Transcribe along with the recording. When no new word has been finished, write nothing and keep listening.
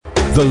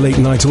The Late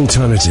Night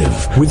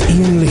Alternative with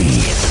Iain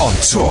Lee on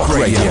Talk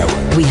Radio.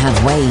 We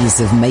have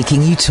ways of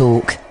making you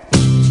talk.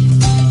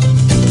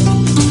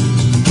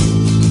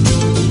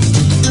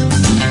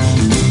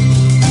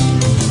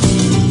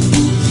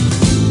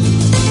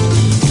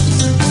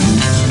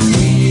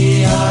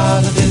 We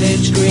are the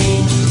Village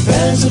Green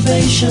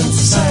Preservation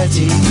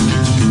Society.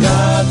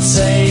 God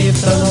save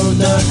Donald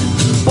Duck,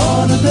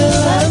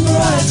 Vaudeville and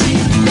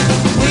Variety.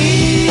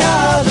 We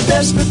are the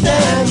Desperate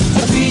Dan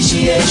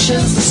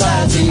Appreciation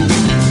Society.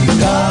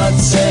 God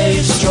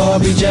save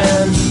strawberry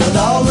jam and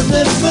all the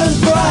different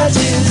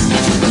varieties.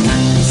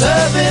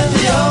 Serving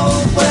the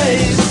old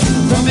ways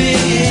from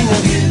being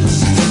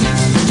abused.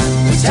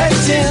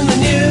 Protecting the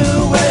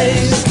new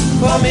ways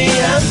for me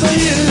and for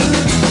you.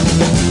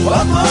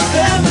 What more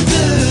can we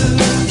do?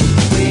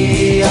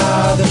 We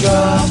are the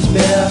Draft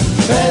Beer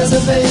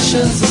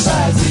Preservation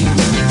Society.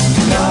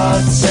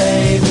 God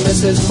save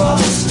Mrs.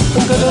 Moss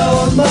and good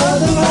old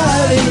Mother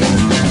Riley.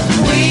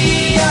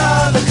 We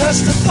are the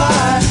Custard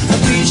Pie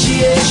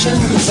Appreciation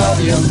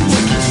Consortium.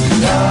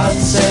 God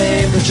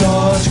save the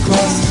George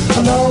Cross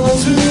and all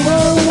those who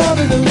will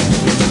love them.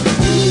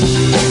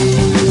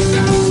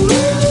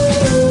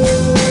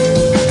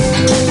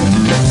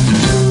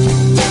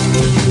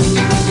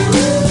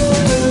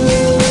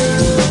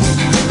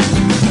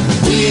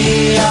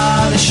 We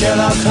are the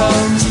Sherlock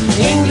Holmes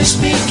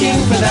English-speaking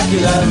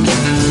vernacular.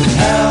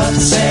 God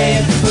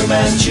save Fu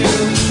Manchu,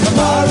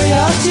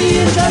 Moriarty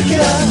and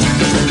Dracula.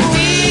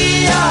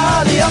 We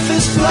are the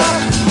Office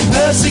Block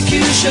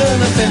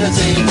Persecution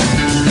Affinity.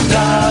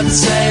 God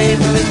save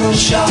Little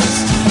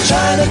Shots,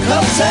 China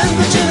Clubs and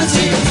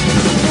Virginity.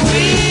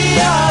 We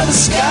are the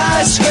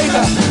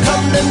Skyscraper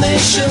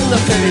Condemnation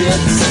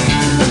Affiliates.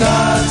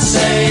 God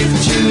save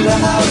Tudor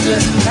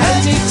houses,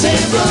 antique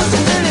tables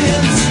and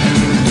billions.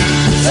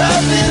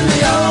 Serving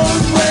the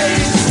old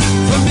ways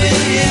from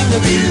being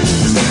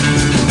abused.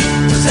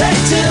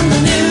 Protecting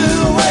the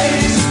new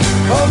ways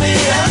for me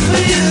and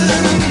for you.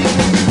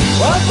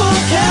 What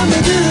more can we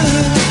do?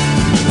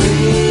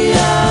 We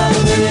are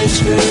the Village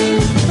Green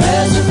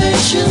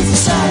Preservation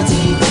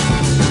Society.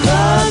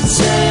 God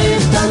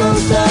save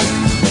Donald Duck,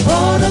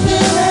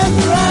 Vaudeville and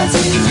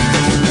Variety.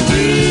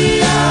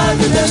 We are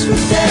the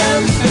Desperate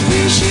Dan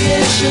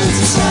Appreciation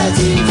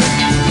Society.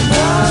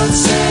 God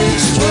save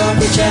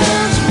strawberry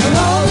jam and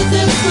all the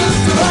different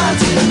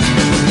varieties.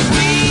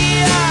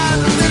 We are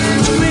the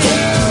Village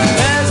Green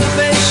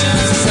Preservation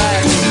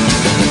Society.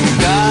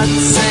 God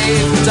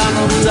save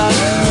Donald Duck,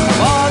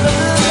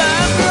 Vaudeville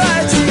and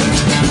Variety.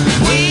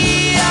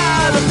 We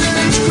are the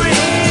Village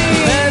Green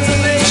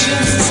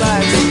Preservation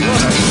Society.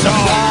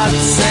 God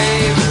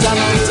save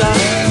Donald Duck,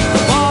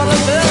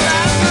 Vaudeville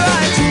and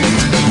Variety.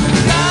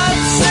 God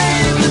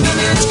save the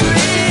Village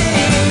Green.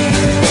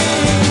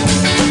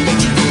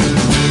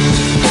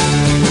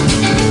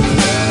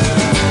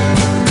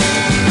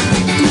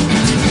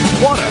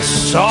 What a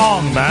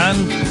song, man!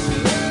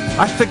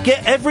 I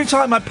forget every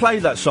time I play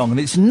that song, and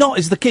it's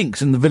the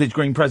Kinks and the Village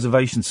Green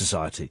Preservation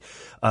Society,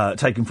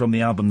 taken from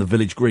the album The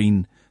Village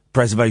Green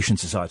Preservation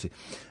Society.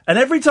 And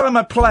every time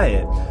I play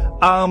it,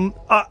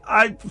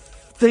 I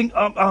think,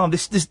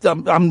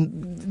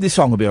 this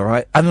song will be all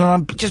right, and then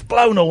I'm just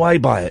blown away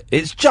by it.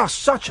 It's just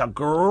such a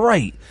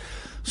great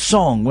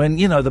song. When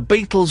the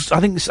Beatles, I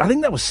think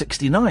that was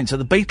 '69. So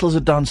the Beatles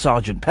had done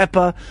Sgt.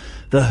 Pepper,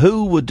 the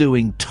Who were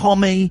doing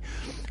Tommy.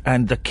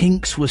 And the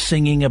Kinks were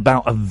singing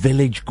about a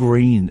village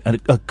green,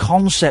 a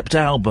concept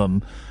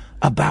album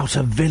about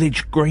a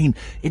village green.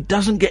 It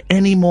doesn't get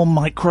any more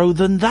micro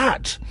than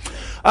that.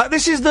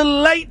 This is the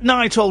Late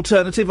Night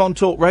Alternative on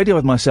Talk Radio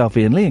with myself,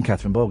 Iain Lee, and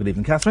Catherine Ball. Good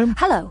evening, Catherine.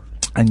 Hello.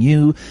 And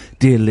you,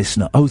 dear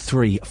listener,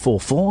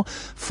 0344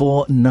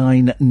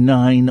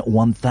 499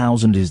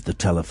 1000 is the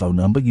telephone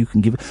number. You can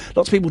give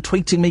lots of people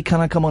tweeting me.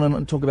 Can I come on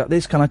and talk about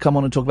this? Can I come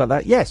on and talk about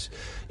that? Yes,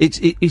 it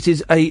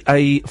is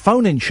a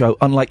phone-in show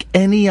unlike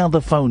any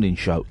other phone-in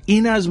show.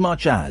 In as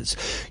much as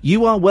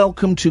you are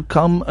welcome to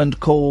come and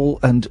call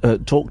and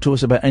talk to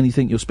us about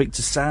anything. You'll speak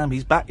to Sam.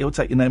 He's back. He'll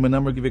take your name and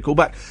number and give you a call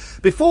back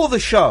before the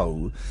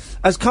show,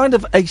 as kind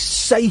of a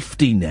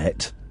safety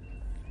net.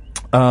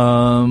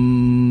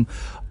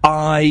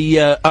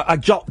 I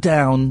jot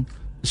down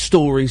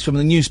stories from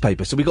the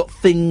newspaper, so we got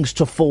things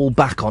to fall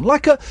back on,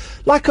 like a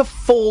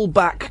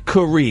fallback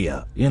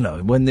career,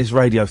 when this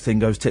radio thing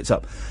goes tits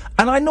up.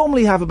 And I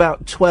normally have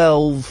about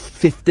 12,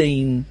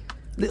 15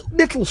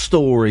 little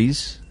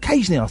stories.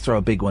 Occasionally I'll throw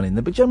a big one in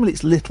there, but generally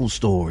it's little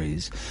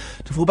stories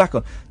to fall back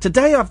on.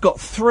 Today I've got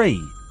 3.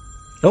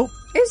 Oh,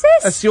 who's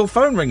this? That's your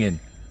phone ringing.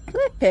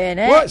 Flipping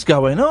it. What's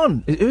going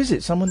on? Who is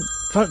it? Someone?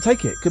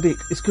 Take it.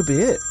 This could be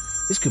it.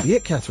 This could be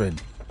it, Catherine.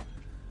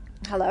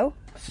 Hello?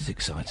 This is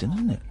exciting,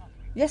 isn't it?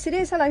 Yes, it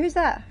is. Hello, who's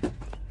that?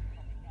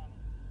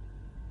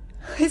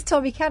 It's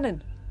Tommy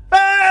Cannon.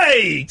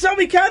 Hey!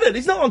 Tommy Cannon!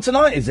 He's not on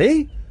tonight, is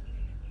he?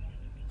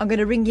 I'm going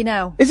to ring you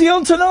now. Is he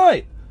on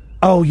tonight?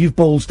 Oh, you've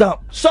ballsed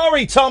up.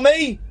 Sorry,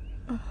 Tommy!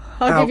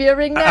 I'll give you a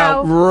ring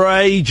now.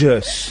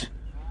 Outrageous.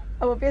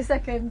 I won't be a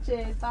second.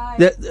 Cheers, bye.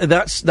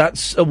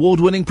 That's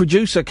award-winning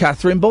producer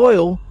Catherine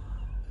Boyle.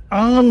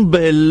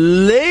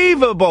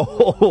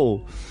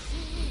 Unbelievable.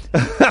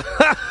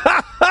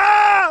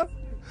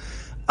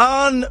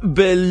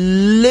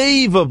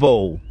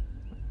 Unbelievable.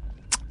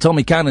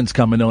 Tommy Cannon's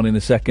coming on in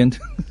a second.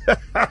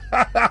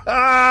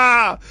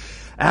 How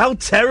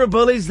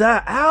terrible is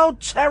that? How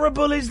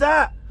terrible is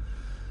that?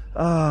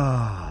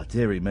 Ah,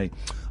 dearie me.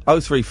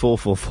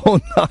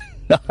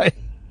 0344499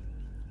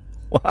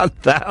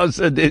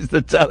 1000 is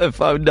the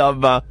telephone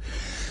number.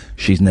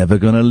 She's never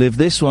going to live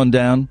this one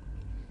down.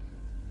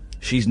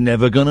 She's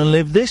never going to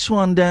live this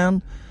one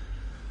down.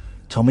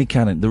 Tommy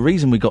Cannon. The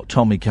reason we got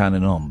Tommy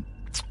Cannon on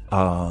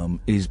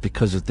is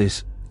because of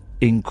this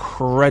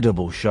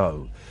incredible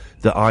show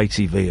that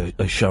ITV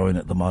are showing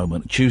at the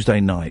moment. Tuesday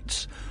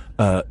nights,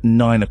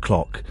 9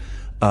 o'clock.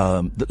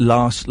 The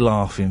Last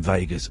Laugh in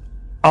Vegas.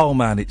 Oh,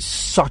 man, it's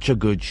such a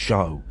good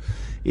show.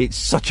 It's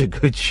such a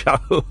good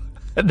show.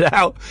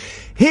 Now,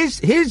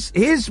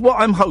 here's what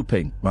I'm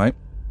hoping, right?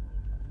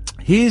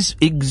 Here's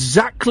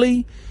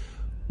exactly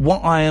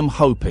what I am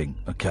hoping,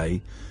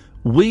 okay?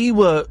 We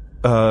were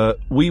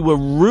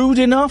rude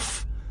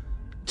enough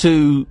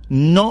to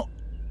not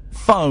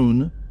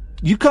phone.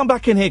 You come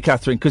back in here,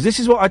 Catherine, because this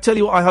is what I tell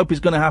you what I hope is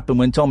going to happen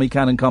when Tommy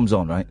Cannon comes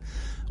on, right?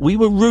 We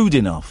were rude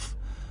enough,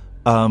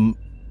 and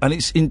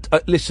it's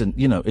listen,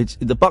 you know, it's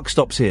the buck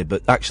stops here,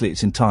 but actually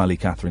it's entirely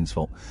Catherine's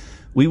fault.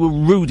 We were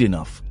rude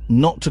enough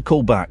not to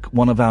call back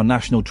one of our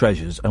national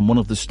treasures and one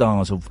of the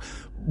stars of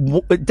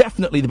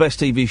definitely the best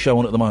TV show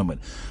on at the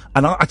moment.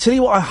 And I tell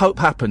you what I hope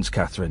happens,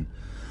 Catherine.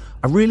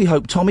 I really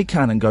hope Tommy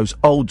Cannon goes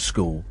old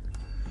school,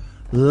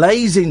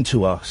 lays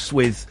into us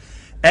with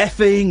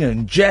effing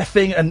and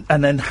jeffing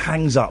and then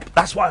hangs up.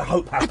 That's what I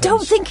hope happens. I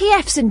don't think he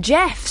F's and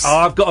jeffs. Oh,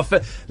 I've got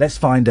let's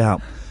find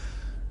out.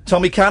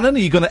 Tommy Cannon, are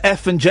you going to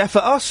F and jeff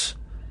at us?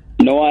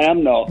 No, I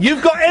am not.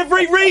 You've got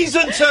every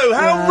reason to.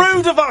 How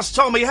rude of us,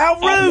 Tommy. How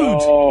rude.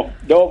 No,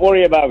 don't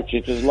worry about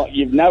it.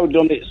 You've now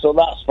done it, so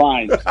that's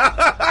fine.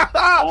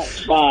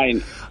 That's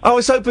fine. I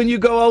was hoping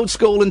you'd go old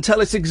school and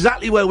tell us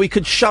exactly where we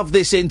could shove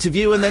this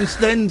interview and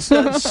then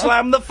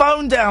slam the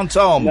phone down,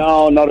 Tom.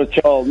 No, not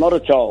at all. Not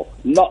at all.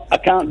 I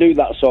can't do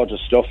that sort of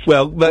stuff.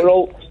 Well, we're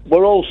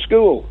old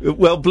school.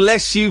 Well,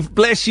 bless you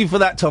for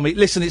that, Tommy.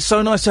 Listen, it's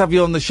so nice to have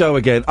you on the show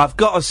again. I've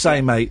got to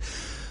say, mate,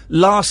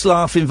 Last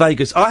Laugh in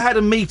Vegas. I had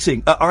a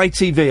meeting at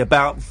ITV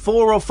about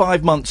 4 or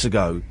 5 months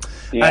ago,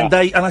 and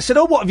I said,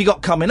 "Oh, what have you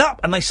got coming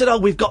up?" And they said, "Oh,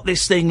 we've got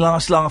this thing,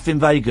 Last Laugh in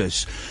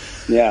Vegas."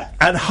 Yeah.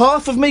 And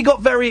half of me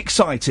got very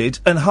excited,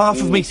 and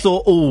half of me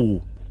thought,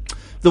 "Oh,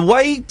 the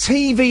way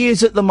TV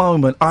is at the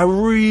moment, I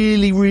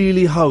really,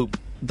 really hope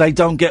they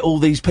don't get all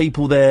these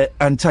people there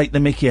and take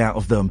the mickey out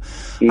of them."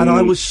 And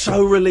I was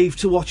so relieved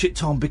to watch it,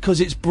 Tom,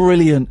 because it's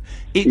brilliant.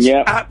 It's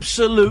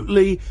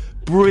absolutely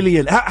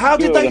brilliant. How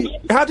did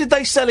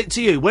they sell it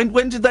to you?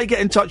 When did they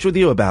get in touch with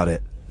you about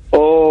it?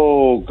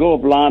 Oh,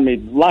 God blimey.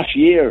 Last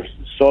year,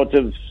 sort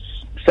of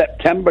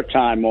September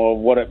time or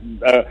what?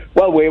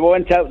 Well, we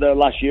went out there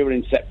last year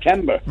in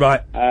September.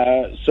 Right.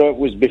 So it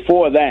was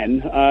before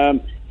then.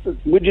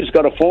 We just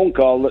got a phone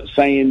call that's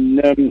saying,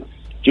 do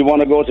you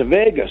want to go to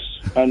Vegas?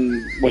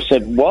 And we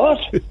said, what?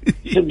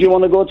 He said, do you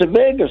want to go to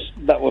Vegas?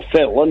 That was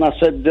Phil. And I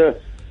said,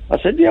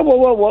 yeah,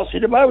 well, what's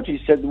it about?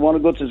 He said, we want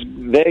to go to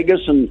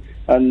Vegas and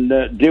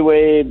do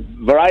a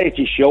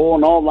variety show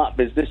and all that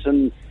business.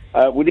 And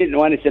we didn't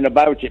know anything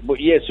about it. But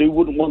yes, who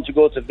wouldn't want to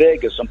go to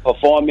Vegas and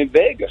perform in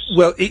Vegas?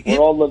 Well,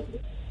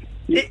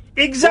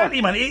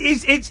 exactly, man.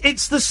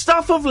 It's the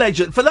stuff of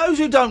legend. For those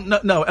who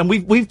don't know, and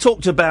we've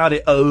talked about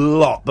it a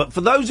lot, but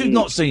for those who've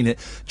not seen it,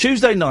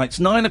 Tuesday nights,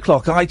 9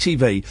 o'clock,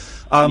 ITV.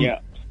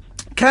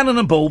 Cannon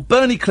and Ball,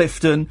 Bernie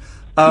Clifton,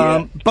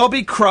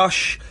 Bobby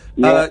Crush,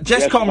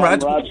 Jess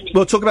Conrad.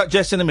 We'll talk about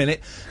Jess in a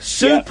minute.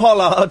 Sue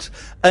Pollard,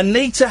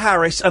 Anita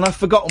Harris, and I've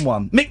forgotten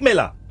one. Mick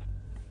Miller.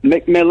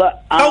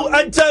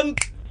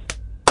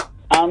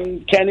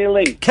 And Kenny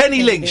Lynch.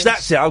 Kenny Lynch,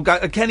 that's it. I'll go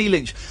Kenny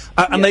Lynch,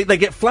 and they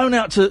get flown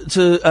out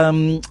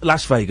to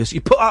Las Vegas.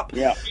 You put up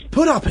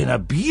in a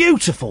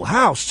beautiful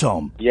house,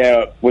 Tom.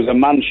 Yeah, it was a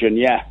mansion.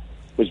 Yeah,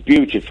 it was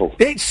beautiful.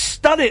 It's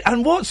stunning.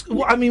 And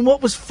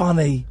what was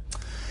funny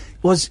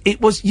was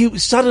you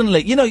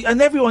suddenly, you know,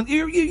 and everyone,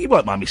 you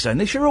won't mind me saying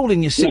this. You're all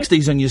in your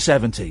 60s and your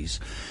 70s.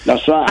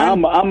 That's right.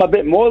 I'm a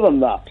bit more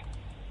than that.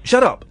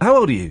 Shut up. How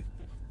old are you?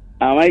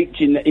 I'm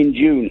 18 in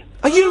June.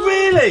 Are you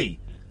really?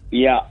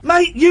 Yeah.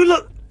 Mate, you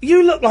look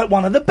like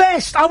one of the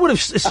best. I would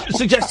have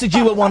suggested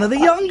you were one of the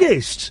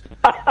youngest.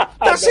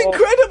 That's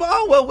incredible.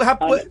 Oh, well,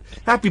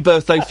 happy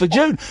birthday for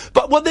June.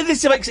 But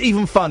this makes it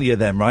even funnier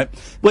then, right?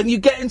 When you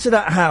get into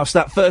that house,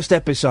 that first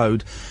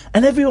episode,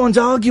 and everyone's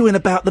arguing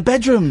about the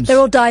bedrooms. They're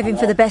all diving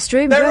for the best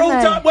room, they're all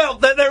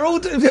they're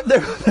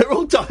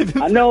all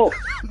diving. I know.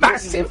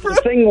 Massive. The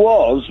thing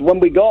was, when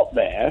we got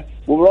there,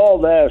 we were all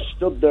there,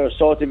 stood there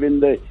sort of in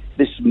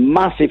this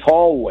massive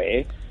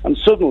hallway, and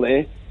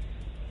suddenly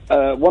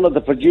one of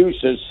the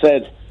producers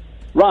said,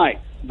 right,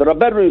 there are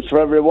bedrooms for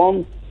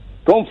everyone,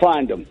 go and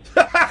find them.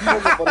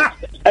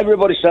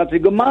 Everybody started to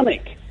go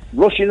manic,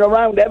 rushing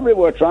around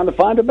everywhere trying to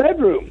find a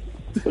bedroom.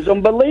 It was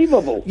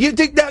unbelievable.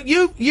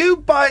 You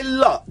by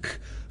luck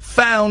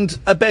found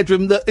a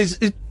bedroom that is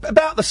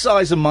about the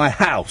size of my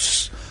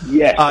house.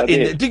 Yes, I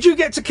did. Did you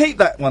get to keep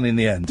that one in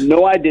the end?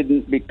 No, I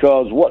didn't,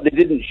 because what they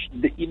didn't...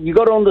 you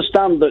got to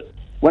understand that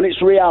when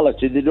it's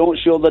reality, they don't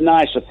show the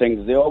nicer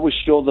things. They always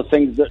show the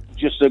things that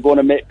just are going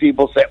to make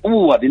people say,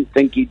 "Oh, I didn't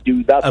think he'd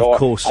do that." Of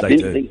course they do. I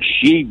didn't think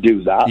she'd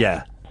do that.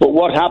 Yeah. But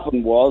what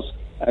happened was,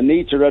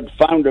 Anita had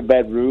found a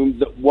bedroom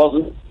that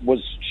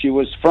she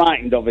was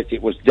frightened of it.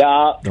 It was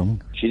dark.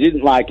 She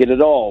didn't like it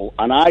at all.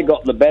 And I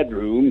got the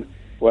bedroom,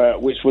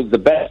 which was the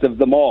best of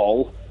them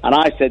all. And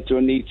I said to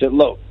Anita,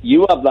 "Look,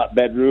 you have that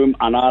bedroom,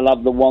 and I'll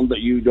have the one that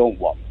you don't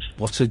want."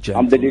 What a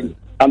gentleman.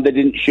 And they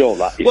didn't show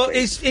that. Well,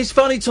 it's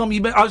funny, Tom,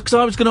 because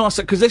I was going to ask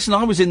that, because listen,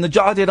 I was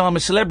I did I'm a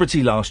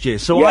Celebrity last year,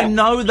 so I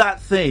know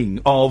that thing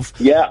of,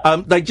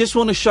 they just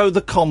want to show the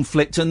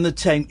conflict and the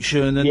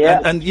tension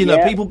and you know,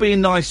 people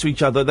being nice to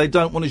each other, they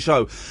don't want to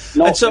show.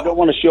 No, and so they don't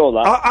want to show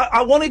that.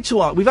 I wanted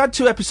to ask, we've had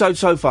 2 episodes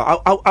so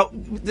far,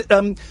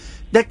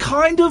 they're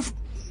kind of,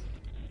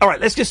 alright,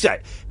 let's just say,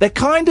 they're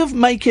kind of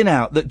making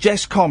out that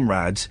Jess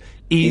Conrad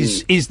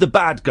is the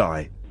bad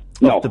guy.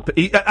 No.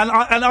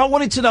 And I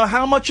wanted to know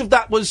how much of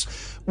that was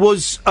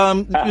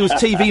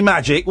TV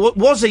magic.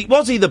 Was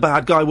he the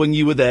bad guy when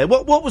you were there?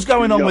 What was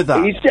going on with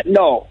that? He's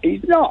not.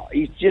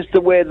 He's just the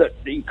way that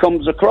he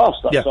comes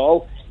across. That's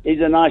all. He's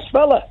a nice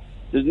fella.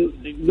 There's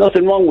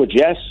nothing wrong with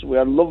Jess. We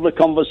had lovely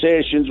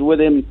conversations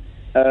with him.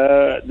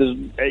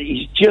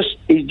 He's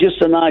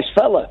just a nice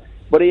fella.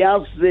 But he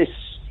has this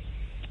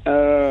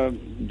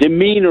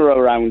demeanour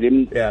around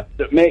him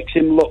that makes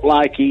him look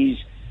like he's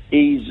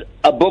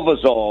above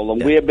us all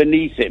and we're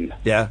beneath him.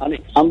 Yeah.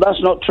 And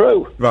that's not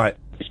true. Right.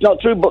 It's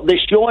not true, but they're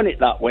showing it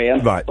that way.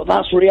 Right. But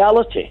that's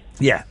reality.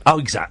 Yeah. Oh,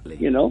 exactly.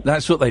 You know?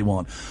 That's what they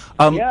want.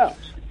 I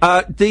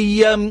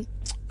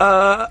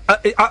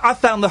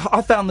found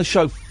the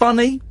show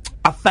funny.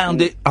 I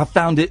found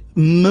it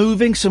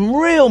moving, some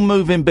real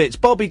moving bits.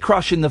 Bobby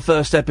Crush in the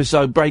first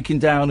episode breaking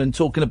down and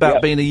talking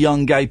about being a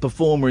young gay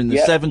performer in the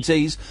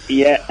 70s.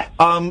 Yeah.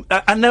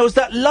 And there was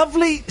that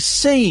lovely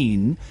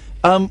scene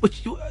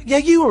which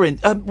you were in,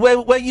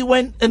 where you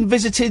went and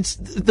visited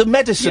the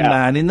medicine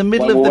man in the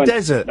middle of the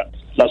desert.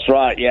 That's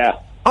right, yeah.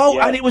 Oh,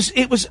 and it was,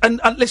 and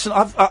listen,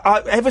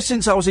 I've ever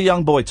since I was a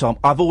young boy, Tom,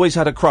 I've always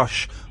had a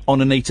crush on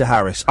Anita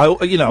Harris. I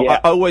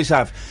always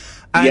have.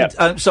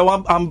 And so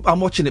I'm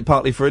watching it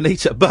partly for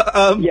Anita, but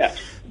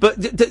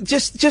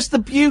just the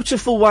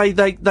beautiful way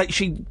that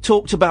she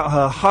talked about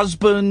her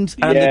husband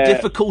and the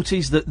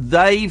difficulties that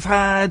they've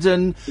had,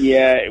 and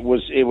it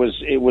was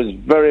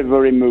very,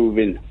 very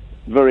moving.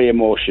 Very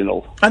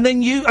emotional. And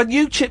then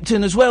you chipped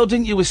in as well,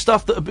 didn't you, with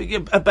stuff that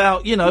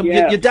about, you know,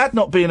 your dad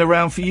not being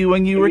around for you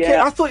when you were a kid.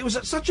 I thought it was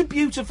such a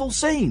beautiful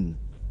scene.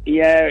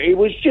 Yeah, it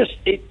was just...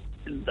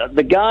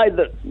 the guy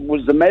that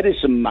was the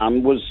medicine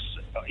man was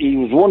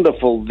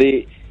wonderful.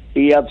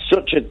 He had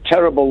such a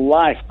terrible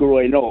life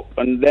growing up,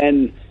 and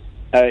then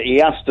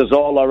he asked us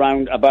all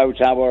around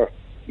about our...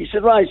 He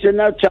said, right, so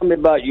now tell me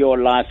about your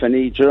life,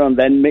 Anita, and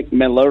then Mick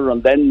Miller,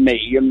 and then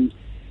me, and...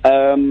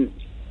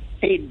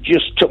 it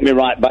just took me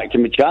right back to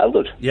my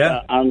childhood.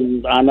 Yeah.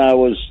 And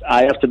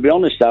I have to be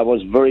honest, I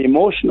was very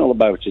emotional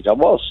about it. I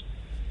was.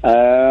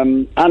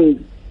 And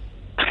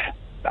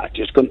I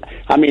just couldn't,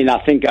 I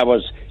think I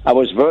was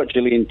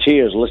virtually in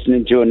tears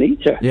listening to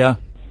Anita. Yeah.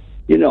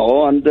 You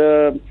know, and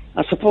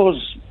I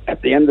suppose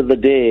at the end of the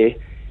day,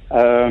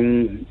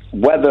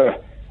 whether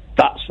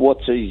that's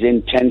what his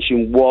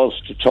intention was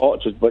to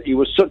talk to us, but he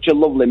was such a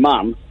lovely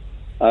man,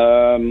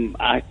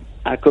 I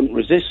couldn't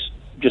resist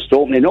just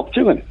opening up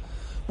to him.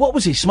 What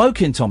was he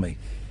smoking, Tommy?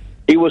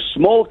 He was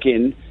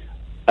smoking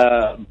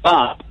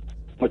bark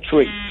of a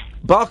tree.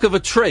 Bark of a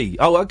tree?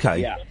 Oh, okay.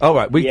 Yeah. All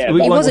right.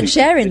 He wasn't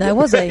sharing, though,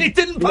 was he? He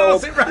didn't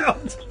pass it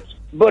round.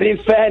 But in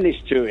fairness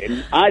to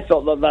him, I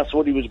thought that's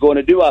what he was going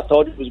to do. I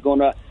thought he was going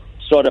to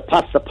sort of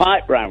pass the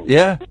pipe round.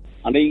 Yeah.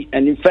 And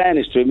in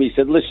fairness to him, he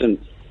said, listen,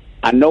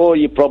 I know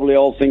you're probably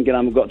all thinking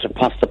I've got to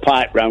pass the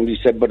pipe round. He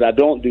said, but I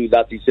don't do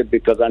that. He said,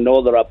 because I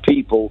know there are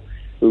people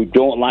who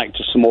don't like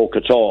to smoke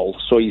at all.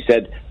 So he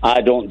said,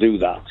 I don't do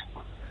that.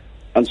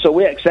 And so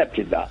we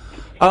accepted that.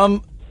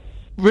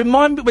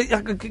 Remind me,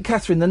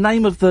 Catherine, the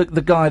name of the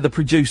guy, the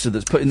producer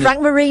that's putting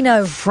Frank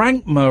Marino.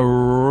 Frank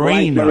Marino.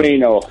 Frank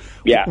Marino,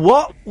 yeah.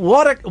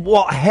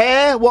 What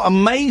hair, what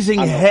amazing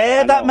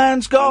hair that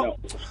man's got.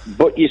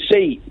 But you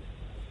see,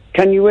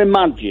 can you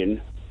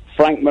imagine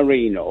Frank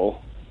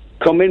Marino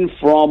coming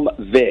from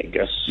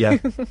Vegas,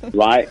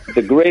 right,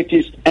 the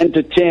greatest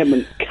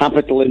entertainment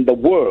capital in the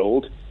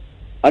world,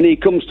 and he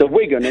comes to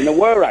Wigan in a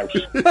warehouse.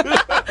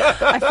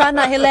 I found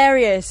that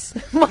hilarious.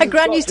 My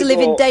gran used to live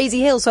in Daisy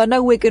Hill, so I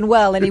know Wigan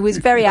well, and he was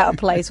very out of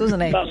place,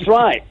 wasn't he? That's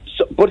right.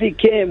 So, but he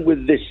came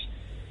with this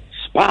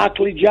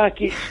sparkly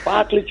jacket,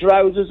 sparkly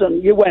trousers,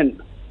 and you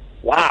went,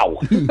 wow,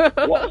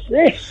 what's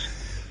this?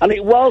 And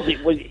it was,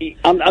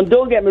 and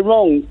don't get me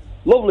wrong,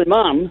 lovely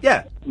man.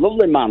 Yeah.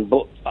 Lovely man,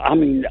 but,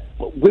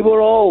 we were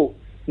all,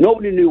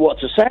 nobody knew what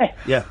to say.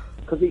 Yeah.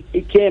 Because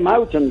he came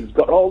out and he's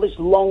got all this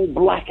long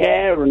black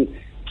hair and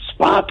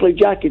sparkly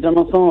jacket, and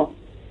I thought,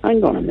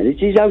 hang on a minute,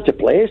 he's out of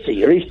place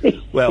here.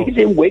 Well, he's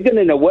in Wigan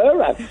in a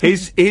warehouse.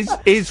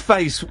 His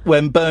face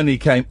when Bernie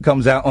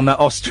comes out on that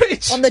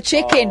ostrich. On the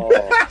chicken.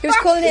 He was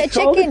calling it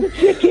a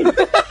chicken.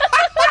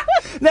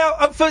 Now,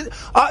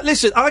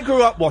 listen, I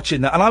grew up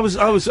watching that, and I was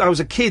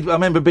a kid. I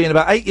remember being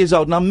about 8 years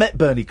old, and I met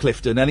Bernie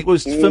Clifton, and it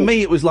was for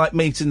me, it was like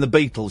meeting the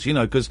Beatles, you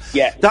know, because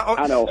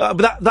I know.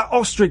 That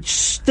ostrich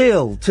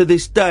still to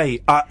this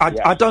day,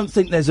 I don't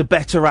think there's a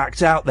better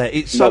act out there.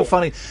 It's so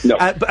funny. No.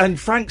 And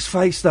Frank's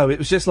face though, it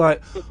was just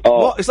like,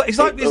 what? It's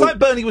like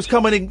Bernie was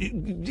coming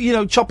in, you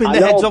know, chopping the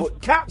heads off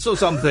cats or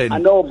something. I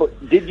know,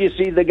 but did you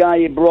see the guy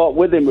he brought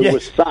with him who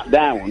was sat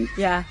down?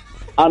 Yeah.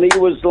 And he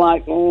was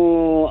like,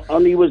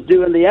 and he was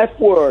doing the F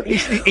word.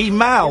 He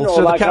mouthed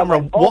to the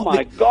camera,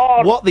 my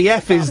God, what the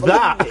F is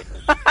that?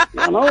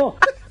 I know.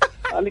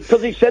 And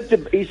because he said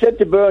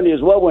to Bernie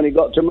as well when he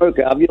got to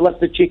America, have you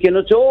left the chicken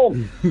at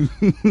home?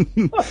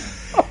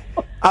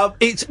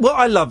 It's what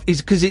I love is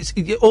because it's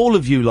all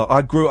of you lot.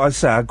 I grew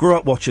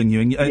up watching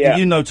you, and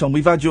you know, Tom.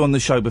 We've had you on the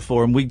show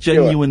before, and we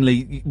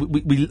genuinely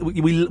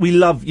we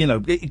love, you know,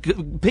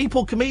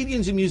 people,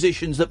 comedians, and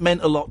musicians that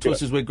meant a lot to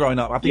us as we're growing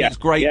up. I think it's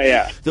great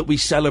that we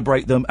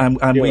celebrate them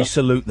and we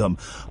salute them.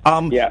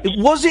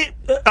 Was it?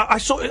 I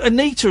saw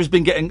Anita has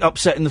been getting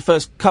upset in the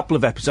first couple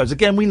of episodes.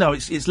 Again, we know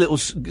it's little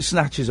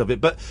snatches of it,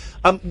 but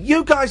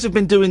you guys have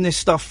been doing this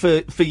stuff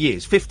for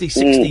years, 50,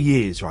 60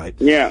 years, right?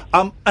 Yeah.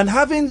 And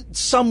having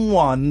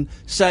someone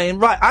saying,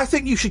 right, I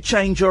think you should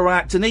change your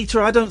act, Anita,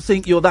 I don't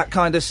think you're that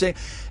kind of thing.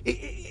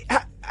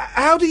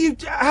 How do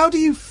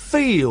you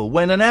feel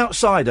when an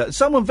outsider,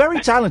 someone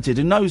very talented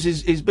who knows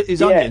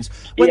his onions,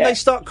 when they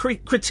start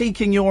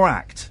critiquing your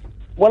act?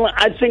 Well,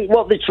 I think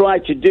what they try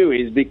to do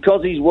is,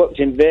 because he's worked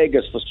in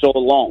Vegas for so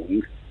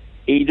long,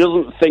 he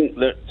doesn't think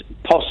that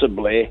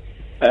possibly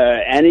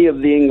any of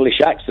the English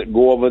acts that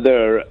go over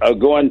there are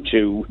going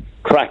to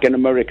crack an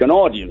American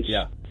audience.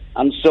 Yeah.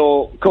 And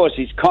so, of course,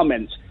 his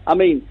comments, I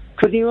mean,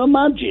 can you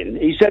imagine?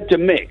 He said to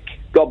Mick,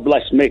 God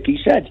bless Mick, he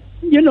said,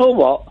 you know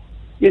what?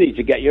 You need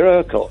to get your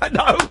hair cut. I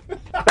know.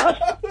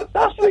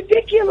 That's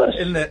ridiculous.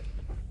 Isn't it?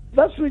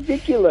 That's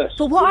ridiculous.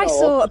 But what I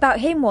saw about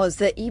him was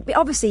that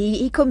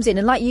he comes in,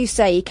 and like you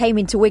say, he came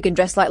into Wigan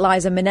dressed like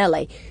Liza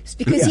Minnelli. It's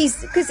because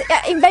because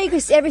in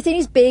Vegas everything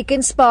is big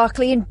and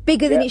sparkly and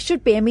bigger than it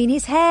should be. I mean,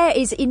 his hair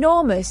is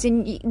enormous,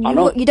 and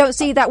you don't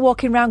see that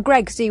walking around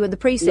Greggs, do you, in the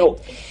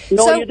precinct?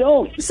 No, you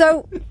don't.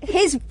 So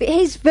his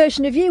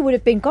version of you would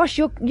have been, gosh,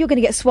 you're going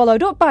to get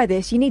swallowed up by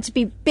this. You need to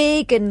be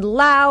big and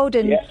loud,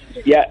 and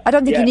I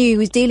don't think he knew he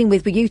was dealing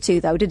with you two,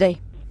 though, did he?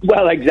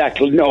 Well,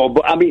 exactly, no.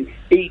 But, I mean,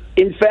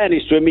 in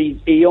fairness to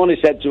him, he only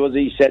said to us,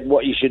 he said,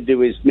 what you should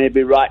do is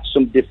maybe write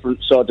some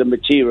different sort of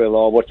material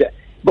or whatever.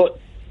 But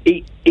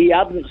he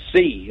hadn't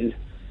seen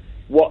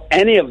what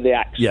any of the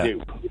acts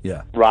do,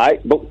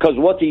 right? Because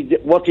what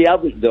he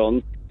hadn't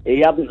done,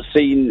 he hadn't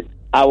seen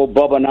how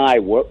Bob and I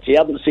worked, he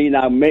hadn't seen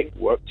how Mick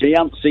worked, he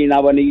hadn't seen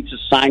how Anita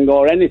sang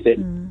or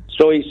anything.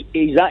 So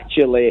he's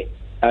actually,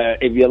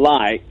 if you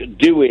like,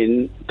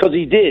 doing, because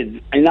he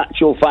did, in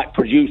actual fact,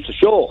 produce the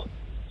show.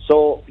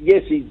 So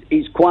yes,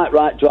 he's quite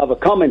right to have a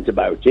comment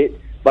about it,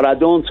 but I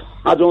don't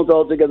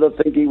altogether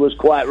think he was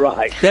quite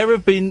right. There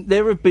have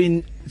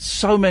been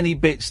so many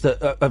bits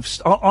that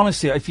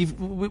honestly, if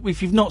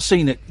you've not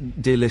seen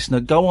it, dear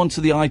listener, go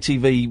onto the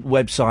ITV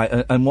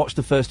website and watch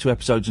the first 2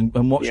 episodes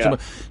and watch them,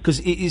 because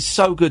it is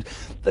so good.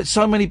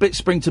 So many bits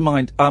spring to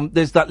mind.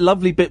 There's that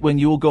lovely bit when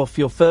you all go off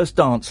for your first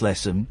dance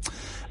lesson.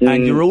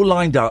 And you're all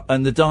lined up,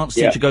 and the dance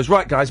teacher goes,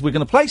 right, guys, we're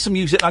going to play some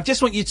music. I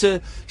just want you to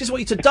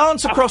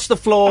dance across the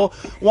floor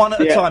one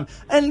at a time.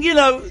 And you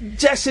know,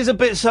 Jess is a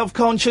bit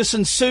self-conscious,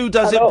 and Sue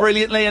does it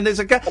brilliantly. And there's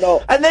a guy,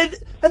 and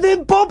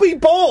then Bobby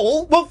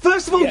Ball. Well,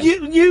 first of all,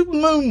 you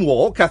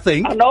moonwalk, I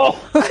think. I know.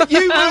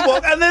 You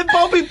moonwalk, and then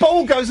Bobby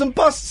Ball goes and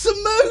busts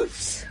some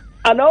moves.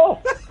 I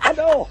know.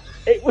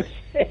 It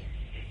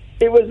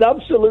was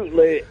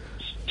absolutely,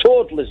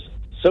 totally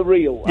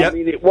surreal. Yep. I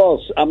mean, it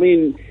was. I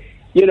mean,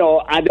 you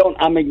know, I don't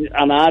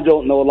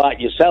know, like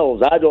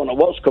yourselves, I don't know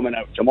what's coming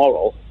out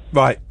tomorrow.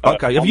 Right,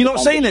 okay. Have you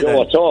not seen it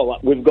then? At all.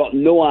 We've got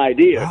no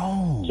idea.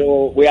 Oh.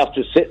 So we have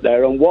to sit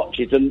there and watch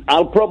it, and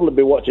I'll probably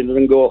be watching it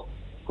and go,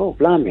 oh,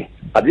 blimey,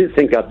 I didn't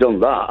think I'd done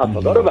that. I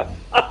forgot about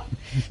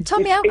it.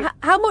 Tommy,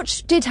 how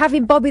much did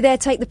having Bobby there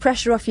take the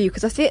pressure off you?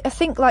 Because I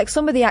think like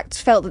some of the acts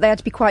felt that they had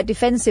to be quite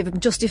defensive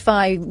and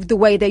justify the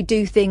way they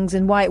do things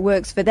and why it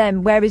works for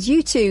them, whereas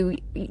you two,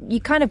 you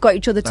kind of got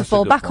each other to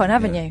fall back on,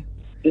 haven't you?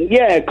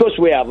 Yeah, of course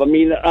we have. I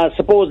mean, I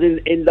suppose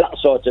in that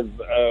sort of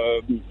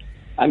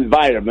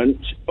environment,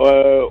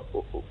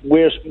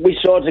 we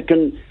sort of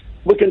can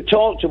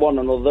talk to one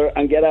another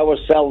and get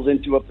ourselves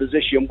into a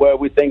position where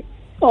we think,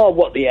 oh,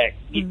 what the heck?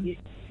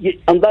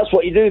 And that's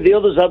what you do. The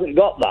others haven't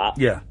got that.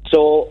 Yeah.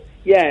 So,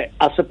 yeah,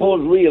 I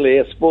suppose we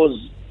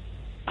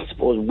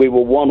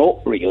were one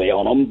up really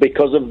on them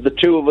because of the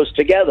two of us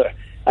together.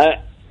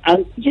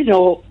 And, you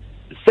know,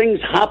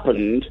 things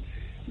happened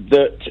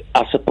that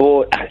I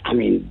suppose, I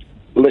mean,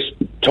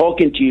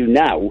 talking to you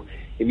now,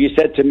 if you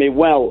said to me,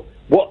 well,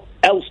 what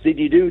else did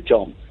you do,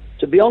 Tom?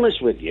 To be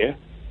honest with you,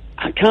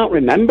 I can't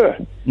remember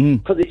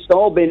because it's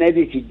all been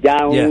edited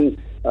down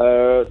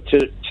to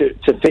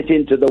fit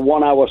into the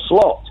 1 hour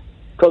slot.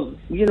 Because,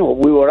 you know,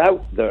 we were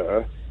out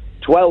there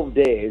 12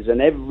 days and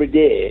every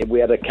day we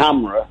had a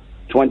camera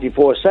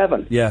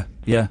 24/7. Yeah,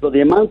 yeah. So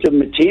the amount of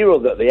material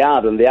that they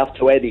had and they have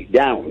to edit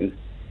down,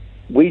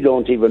 we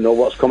don't even know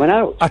what's coming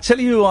out. I tell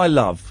you who I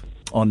love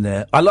on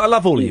there. I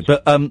love all of you,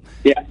 but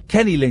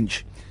Kenny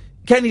Lynch.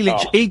 Kenny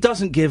Lynch, he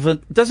doesn't give a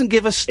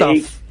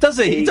stuff, does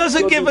he? He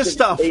doesn't give a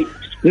stuff.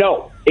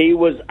 No, he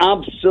was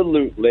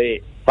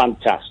absolutely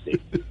fantastic.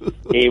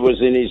 He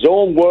was in his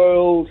own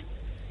world.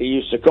 He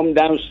used to come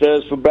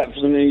downstairs for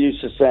breakfast and he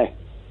used to say,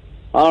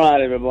 "All right,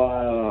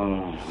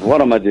 everybody,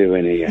 what am I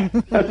doing here?"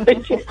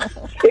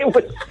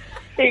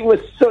 it was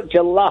such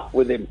a laugh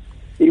with him.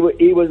 He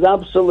was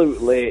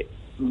absolutely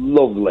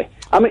lovely.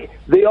 I mean,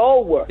 they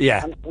all were.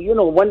 Yeah. And, you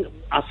know, when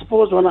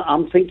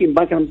I'm thinking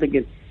back, I'm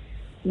thinking,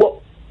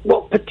 what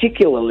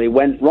particularly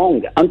went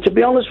wrong? And to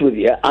be honest with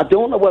you, I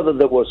don't know whether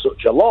there was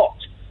such a lot,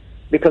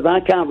 because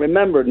I can't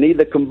remember,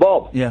 neither can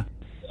Bob. Yeah.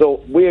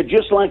 So we're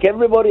just like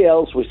everybody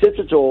else. We sit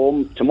at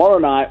home tomorrow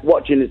night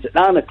watching it at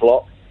 9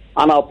 o'clock,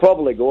 and I'll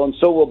probably go, and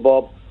so will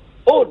Bob.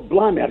 "Oh,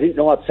 blimey, I didn't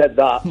know I'd said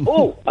that.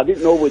 Oh, I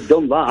didn't know we'd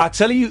done that." I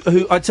tell you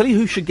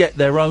who should get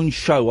their own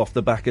show off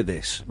the back of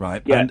this,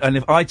 right? Yeah. And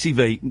if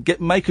ITV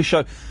make a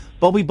show,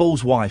 Bobby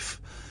Ball's wife.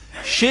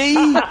 Her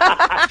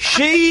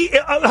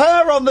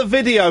on the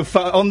video,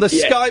 on the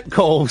Skype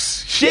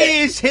calls. She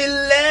is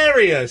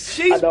hilarious.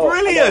 She's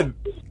brilliant.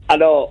 I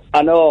know.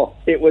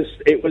 It was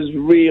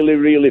really,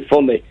 really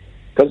funny,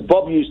 because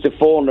Bob used to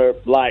phone her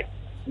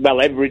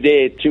every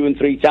day, 2 and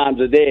 3 times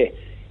a day.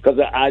 Because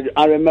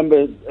I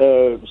remember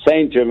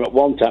saying to him at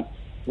one time,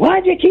 "Why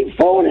do you keep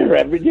phoning her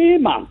every day,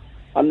 man?"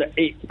 And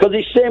because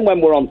he's saying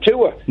when we're on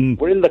tour,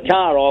 we're in the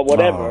car or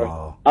whatever,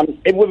 and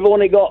if we've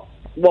only got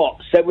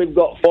say we've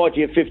got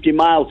 40 or 50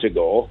 miles to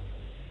go,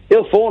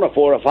 he'll phone her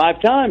 4 or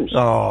 5 times.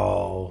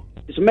 Oh,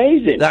 it's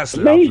amazing. That's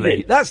amazing.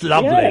 Lovely. That's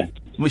lovely. Yeah.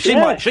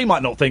 Well, she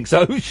might not think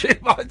so. She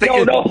might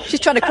think no. She's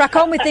trying to crack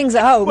on with things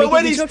at home. Well,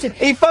 when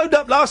he phoned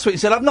up last week and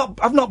said, I've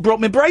not brought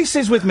my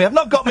braces with me. I've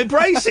not got my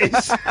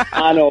braces.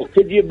 I know.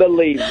 Could you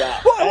believe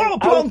that? What a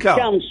plonker.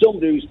 How can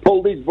somebody who's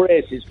pulled his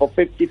braces for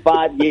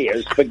 55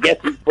 years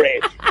forget his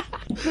braces?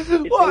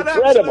 What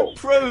an absolute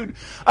prude.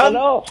 I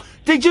know.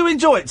 Did you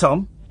enjoy it,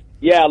 Tom?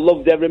 Yeah, I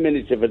loved every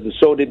minute of it, and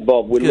so did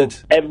Bob. We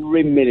loved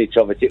every minute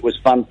of it. It was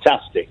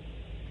fantastic.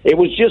 It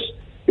was just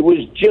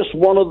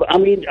one of the...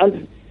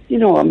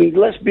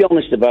 let's be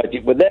honest about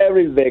it. We're there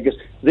in Vegas.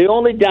 The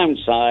only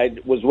downside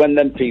was when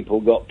them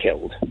people got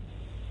killed.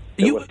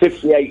 There were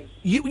 58.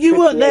 You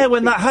weren't there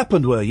when that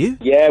happened, were you?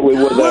 Yeah, we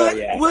were there,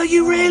 yeah. Were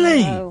you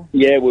really? Oh.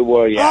 Yeah, we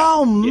were, yeah.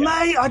 Oh,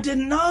 mate, I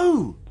didn't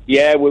know.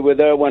 Yeah, we were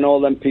there when all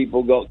them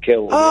people got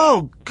killed.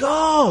 Oh,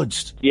 God.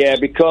 Yeah,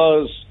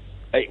 because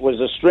it was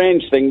a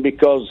strange thing,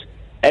 because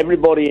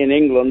everybody in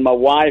England, my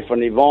wife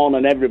and Yvonne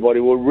and everybody,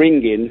 were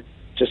ringing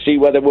to see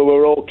whether we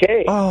were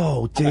okay.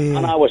 Oh, dear.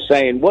 And I was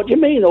saying, "What do you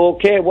mean,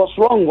 okay? What's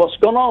wrong? What's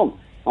gone on?"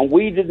 And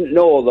we didn't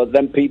know that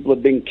them people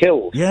had been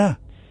killed. Yeah.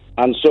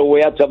 And so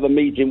we had to have a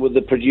meeting with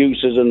the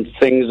producers and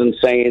things and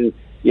saying,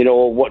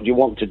 what do you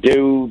want to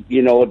do? Do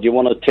you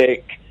want to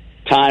take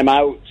time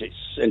out?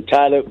 It's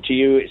entirely up to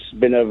you. It's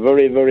been a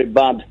very, very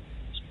bad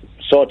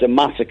sort of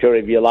massacre,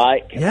 if you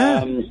like.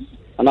 Yeah.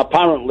 And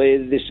apparently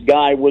this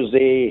guy was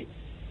a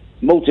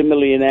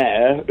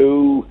multimillionaire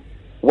who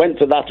went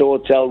to that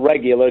hotel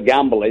regular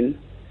gambling,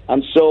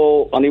 and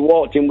he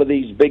walked in with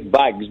these big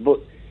bags. But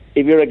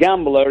if you're a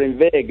gambler in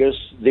Vegas,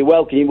 they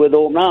welcome you with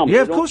open arms.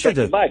 Yeah, of course they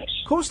do. Bags.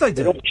 Of course they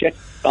do. They don't check.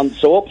 And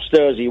so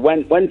upstairs he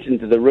went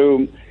into the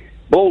room,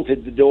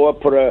 bolted the door,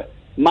 put a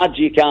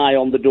magic eye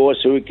on the door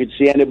so he could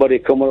see anybody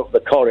coming up the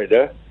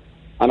corridor,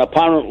 and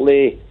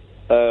apparently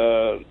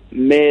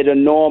made a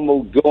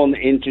normal gun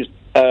into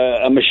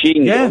a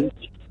machine gun.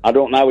 I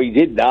don't know how he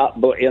did that,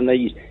 but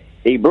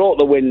he broke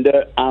the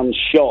window and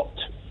shot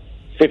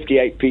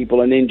 58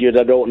 people and injured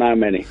I don't know how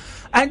many.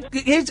 And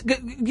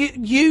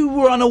you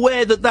were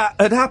unaware that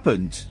had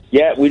happened?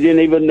 Yeah, we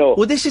didn't even know.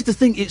 Well, this is the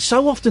thing. It's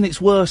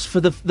worse for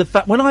the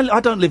fact... When I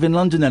don't live in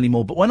London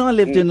anymore, but when I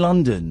lived in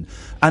London,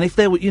 and if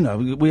there were,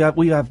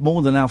 we have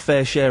more than our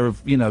fair share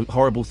of,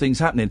 horrible things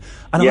happening,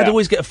 and I'd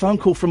always get a phone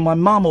call from my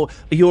mum, or,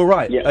 "Are you all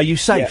right? Yeah. Are you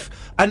safe?"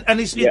 Yeah. And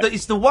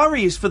it's the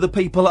worry is for the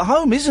people at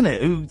home, isn't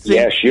it? Who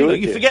think, sure.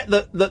 You forget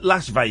that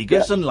Las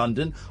Vegas and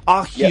London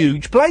are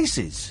huge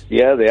places.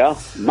 Yeah, they are.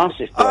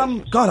 Massive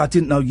places. God, I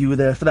didn't know you were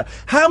there for that.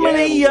 How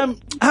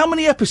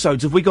many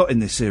episodes have we got in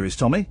this series,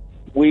 Tommy?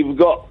 We've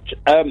got...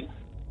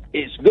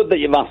 it's good that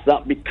you've asked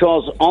that,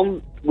 because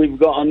we've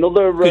got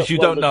another... Because you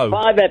don't know.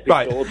 5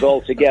 episodes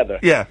altogether.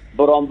 Yeah.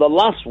 But on the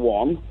last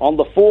one, on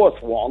the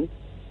 4th one,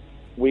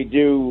 we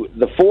do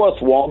the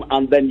 4th one,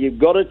 and then you've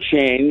got to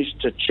change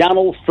to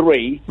Channel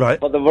 3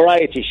 for the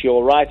variety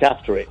show right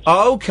after it.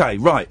 Oh, okay,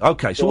 right,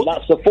 okay. So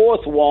that's the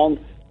 4th one,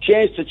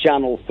 change to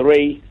Channel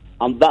 3,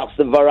 and that's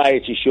the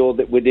variety show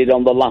that we did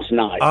on the last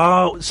night.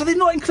 Oh, so they've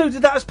not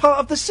included that as part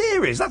of the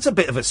series? That's a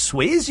bit of a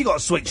swizz. You got to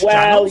switch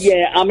channels. channels. Well,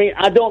 yeah, I mean,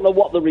 I don't know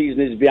what the reason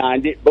is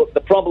behind it, but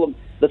the problem...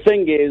 the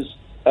thing is,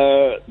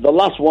 the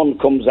last one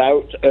comes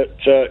out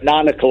at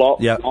 9 o'clock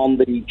on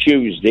the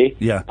Tuesday,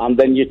 and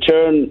then you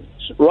turn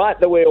right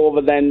the way over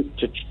then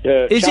to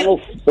Channel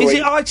 3. Is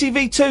it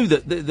ITV2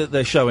 that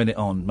they're showing it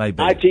on,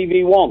 maybe?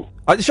 ITV1.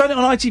 They're showing it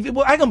on ITV...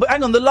 Well, hang on, but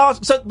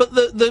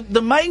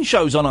the main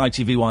show's on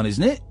ITV1,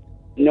 isn't it?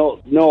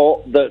 No,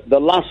 the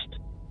last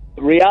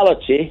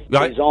reality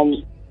is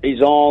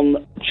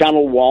on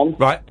Channel 1.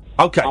 Right,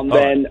 okay. And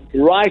then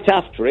right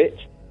after it,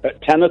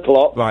 at 10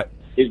 o'clock... Right.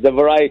 Is the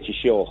variety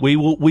show. We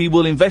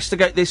will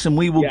investigate this, and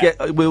we'll get.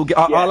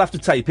 I'll have to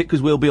tape it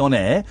because we'll be on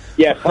air.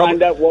 Yeah,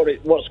 find out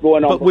what's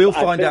going on. But we'll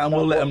find out and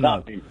we'll let them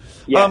know.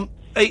 Yeah.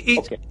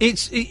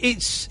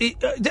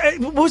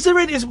 Was there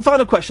any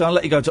final question? I'll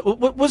let you go.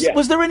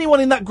 Was there anyone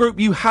in that group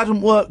you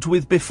hadn't worked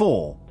with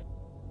before?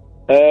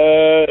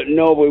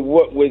 No, we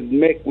worked with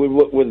Mick. We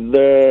worked with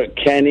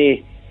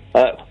Kenny.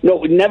 No,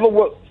 we never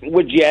worked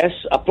with Jess.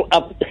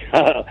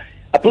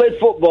 I played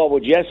football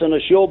with Jess on a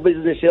show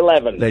business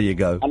 11. There you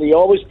go. And he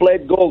always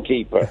played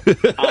goalkeeper.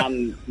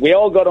 And we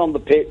all got on the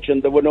pitch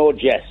and there were no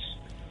Jess.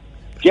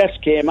 Jess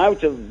came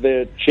out of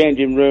the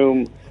changing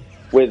room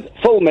with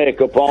full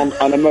makeup on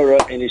and a mirror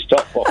in his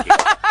top pocket.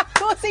 Of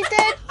course he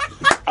did.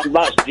 And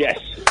that's Jess.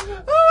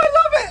 Oh, I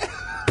love it.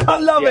 I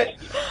love it.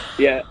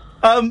 Yeah.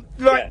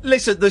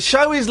 Listen, the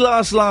show is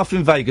Last Laugh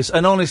in Vegas,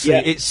 and honestly,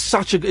 it's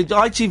such a good...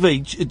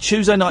 ITV,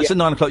 Tuesday nights at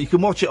 9 o'clock, you can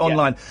watch it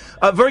online.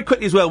 Very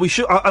quickly as well, we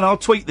should... and I'll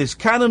tweet this,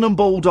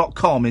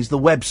 cannonandball.com is the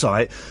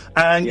website,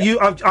 and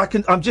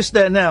I'm just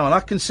there now, and I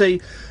can see...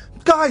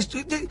 Guys,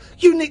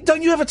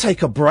 don't you ever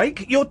take a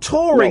break? You're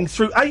touring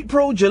through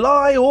April,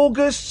 July,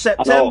 August,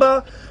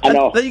 September. I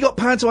know. Then you got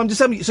pantomime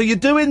December. So you're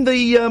doing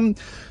the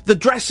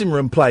dressing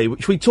room play,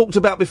 which we talked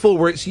about before,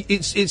 where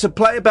it's a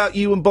play about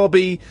you and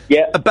Bobby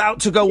about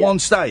to go on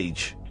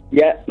stage.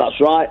 Yeah, that's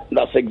right.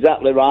 That's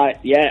exactly right.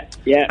 Yeah.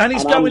 And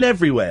it's going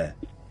everywhere.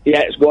 Yeah,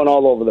 it's going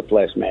all over the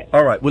place, mate.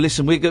 All right. Well,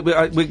 listen, me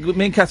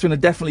and Catherine are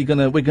definitely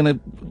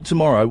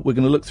tomorrow we're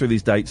gonna look through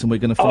these dates and we're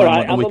gonna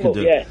find what we can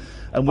do. Yeah.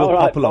 And we'll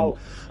pop along.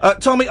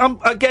 Tommy,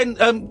 again,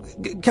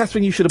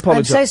 Catherine, you should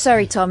apologise. I'm so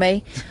sorry,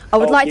 Tommy. I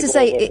would like to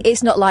say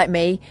it's not like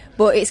me,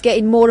 but it's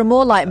getting more and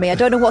more like me. I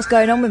don't know what's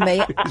going on with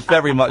me. It's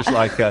very much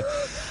like her.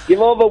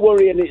 You're over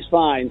worrying, it's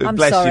fine. I'm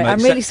sorry. I'm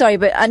really sorry,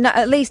 but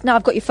at least now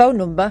I've got your phone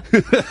number.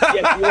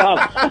 Yes, you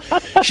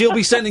have. She'll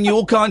be sending you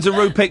all kinds of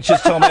rude pictures,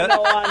 Tommy.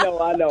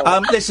 I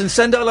know. Listen,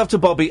 send our love to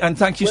Bobby, and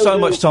thank you so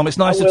much, Tom. It's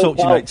nice to talk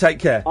to you, mate. Take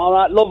care. All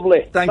right,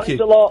 lovely. Thanks a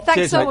lot. Thanks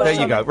Cheers, so mate. much,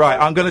 There you go. Right,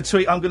 I'm going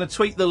to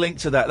tweet the link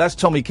to that. That's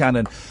Tommy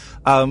Cannon.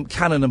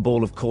 Cannon and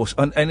Ball, of course,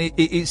 and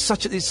it's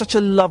such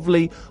a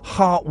lovely,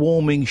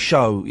 heartwarming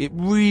show. It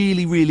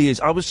really, really is.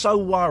 I was so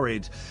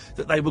worried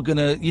that they were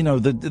gonna,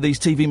 these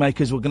TV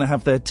makers were gonna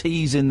have their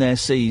T's in their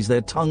C's,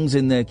 their tongues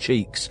in their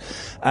cheeks,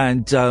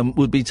 and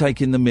would be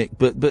taking the mick.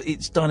 But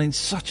it's done in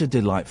such a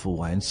delightful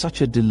way, in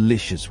such a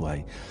delicious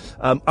way.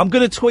 I'm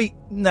going to tweet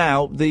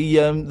now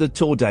the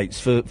tour dates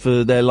for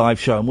their live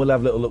show, and we'll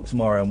have a little look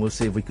tomorrow, and we'll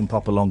see if we can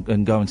pop along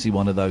and go and see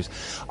one of those.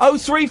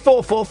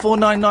 0344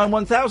 499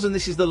 1000.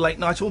 This is the Late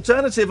Night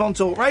Alternative on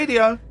Talk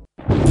Radio.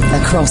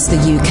 Across the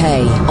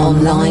UK,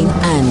 online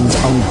and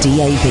on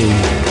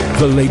DAB.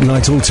 The Late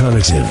Night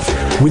Alternative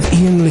with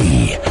Iain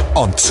Lee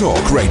on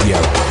Talk Radio.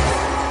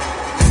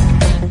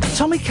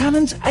 Tommy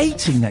Cannon's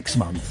 80 next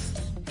month.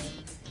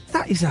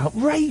 That is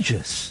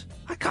outrageous.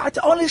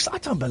 Honestly, I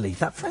don't believe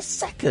that for a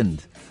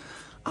second.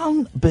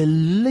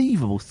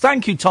 Unbelievable.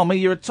 Thank you, Tommy.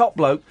 You're a top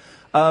bloke.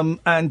 I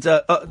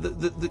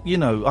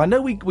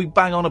know we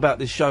bang on about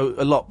this show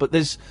a lot, but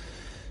there's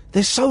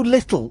so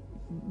little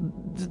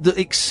that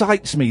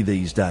excites me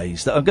these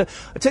days. That I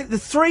tell you the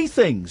three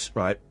things,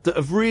 right, that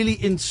have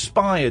really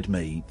inspired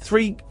me.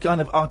 Three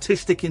kind of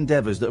artistic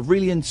endeavours that have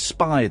really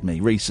inspired me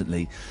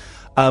recently.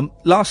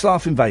 Last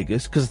Laugh in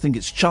Vegas, because I think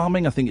it's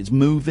charming, I think it's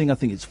moving, I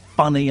think it's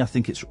funny, I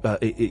think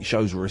it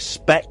shows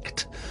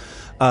respect,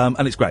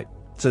 and it's great.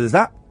 So there's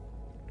that.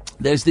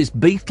 There's this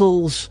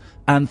Beatles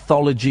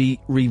Anthology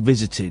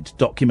Revisited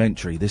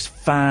documentary, this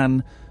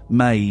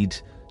fan-made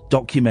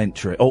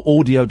documentary, or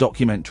audio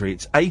documentary.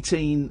 It's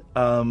 18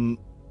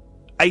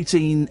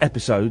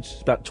 episodes,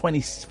 it's about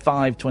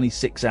 25,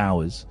 26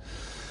 hours,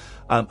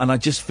 and I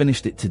just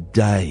finished it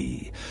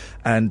today,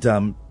 and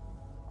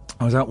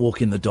I was out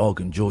walking the dog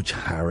and George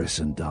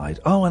Harrison died.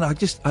 Oh, and I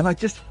just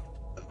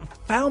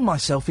found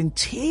myself in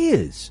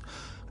tears.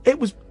 It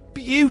was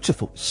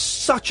beautiful.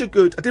 Such a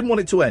good... I didn't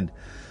want it to end.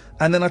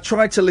 And then I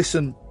tried to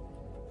listen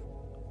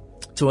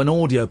to an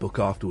audiobook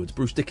afterwards,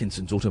 Bruce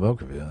Dickinson's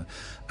autobiography.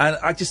 And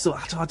I just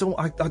thought, I don't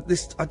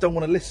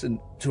want to listen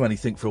to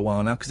anything for a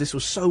while now because this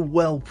was so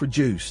well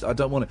produced. I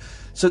don't want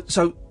to...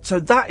 So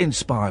that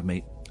inspired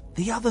me.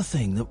 The other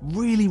thing that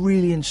really,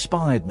 really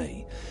inspired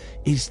me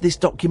is this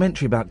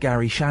documentary about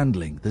Gary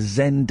Shandling, the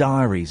Zen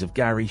Diaries of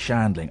Gary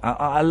Shandling.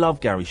 I love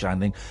Gary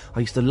Shandling. I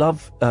used to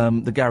love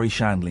the Gary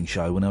Shandling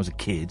show when I was a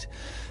kid,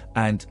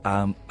 and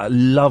I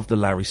love the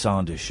Larry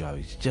Sanders show.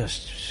 It's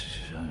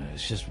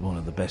just one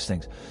of the best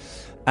things.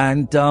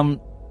 And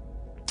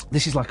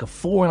This is like a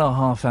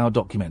 4.5-hour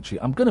documentary.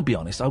 I'm going to be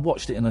honest. I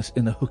watched it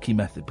in a hooky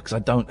method because I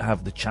don't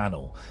have the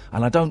channel,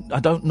 and I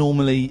don't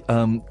normally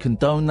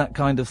condone that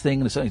kind of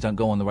thing, and I certainly don't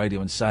go on the radio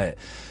and say it.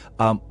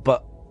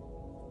 But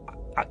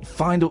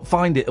find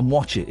it and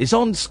watch it. It's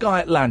on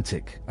Sky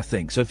Atlantic, I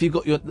think. So if you've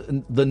got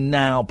the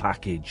Now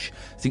package,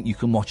 I think you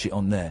can watch it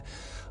on there.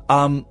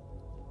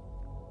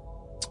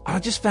 I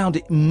just found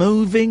it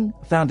moving,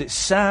 found it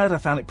sad, I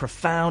found it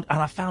profound, and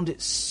I found it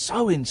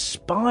so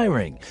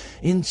inspiring.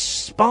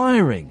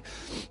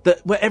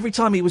 That where every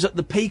time he was at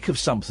the peak of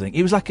something,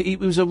 he was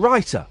a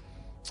writer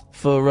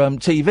for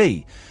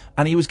TV,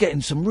 and he was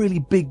getting some really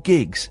big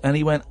gigs, and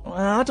he went,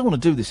 I don't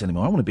want to do this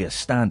anymore, I want to be a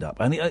stand-up.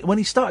 And when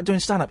he started doing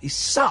stand-up, he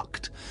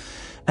sucked.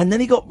 And then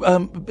he got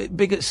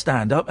big at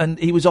stand-up, and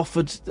he was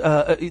offered,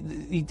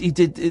 he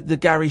did the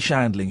Gary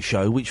Shandling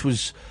show, which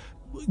was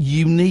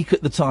unique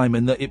at the time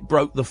in that it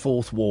broke the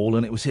fourth wall,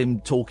 and it was him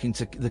talking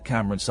to the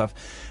camera and stuff.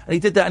 And he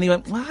did that, and he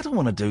went, well, I don't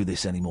want to do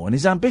this anymore. And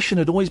his ambition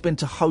had always been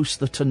to host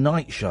the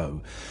Tonight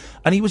Show.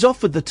 And he was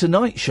offered the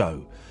Tonight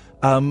Show.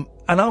 And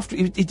after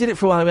he did it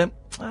for a while, he went,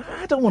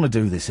 I don't want to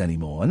do this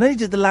anymore. And then he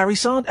did the Larry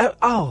Sanders.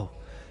 Oh,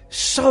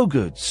 so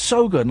good,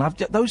 so good. And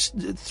those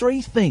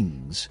three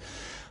things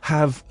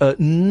have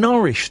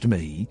nourished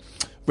me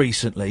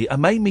recently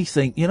and made me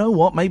think, you know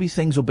what, maybe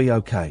things will be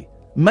okay.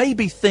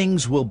 Maybe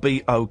things will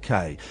be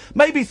okay.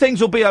 Maybe things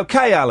will be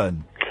okay,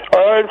 Alan.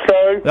 I hope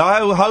so.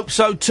 I hope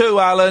so too,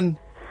 Alan.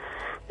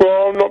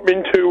 Well, I've not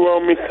been too well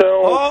myself.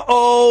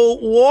 Uh-oh,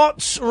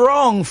 what's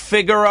wrong,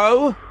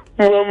 Figaro?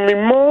 Well, me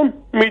mum,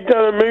 me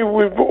dad and me,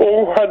 we've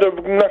all had a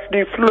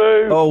nasty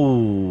flu.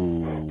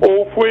 Oh.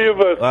 All three of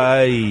us.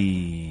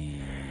 Aye.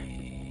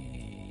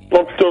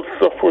 I'm still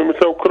suffering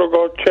myself because I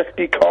got a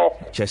chesty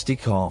cough. Chesty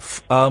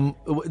cough.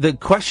 The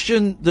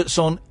question that's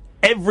on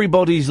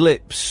everybody's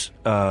lips,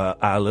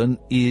 Alan,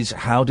 is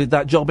how did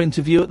that job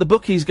interview at the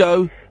bookies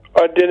go?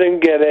 I didn't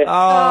get it.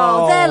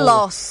 Oh, their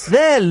loss.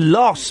 Their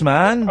loss,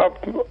 man.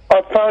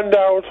 I found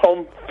out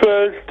on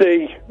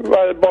Thursday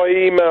by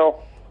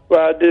email that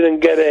I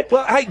didn't get it.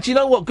 Well, hey, do you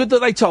know what? Good that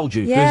they told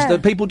you, because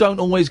people don't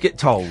always get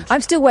told.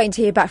 I'm still waiting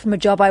to hear back from a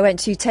job I went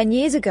to 10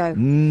 years ago. I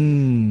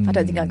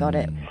don't think I got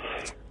it.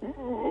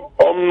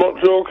 I'm not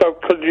sure,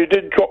 because you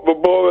did drop the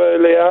ball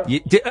earlier.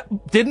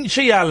 Didn't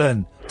she,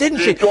 Alan? Didn't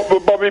she? Drop the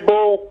Bobby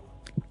ball.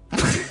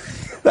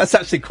 That's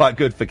actually quite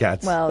good for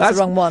cats. Well, that's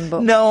the wrong one,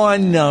 but... No, I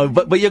know,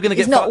 but you're going to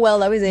get... He's not well,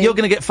 though, is he? You're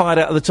going to get fired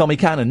out of the Tommy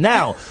Cannon.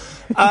 Now,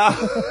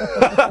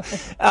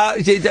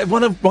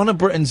 one of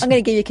Britain's... I'm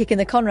going to give you a kick in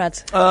the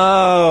Conrads.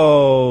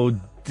 Oh,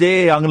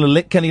 dear. I'm going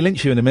to Kenny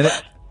Lynch you in a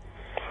minute.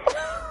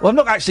 Well, I'm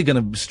not actually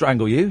going to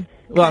strangle you.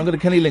 Well, I'm going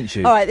to Kenny Lynch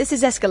you. All right, this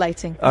is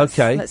escalating.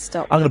 Okay. Let's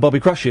stop. I'm going to Bobby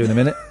Crush you in a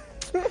minute.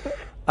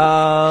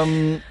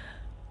 I'm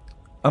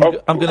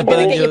going to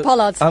burn get your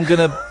pollards. I'm going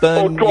to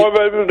burn... Or drive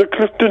over the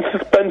Clifton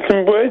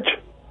Suspension Bridge.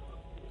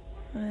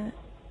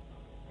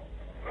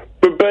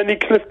 The Bernie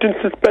Clifton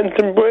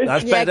Suspension Bridge.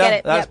 That's Yeah, better. get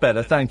it, That's yep.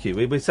 better. Thank you.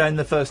 We were saying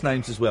the first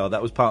names as well.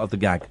 That was part of the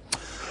gag.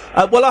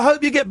 Well, I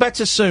hope you get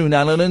better soon,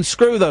 Alan, and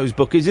screw those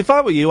bookies. If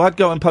I were you, I'd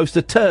go and post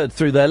a turd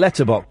through their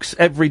letterbox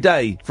every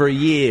day for a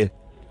year.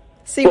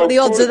 See what the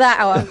odds of that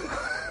are.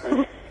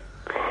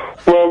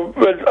 Well,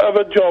 there's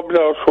other jobs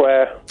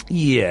elsewhere.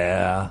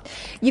 Yeah.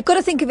 You've got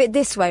to think of it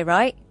this way,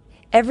 right?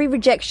 Every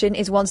rejection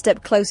is one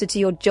step closer to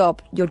your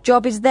job. Your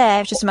job is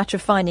there, it's just a matter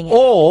of finding it.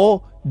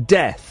 Or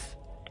death.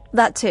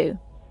 That too.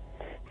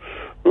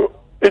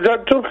 Is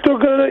that job still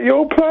going at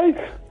your place?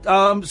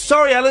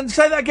 Sorry, Alan,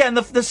 say that again.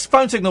 The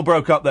phone signal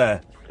broke up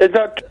there. Is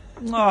that...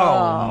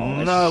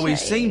 Oh, no, we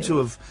seem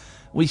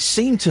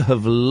to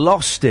have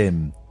lost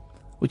him,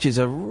 which is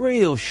a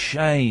real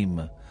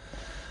shame.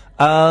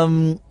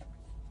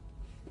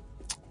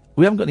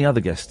 We haven't got any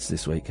other guests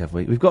this week, have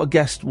we? We've got a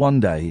guest one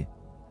day.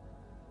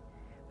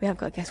 We have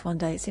got a guest one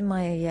day. It's in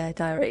my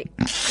diary.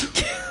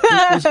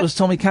 was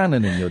Tommy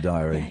Cannon in your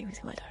diary? Yeah, he was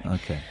in my diary.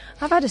 Okay.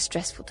 I've had a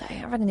stressful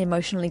day. I've had an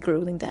emotionally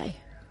gruelling day.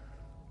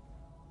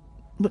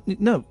 But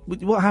no,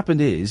 what happened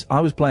is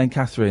I was playing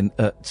Catherine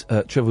at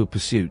Trivial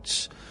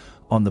Pursuits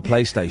on the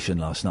PlayStation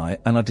last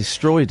night, and I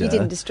destroyed her. You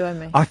didn't destroy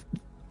me. I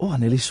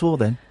nearly swore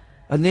then.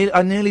 I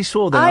nearly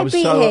swore then. I was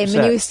beat so him, upset.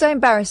 and he was so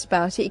embarrassed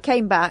about it. He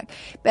came back,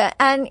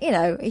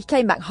 he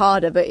came back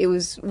harder, but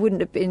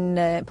wouldn't have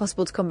been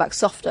possible to come back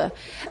softer.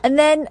 And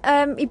then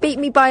he beat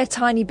me by a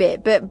tiny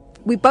bit, but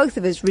we both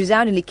of us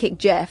resoundingly kicked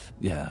Jeff.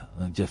 Yeah,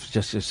 Jeff,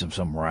 just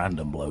some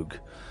random bloke.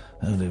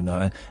 I don't even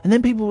know. And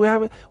then people,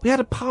 we're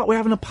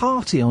having a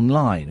party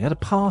online. We had a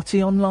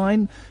party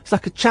online. It's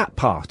like a chat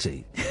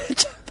party.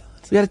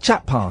 We had a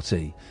chat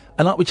party.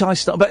 And which I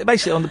started, but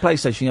basically on the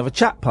PlayStation you have a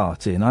chat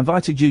party, and I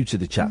invited you to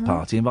the chat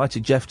party,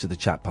 invited Jeff to the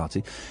chat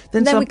party.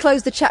 Then we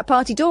closed the chat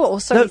party door,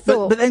 or so we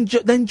thought. But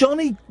then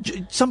Johnny,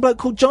 some bloke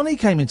called Johnny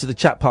came into the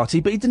chat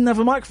party, but he didn't have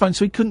a microphone,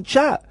 so he couldn't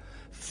chat.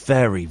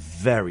 Very,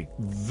 very,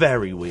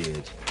 very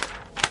weird.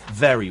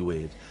 Very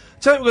weird.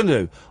 Tell you what we're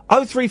going to do.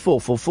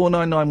 0344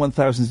 499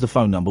 1000 is the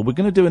phone number. We're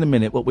going to do in a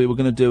minute what we were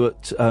going to do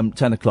at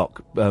 10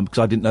 o'clock, because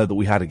I didn't know that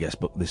we had a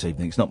guest book this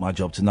evening. It's not my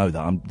job to know that.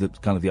 I'm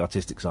kind of the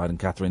artistic side, and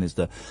Catherine is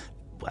the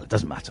Well, it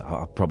doesn't matter.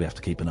 I'll probably have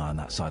to keep an eye on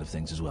that side of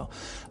things as well.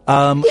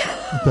 But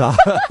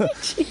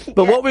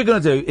what we're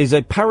going to do is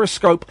a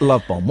Periscope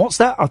love bomb. What's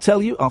that? I'll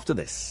tell you after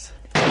this.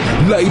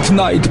 Late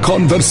night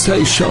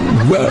conversation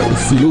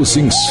worth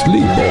losing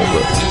sleep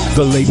over.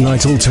 The Late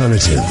Night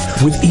Alternative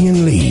with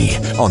Iain Lee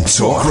on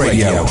Talk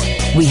Radio.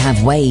 We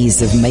have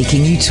ways of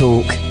making you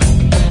talk.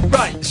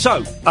 Right,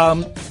 so,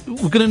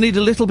 we're going to need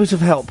a little bit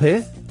of help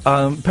here.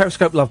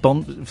 Periscope Love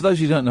Bomb. For those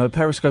of you who don't know,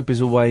 Periscope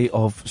is a way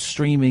of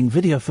streaming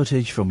video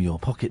footage from your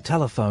pocket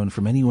telephone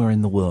from anywhere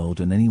in the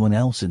world, and anyone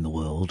else in the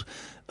world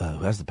who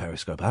has the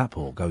Periscope app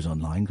or goes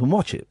online can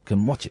watch it.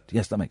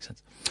 Yes, that makes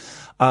sense.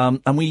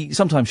 And we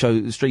sometimes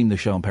stream the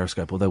show on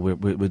Periscope, although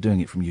we're doing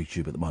it from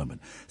YouTube at the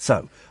moment.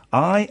 So,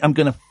 I am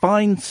going to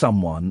find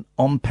someone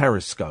on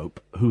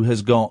Periscope who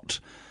has got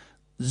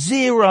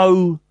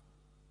 0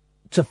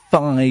 to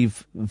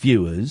 5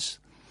 viewers,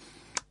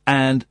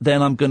 and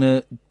then I'm going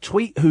to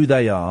tweet who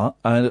they are,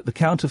 and at the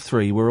count of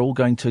 3, we're all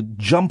going to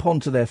jump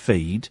onto their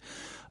feed.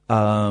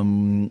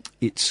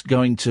 It's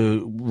going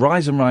to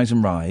rise and rise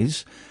and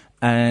rise,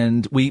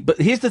 but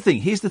here's the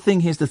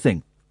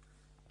thing.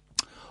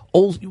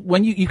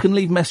 When you can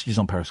leave messages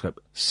on Periscope,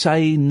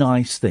 say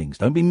nice things.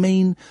 Don't be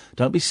mean,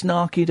 don't be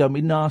snarky, don't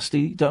be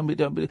nasty,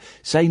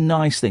 say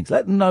nice things.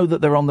 Let them know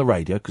that they're on the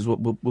radio, because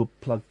we'll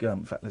plug,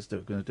 in fact, let's do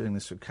it. We're doing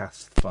this with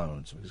Kath's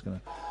phone, so we're just going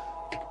to,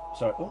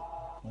 sorry,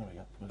 there we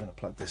go. We're going to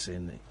plug this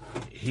in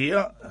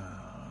here,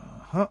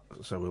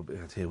 so we'll be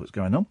able to hear what's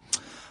going on.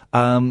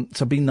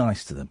 So be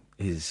nice to them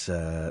is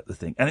the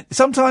thing. And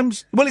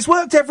sometimes, it's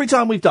worked every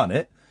time we've done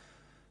it.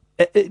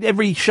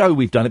 Every show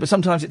we've done it, but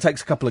sometimes it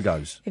takes a couple of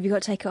goes. Have you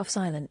got to take it off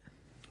silent?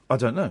 I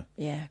don't know.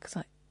 Yeah,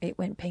 because it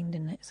went ping,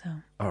 didn't it? So.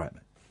 All right,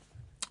 mate.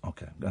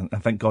 Okay, and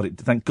thank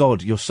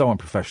God you're so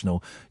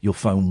unprofessional. Your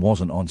phone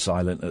wasn't on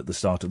silent at the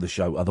start of the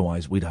show.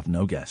 Otherwise, we'd have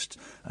no guests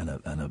and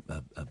a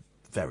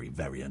very,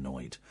 very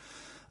annoyed.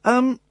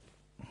 Now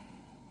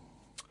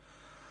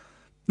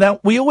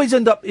we always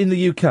end up in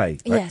the UK, right?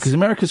 Yes, because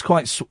America's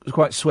quite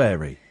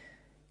sweary.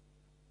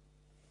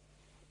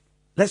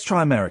 Let's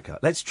try America.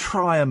 All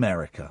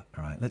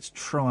right, let's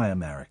try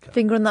America.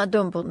 Finger on that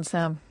dump button,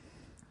 Sam.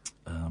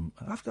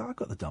 I've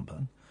got the dump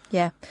button.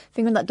 Yeah,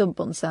 finger on that dump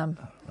button, Sam.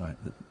 Right.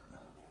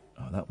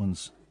 That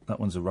one's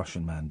a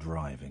Russian man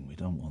driving. We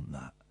don't want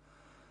that.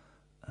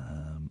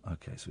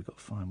 Okay, so we've got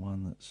to find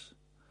one that's...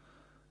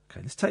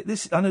 Okay, let's take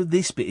this. I know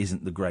this bit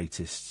isn't the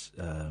greatest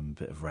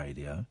bit of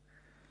radio.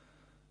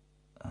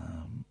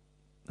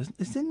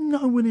 Is there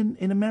no one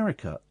in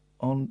America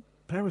on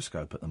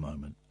Periscope at the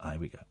moment?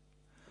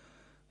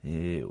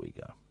 Here we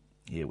go.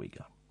 Here we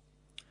go.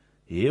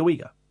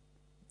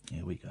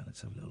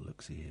 Let's have a little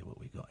look, see here what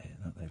we got here.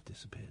 No, they've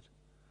disappeared.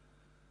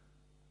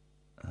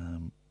 I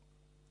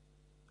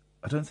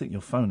don't think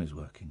your phone is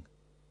working.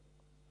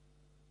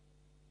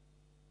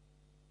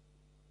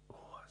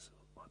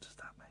 What does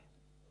that mean?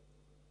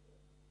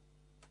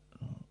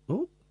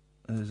 Oh,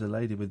 there's a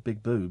lady with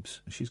big boobs.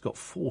 She's got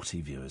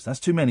 40 viewers. That's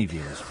too many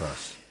viewers for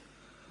us.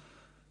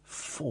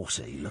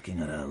 40,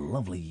 looking at her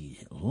lovely,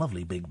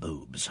 lovely big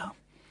boobs.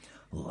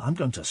 I'm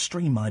going to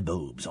stream my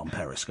boobs on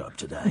Periscope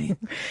today.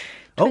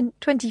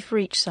 20 for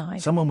each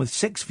side. Someone with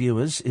 6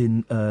 viewers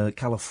in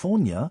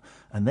California,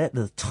 and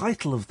the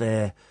title of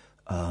their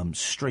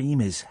stream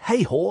is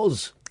 "Hey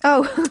Whores."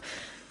 Oh,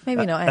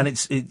 maybe not. And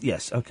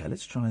yes. Okay,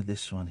 let's try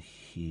this one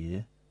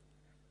here.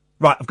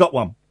 Right, I've got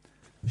one.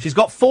 She's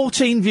got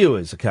 14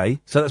 viewers. Okay,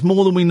 so that's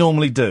more than we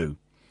normally do.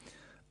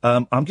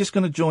 I'm just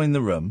going to join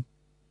the room.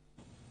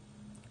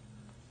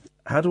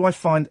 How do I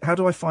find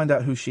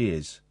out who she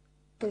is?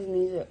 His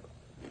music.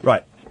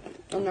 Right.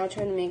 I'm now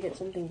trying to make it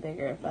something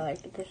bigger. If I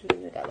like the person's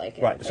music, I like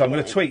it. Right, so I'm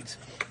going to tweet.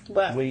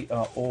 But we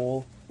are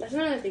all... That's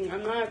another thing.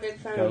 I'm not a big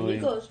fan of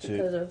Migos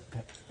because of...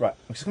 Right,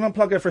 I'm just going to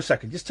unplug her for a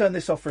second. Just turn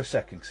this off for a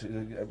second. 'Cause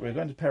we're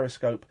going to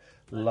Periscope.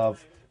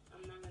 Love...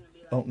 I'm not going to be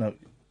like... Oh, no.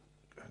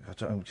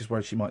 I'm just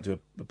worried she might do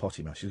a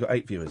potty mouth. She's got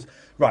 8 viewers.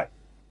 Right.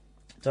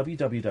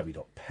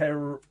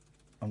 www.per...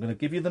 I'm going to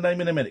give you the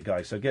name in a minute,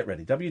 guys, so get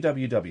ready.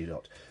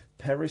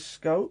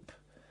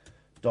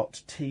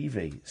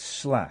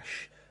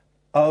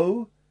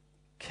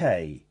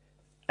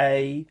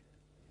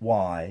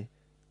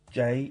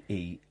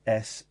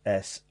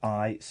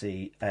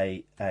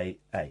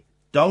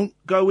 Don't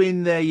go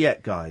in there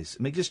yet, guys.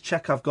 Let me just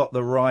check I've got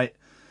the right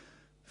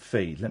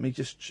feed. Let me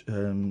just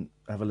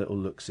have a little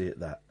look-see at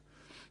that.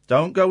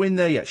 Don't go in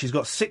there yet. She's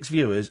got 6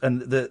 viewers,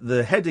 and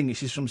the heading is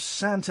she's from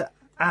Santa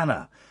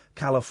Ana,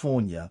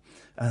 California,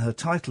 and her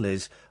title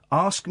is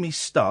 "Ask Me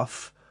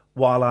Stuff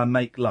While I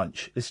Make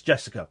Lunch." It's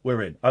Jessica.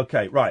 We're in.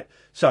 Okay, right.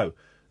 So,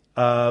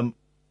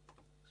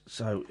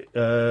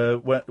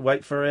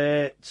 wait for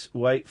it.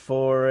 Wait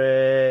for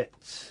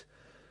it.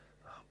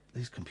 Oh,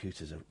 these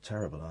computers are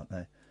terrible, aren't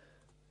they?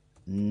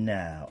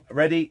 Now,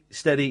 ready,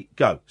 steady,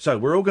 go. So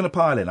we're all going to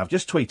pile in. I've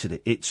just tweeted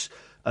it. It's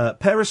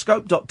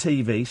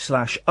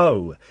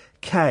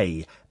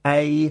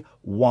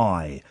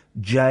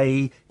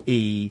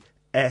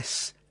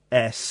periscope.tv/OKAYJESSICAA.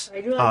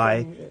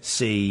 SICAA.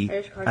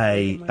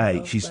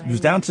 She was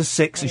down to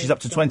 6 and she's up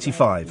to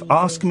 25.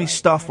 Ask me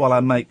stuff while I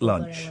make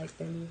lunch.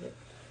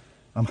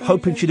 I'm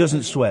hoping she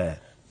doesn't swear.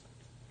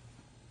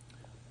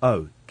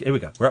 Oh, here we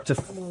go. We're up to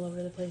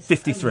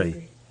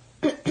 53.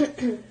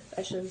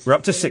 We're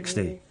up to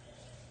 60.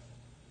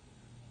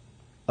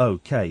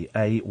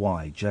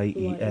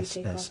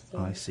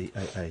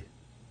 OKAYJESSICAA.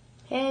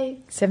 Hey.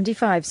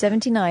 75,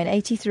 79,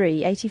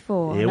 83,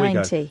 84, Here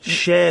 90. We go.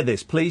 Share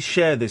this. Please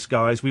share this,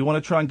 guys. We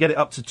want to try and get it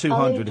up to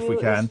 200 if we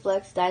can.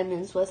 Flex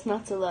Diamonds. What's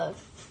not to love?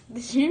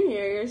 Did you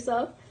hear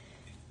yourself?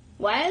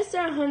 Why is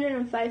there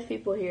 105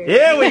 people here?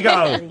 Here we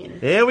go.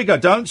 Here we go.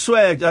 Don't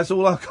swear. That's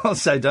all I've got to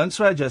say. Don't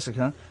swear,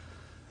 Jessica.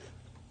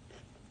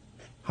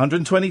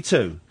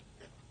 122.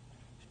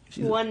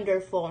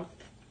 Wonderful.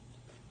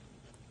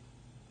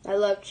 I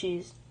love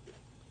cheese.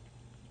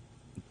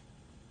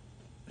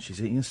 She's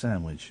eating a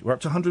sandwich. We're up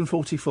to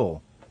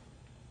 144.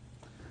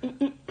 All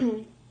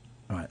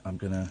right, I'm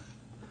going to...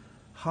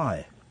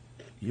 Hi,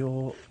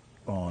 you're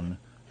on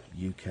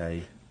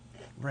UK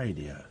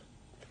radio.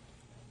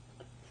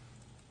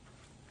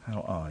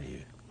 How are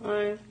you?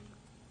 Hi.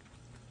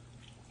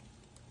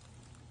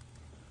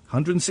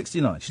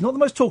 169. She's not the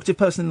most talkative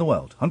person in the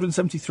world.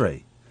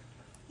 173.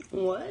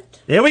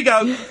 What? Here we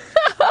go.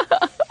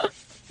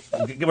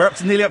 We're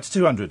nearly up to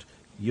 200.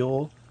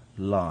 You're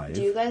live.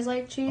 Do you guys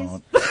like cheese?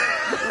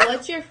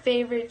 What's your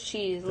favorite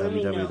cheese? Let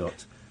me know.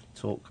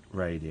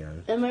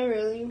 www.talkradio.co.uk. Am I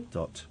really?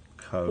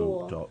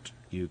 Cool.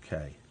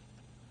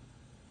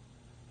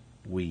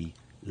 We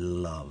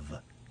love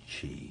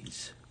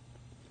cheese.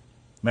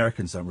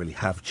 Americans don't really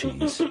have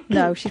cheese.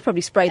 No, she's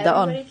probably sprayed that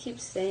on. Everybody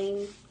keeps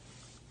saying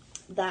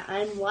that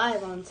I'm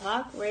live on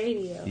Talk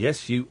Radio.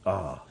 Yes, you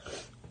are.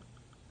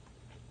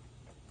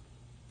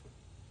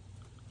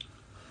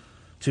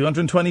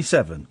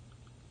 227.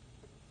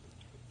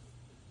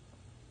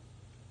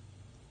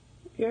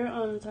 You're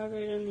on Talk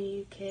Radio in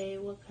the UK.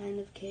 What kind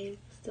of cave?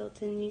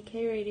 Stilton UK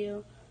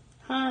Radio.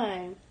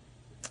 Hi.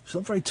 She's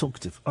not very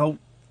talkative. Oh,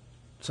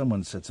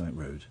 someone said something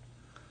rude.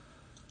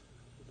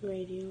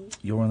 Radio.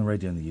 You're on the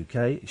radio in the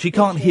UK. She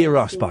can't hear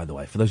us, by the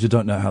way, for those who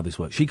don't know how this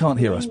works. She can't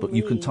hear us, but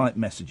you can type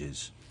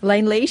messages.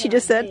 Lane Lee, she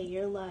just said. Hey,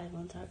 you're live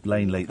on Talk Radio.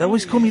 Lane Lee. They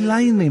always call me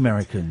Lane Lee,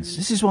 Americans.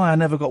 This is why I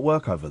never got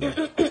work over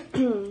there.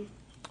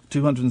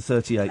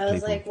 238 people. I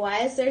was like, why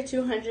is there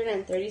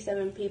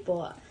 237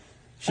 people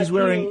She's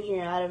appearing wearing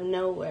here out of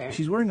nowhere?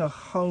 She's wearing a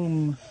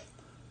home...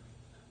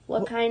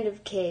 What kind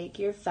of cake?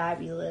 You're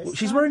fabulous.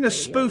 She's wearing a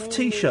spoof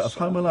T-shirt of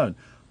Home Alone.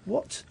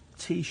 What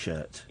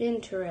T-shirt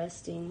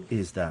Interesting.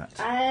 is that?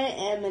 I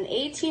am an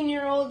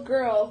 18-year-old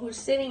girl who's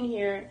sitting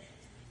here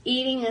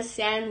eating a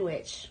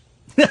sandwich.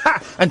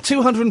 And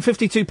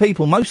 252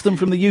 people, most of them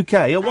from the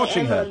UK, are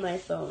watching her. I am on my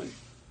phone.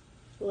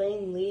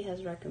 Lane Lee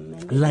has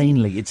recommended.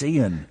 Lane Lee, it's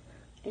Iain.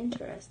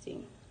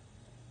 Interesting.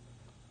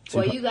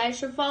 Well, you guys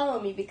should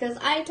follow me because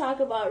I talk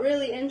about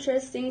really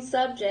interesting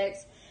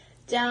subjects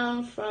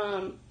down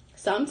from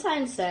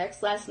sometimes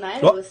sex. Last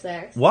night it was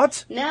sex.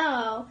 What?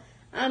 Now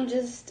I'm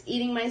just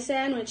eating my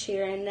sandwich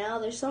here and now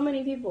there's so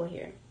many people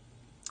here.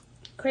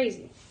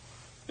 Crazy.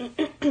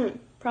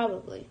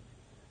 Probably.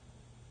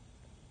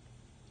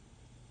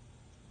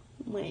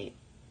 Wait.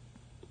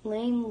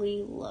 Lane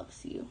Lee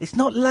loves you. It's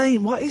not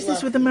Lane. What is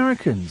this with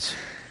Americans?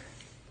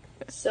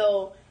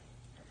 So,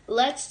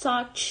 let's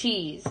talk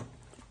cheese.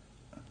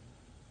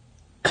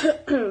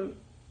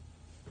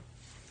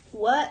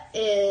 What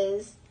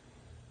is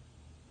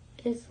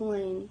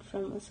Lane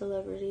from a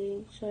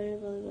celebrity? Sorry,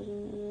 really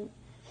wasn't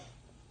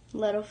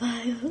Leto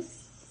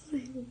Files.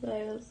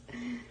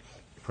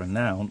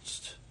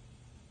 Pronounced.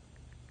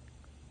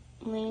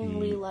 Lane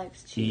Lee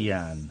likes cheese.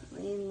 Iain.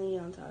 Lane Lee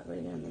on Talk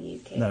Radio in the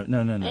UK. No.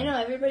 I know,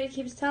 everybody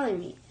keeps telling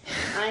me.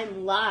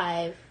 I'm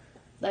live.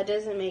 That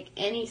doesn't make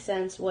any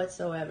sense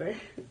whatsoever.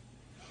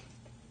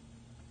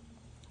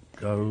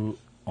 Go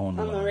on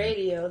the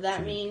radio.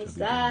 That means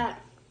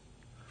that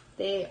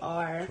they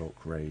are...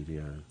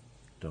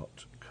 Talkradio.co.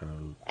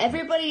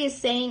 Everybody is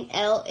saying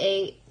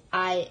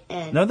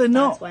L-A-I-N. No, they're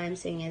not. That's why I'm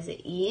saying, is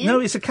it Ian? No,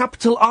 it's a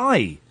capital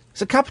I.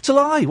 It's a capital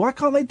I. Why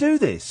can't they do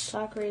this?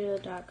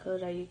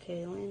 Talkradio.co.uk.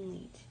 Lane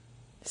Lee.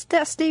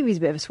 Stevie's a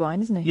bit of a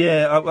swine, isn't he?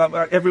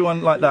 Yeah,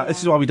 everyone like that. Yeah.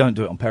 This is why we don't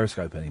do it on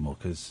Periscope anymore,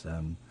 because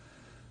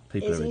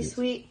people are idiots. Is he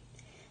sweet?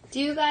 Do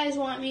you guys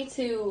want me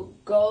to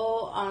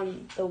go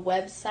on the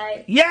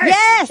website?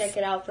 Yes! And check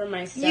it out for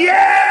myself?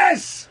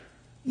 Yes!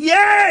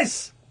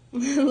 Yes!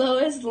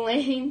 Lois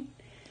Lane.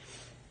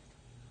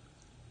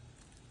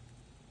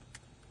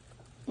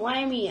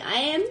 Why me? I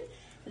am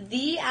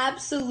the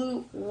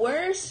absolute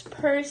worst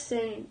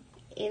person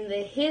in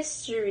the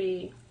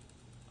history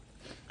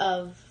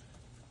of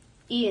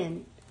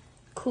Iain.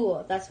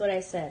 Cool, that's what I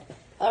said.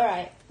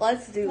 Alright,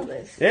 let's do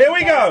this. Here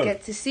we go!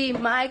 Get to see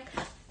my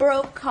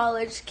broke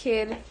college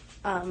kid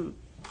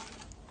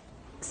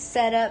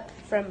set up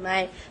from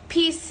my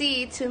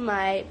PC to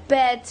my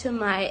bed to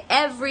my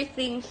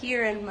everything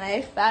here in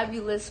my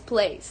fabulous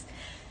place.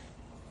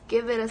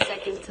 Give it a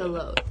second to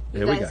load.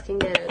 You guys can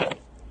get a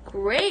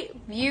great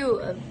view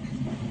of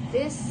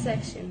this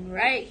section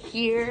right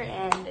here,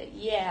 and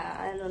yeah,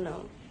 I don't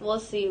know. We'll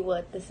see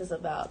what this is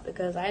about,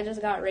 because I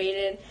just got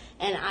rated,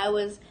 and I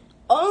was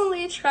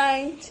only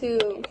trying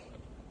to...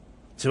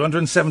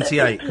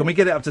 278. Can we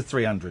get it up to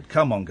 300?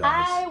 Come on,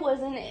 guys. I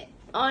wasn't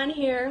on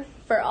here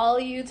for all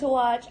of you to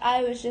watch.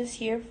 I was just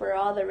here for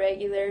all the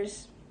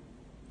regulars.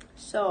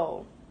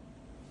 So...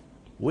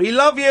 we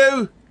love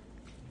you!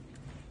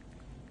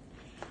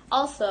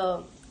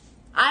 Also,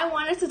 I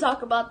wanted to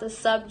talk about the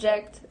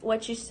subject,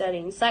 what you're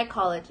studying,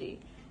 psychology.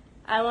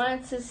 I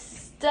wanted to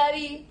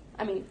study,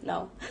 I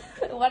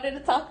wanted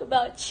to talk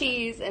about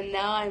cheese, and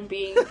now I'm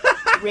being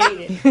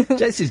rated.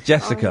 This is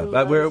Jessica.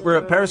 We're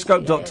at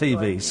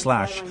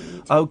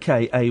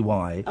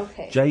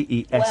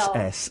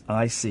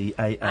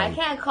periscope.tv/OKAY-JESSICAA. I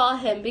can't call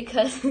him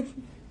because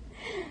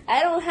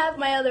I don't have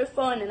my other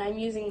phone, and I'm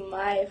using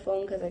my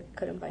phone because I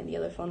couldn't find the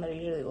other phone that I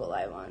usually go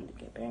live on.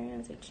 Get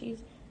parents, say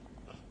cheese.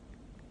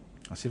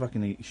 I'll see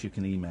if she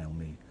can email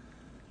me.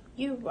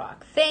 You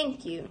rock.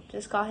 Thank you.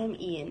 Just call him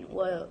Ian.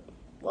 We'll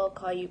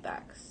call you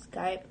back.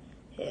 Skype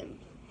him.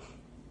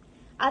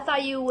 I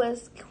thought you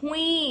was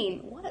Queen.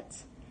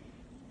 What?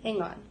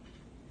 Hang on,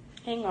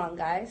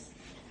 guys.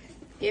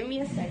 Give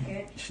me a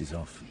second. She's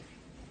off.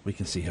 We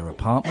can see her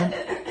apartment.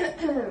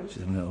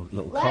 She's having a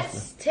little coffee.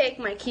 Let's take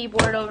my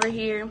keyboard over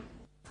here.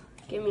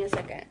 Give me a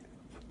second.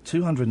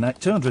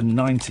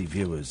 290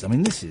 viewers. I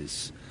mean, this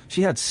is...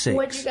 She had 6.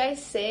 What'd you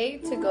guys say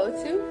to go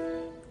to?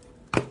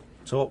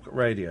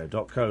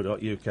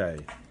 Talkradio.co.uk.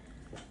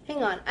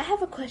 Hang on, I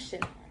have a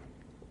question.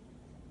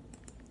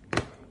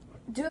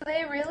 Do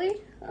they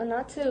really?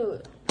 Not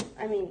to...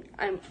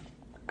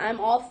 I'm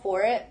all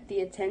for it,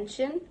 the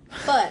attention,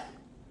 but...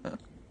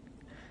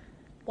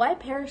 why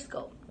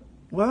Periscope?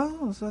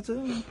 Well, I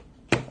do.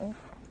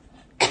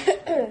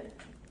 Hang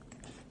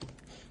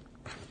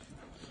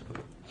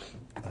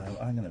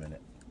on a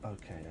minute.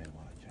 Okay,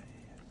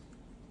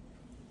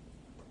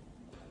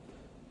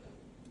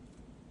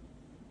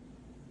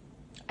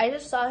 I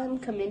just saw him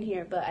come in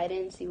here, but I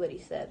didn't see what he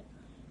said.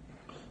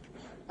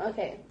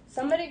 Okay,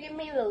 somebody give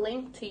me the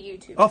link to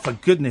YouTube. Oh, for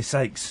goodness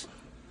sakes.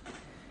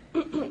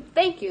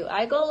 Thank you.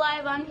 I go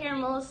live on here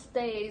most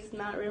days.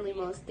 Not really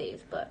most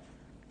days, but...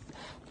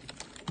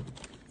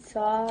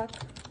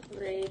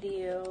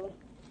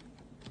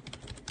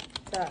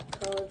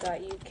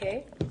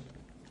 talkradio.co.uk.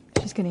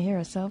 She's going to hear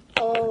herself.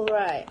 All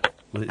right.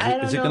 Well,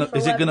 is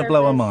it going to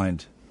blow her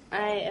mind?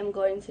 I am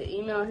going to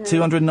email him.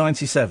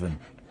 297.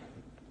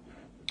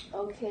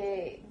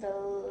 Okay,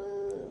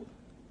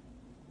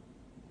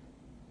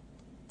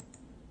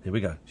 Here we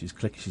go.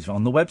 She's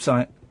on the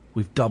website.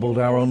 We've doubled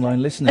our online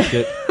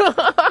listenership.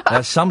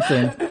 That's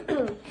something.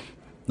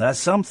 That's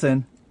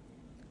something.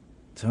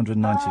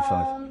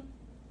 295.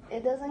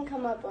 It doesn't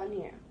come up on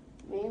here.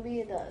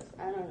 Maybe it does.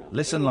 I don't know.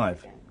 Listen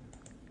live.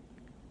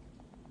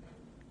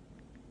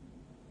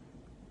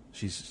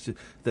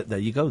 There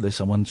you go. There's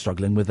someone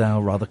struggling with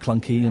our rather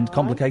clunky and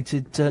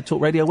complicated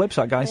Talk Radio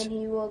website, guys. And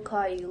he will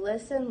call you.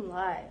 Listen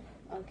live.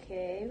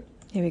 Okay.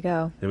 Here we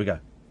go. Here we go.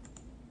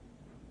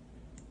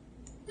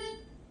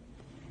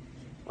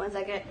 1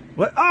 second.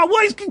 What? Oh,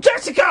 what is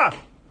Jessica?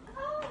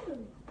 Oh.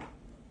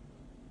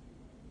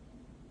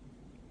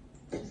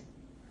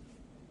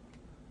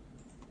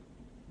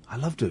 I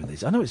love doing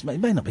this. I know it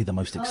may not be the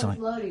most exciting. I was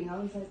loading. I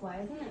was like,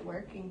 why isn't it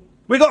working?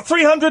 We got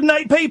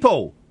 308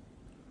 people.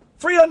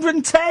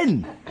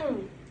 310.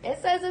 It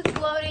says it's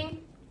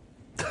loading.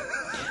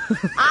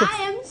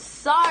 I am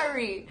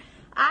sorry.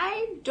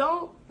 I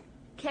don't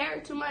care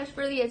too much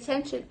for the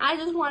attention. I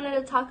just wanted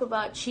to talk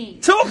about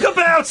cheese. Talk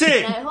about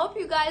it! And I hope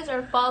you guys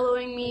are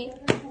following me.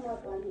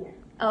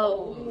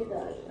 Oh.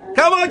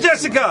 Come on,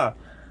 Jessica!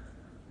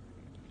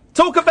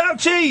 Talk about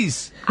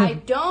cheese! I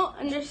don't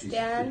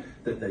understand.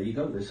 There you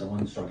go. There's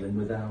someone struggling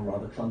with our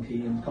rather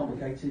clunky and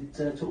complicated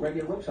Talk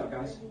Radio website,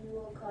 guys.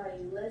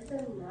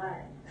 Listen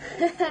live.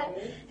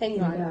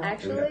 Hang on.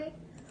 Actually,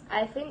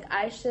 I think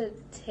I should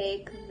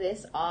take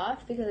this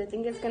off because I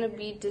think it's going to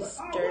be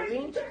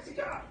disturbing.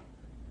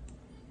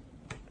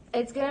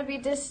 It's going to be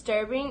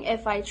disturbing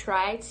if I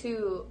try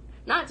to...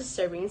 Not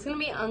disturbing. It's going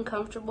to be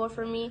uncomfortable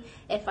for me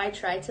if I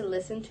try to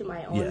listen to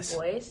my own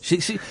voice.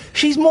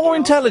 She's more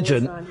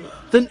intelligent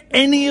than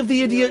any of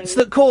the idiots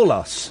that call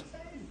us.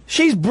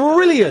 She's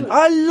brilliant.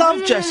 I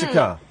love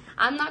Jessica.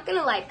 I'm not going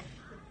to,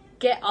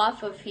 get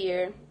off of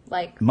here.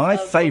 My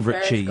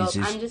favourite cheese is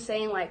I'm just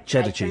saying,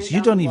 cheddar cheese.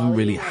 You don't even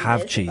really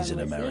have cheese in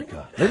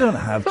America. They don't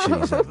have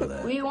cheese over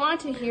there. We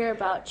want to hear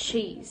about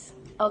cheese.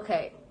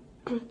 Okay.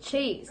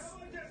 Cheese.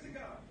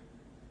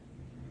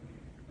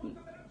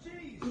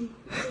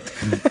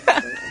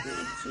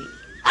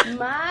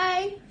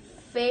 My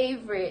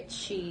favorite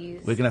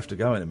cheese. We're going to have to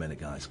go in a minute,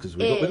 guys, because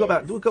we've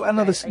got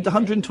another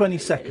 120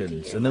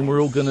 seconds, and then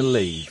we're all going to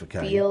leave,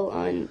 okay? Spiel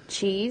on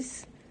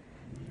cheese.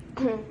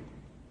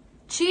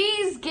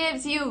 Cheese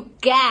gives you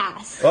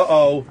gas.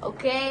 Uh-oh.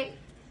 Okay?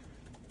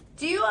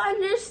 Do you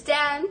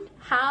understand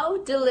how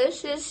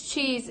delicious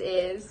cheese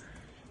is?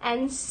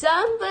 And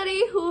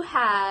somebody who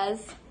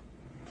is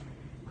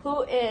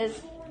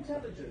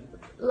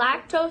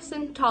lactose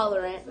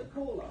intolerant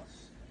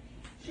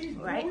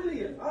Right?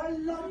 Brilliant. I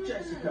love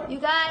Jessica. You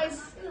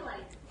guys.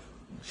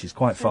 She's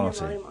quite Turn your farty.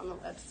 volume on the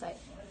website.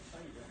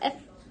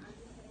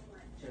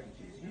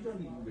 You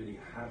don't even really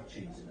have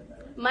cheese in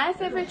America. My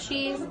favorite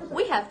cheese.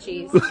 We have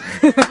cheese.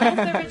 My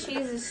favorite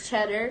cheese is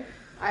cheddar.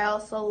 I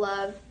also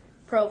love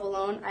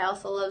provolone. I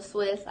also love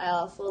Swiss. I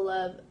also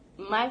love.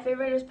 My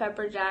favorite is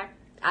pepper jack.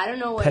 I don't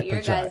know what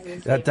your guys'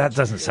 is. That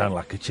doesn't sound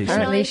like a cheese.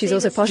 Apparently, she's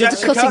also partial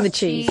to cutting the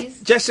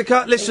cheese.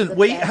 Jessica, listen,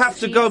 we have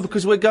to go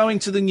because we're going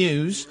to the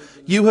news.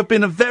 You have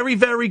been a very,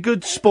 very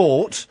good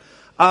sport.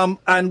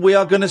 And we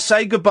are going to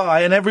say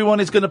goodbye, and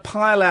everyone is going to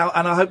pile out,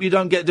 and I hope you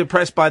don't get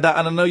depressed by that,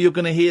 and I know you're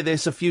going to hear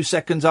this a few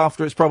seconds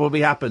after it's probably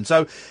happened.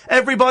 So,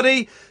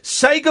 everybody,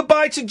 say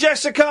goodbye to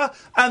Jessica,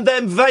 and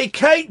then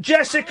vacate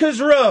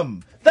Jessica's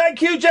room.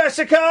 Thank you,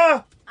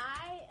 Jessica!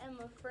 I am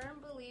a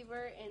firm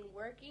believer in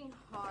working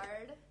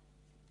hard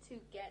to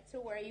get to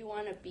where you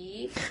want to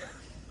be.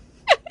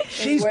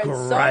 She's worth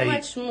great. So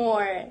much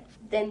more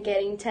than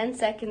getting 10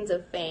 seconds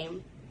of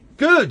fame.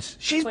 Good.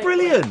 She's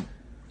brilliant.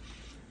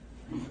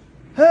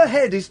 Her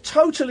head is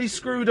totally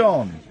screwed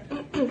on.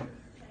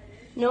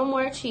 No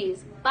more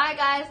cheese. Bye,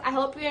 guys. I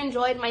hope you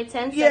enjoyed my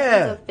 10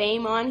 seconds of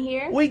fame on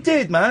here. We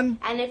did, man.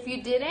 And if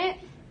you didn't,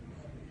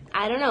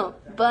 I don't know.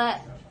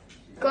 But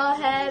go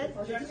ahead,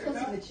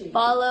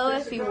 follow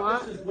if you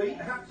want. We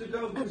have to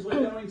go because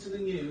we're going to the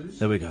news.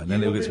 There we go.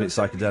 Then it gets a bit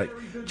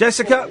psychedelic.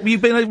 Jessica,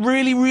 you've been a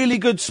really, really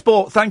good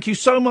sport. Thank you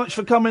so much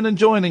for coming and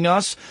joining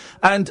us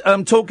and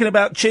talking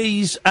about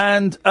cheese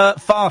and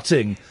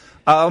farting.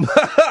 Well,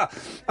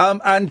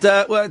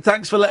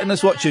 thanks for letting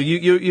us watch you.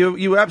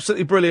 You were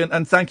absolutely brilliant,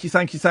 and thank you.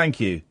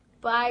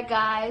 Bye,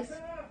 guys.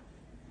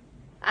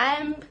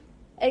 I'm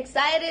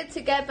excited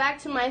to get back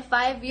to my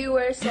 5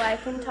 viewers so I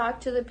can talk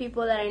to the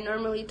people that I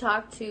normally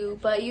talk to.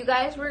 But you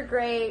guys were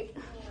great.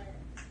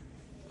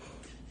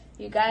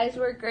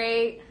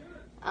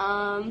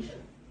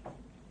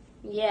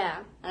 Yeah,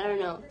 I don't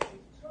know.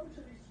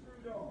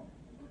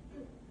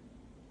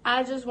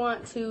 I just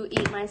want to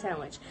eat my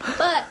sandwich.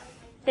 But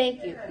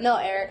thank you. No,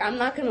 Eric, I'm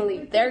not going to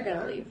leave. They're going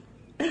to leave.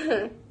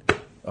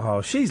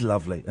 Oh, she's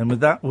lovely. And with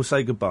that, we'll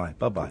say goodbye.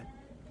 Bye-bye.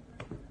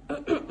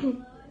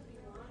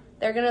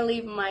 They're going to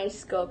leave my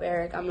scope,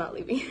 Eric. I'm not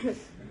leaving.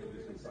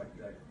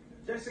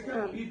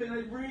 Jessica, you've been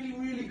a really,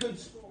 really good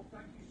sport.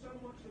 Thank you so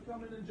much for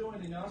coming and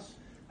joining us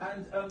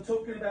and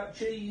talking about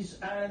cheese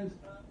and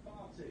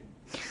farting.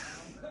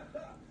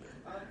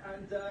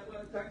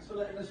 Well, thanks for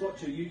letting us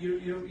watch you.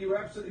 You were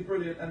absolutely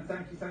brilliant, and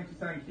thank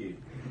you.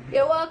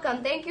 You're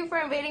welcome. Thank you for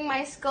invading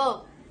my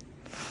scope.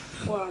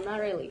 Well, not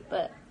really,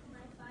 but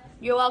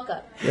you're welcome.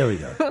 There we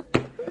go.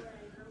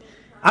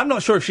 I'm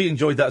not sure if she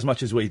enjoyed that as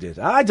much as we did.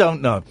 I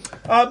don't know.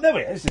 There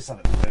we go. This is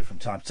something we do from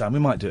time to time. We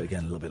might do it again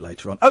a little bit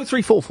later on.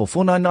 0344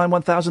 499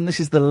 1000. This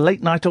is the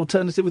Late Night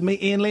Alternative with me,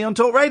 Iain Lee, on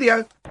Talk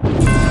Radio.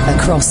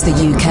 Across the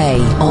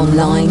UK,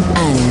 online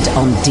and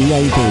on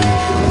DAB.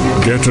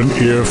 Get an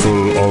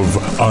earful of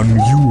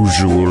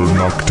unusual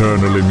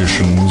nocturnal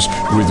emissions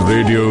with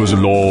radio's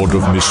Lord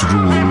of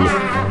Misrule,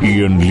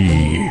 Iain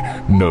Lee.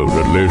 No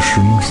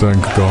relation,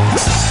 thank God.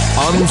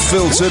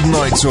 Unfiltered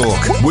Night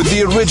Talk with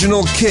the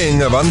original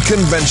king of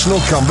unconventional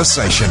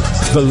conversation.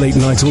 The Late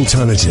Night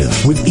Alternative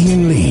with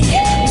Iain Lee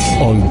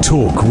on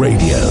Talk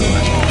Radio.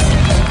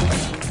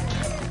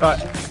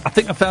 Right, I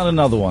think I found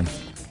another one.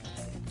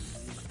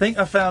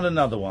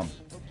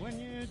 When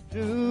you're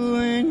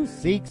doing,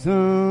 seek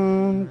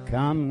some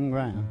common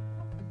ground.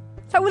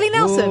 Is that Willie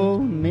Nelson? Oh,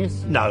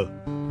 miss No.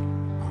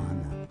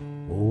 on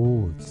the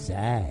old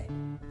side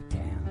of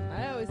town.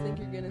 I always think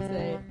you're gonna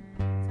say,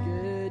 it's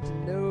good to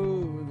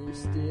know there's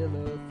still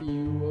a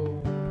few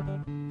old.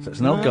 So it's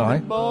an old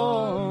guy.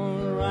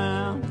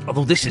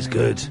 Although this is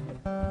good.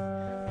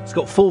 It's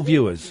got 4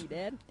 viewers.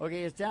 Dad?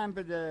 Okay, it's time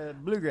for the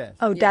bluegrass.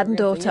 Oh, Dad and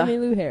We're gonna daughter. sing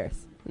Emmylou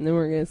Harris. And then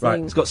we're gonna sing Right,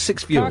 it's got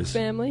 6 Cox viewers.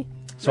 Family.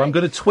 So I'm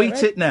going to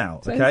tweet it now,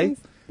 okay?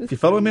 If you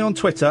follow me on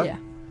Twitter. Yeah.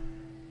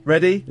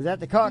 Ready? Is that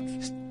the Cox?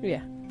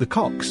 Yeah. The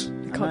Cox.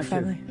 The Cox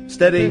family.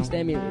 Steady. First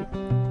Emmylou.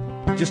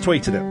 Just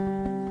tweeted it.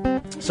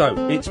 So,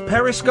 it's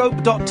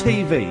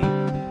periscope.tv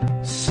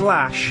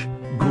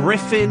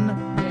 /Griffin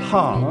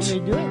Hart. Want me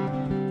to do it?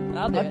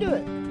 I'll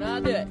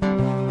do it.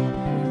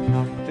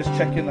 Just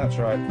checking that's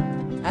right.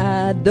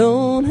 I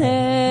don't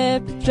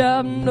have to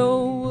chop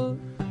no wood.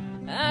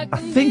 I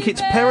think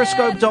it's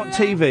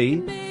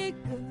periscope.tv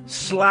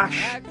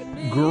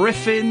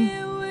 /Griffin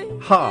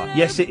Hart.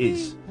 Yes, it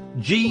is.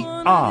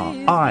 GRIFFINHEART.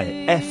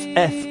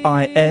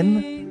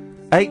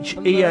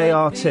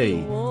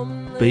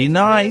 Be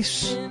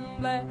nice.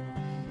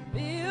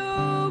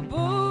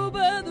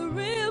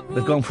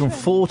 They've gone from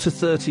 4 to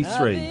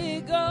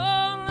 33.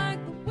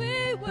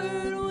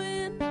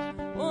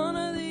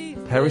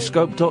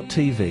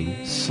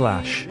 Periscope.tv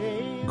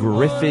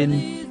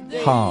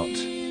 /Griffin Hart.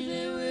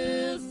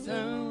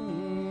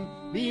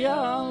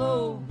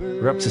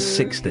 We're up to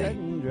 60.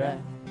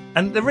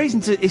 And the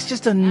reason it's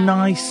just a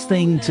nice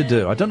thing to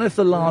do. I don't know if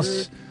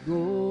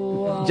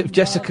if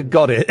Jessica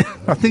got it.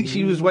 I think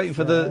she was waiting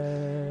for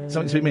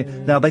something to be me.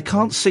 Now, they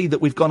can't see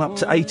that we've gone up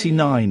to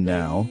 89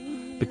 now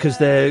because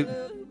they're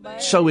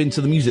so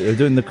into the music, they're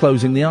doing the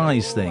closing the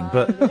eyes thing,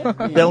 but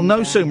they'll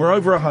know soon. We're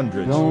over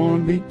 100.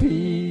 Gonna be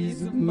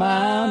peace of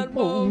mind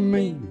for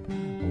me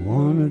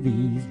one of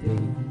these days.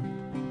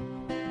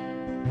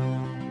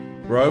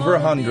 We're over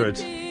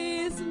 100.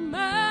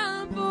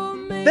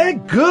 They're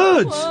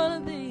good!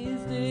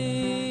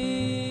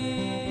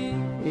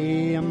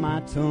 Hey, I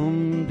might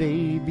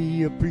someday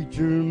be a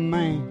preacher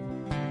man,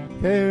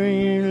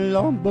 carrying a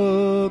long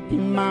book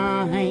in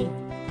my hand,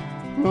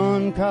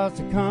 run across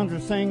the country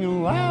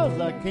singing loud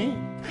as I can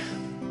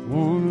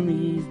one of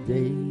these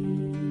days.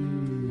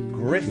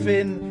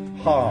 Griffin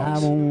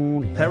Hart.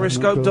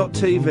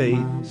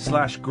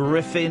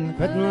 Periscope.tv/Griffin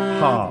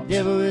Hart.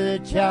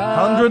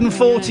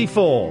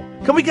 144.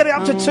 Can we get it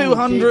up to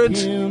 200?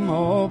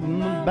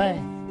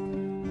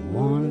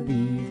 One of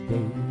these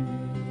days.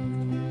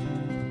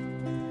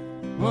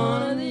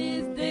 One of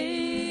these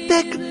days.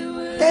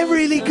 They're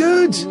really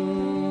good.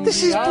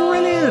 This is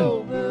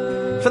brilliant.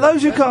 For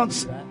those who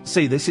can't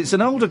see this, it's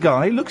an older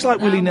guy, looks like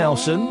Willie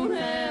Nelson.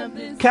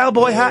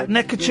 Cowboy hat,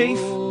 neckerchief.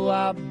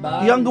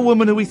 A younger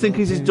woman who we think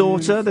is his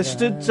daughter. They're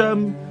stood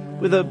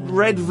with a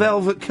red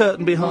velvet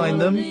curtain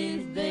behind them.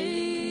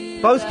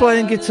 Both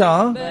playing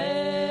guitar.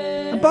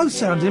 And both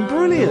sounding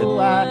brilliant.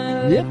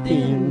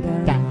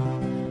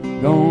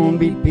 Gonna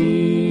be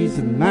peace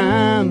of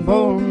mind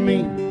for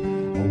me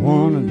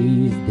one of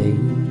these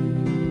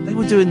days. They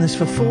were doing this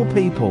for 4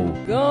 people.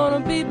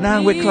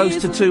 Now we're close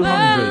to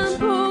 200.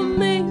 For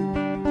me,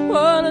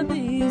 one of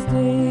these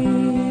days.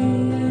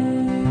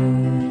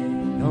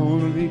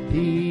 Gonna be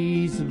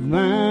peace of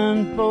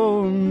mind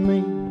for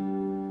me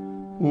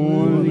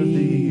one of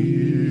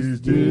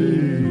these days.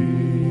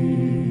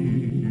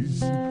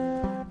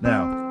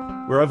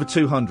 Now, we're over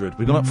 200.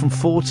 We've gone up from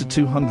 4 to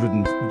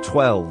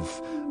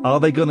 212. Are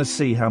they going to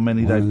see how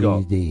many they've got?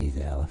 One of these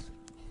days, Alice.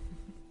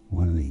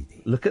 One of these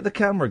days. Look at the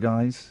camera,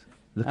 guys.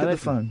 Look at the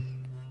phone.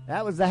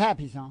 That was the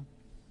happy song.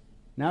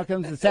 Now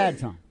comes the sad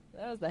song.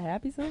 That was the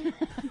happy song?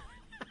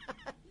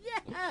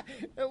 Yeah,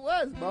 it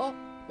was, Bo.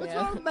 What's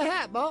wrong with my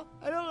hat, Bo?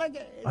 I don't like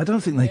it. I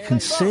don't think they can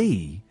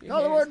see.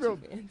 Call the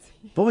wardrobe.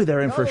 Boy, they're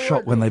in for a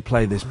shock when they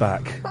play this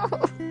back.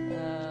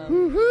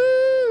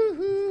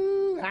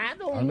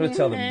 I'm going to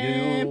tell them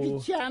you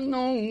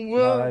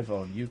live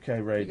on UK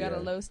radio. You got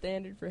a low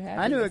standard for happy.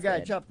 I knew a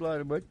guy chopped a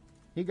lot of wood.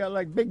 He got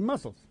like big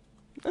muscles.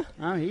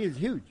 He is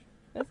huge.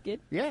 That's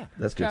good. Yeah.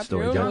 That's a good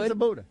story, guys.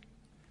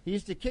 He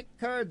used to kick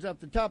cards off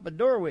the top of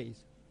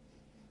doorways.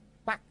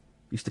 Whack.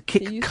 Used to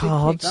kick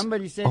cards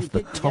Somebody said off he the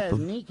kicked top his of...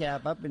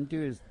 kneecap up into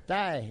his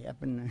thigh.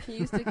 Up in the He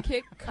used to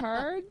kick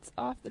cards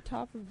off the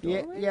top of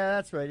doorways? Yeah,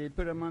 that's right. He'd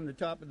put them on the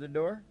top of the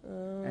door.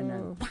 And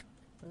then...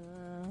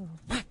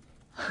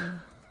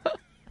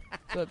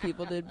 That's what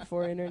people did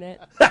before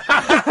internet.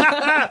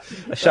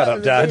 Shut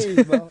up, Dad.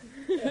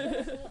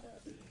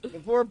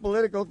 Before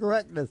political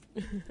correctness.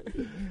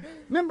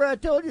 Remember I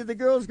told you the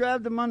girls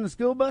grabbed him on the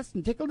school bus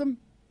and tickled him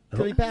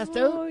till he passed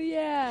out? Oh,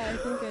 yeah. I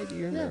think I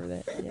do remember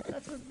that. Yeah.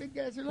 That's what big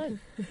guys are like.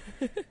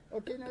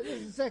 Okay, now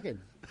just a second.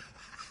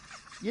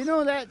 You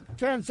know that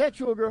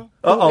transsexual girl?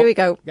 Uh-oh. Here we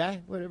go.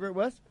 Guy, whatever it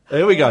was?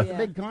 Here we go. The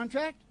big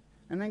contract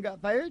and then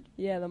got fired?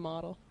 Yeah, the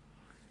model.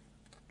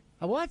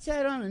 I watched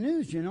that on the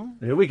news, you know.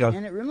 Here we go.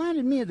 And it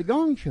reminded me of the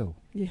Gong Show.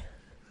 Yeah.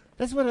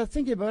 That's what I was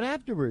thinking about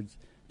afterwards.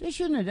 They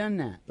shouldn't have done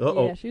that.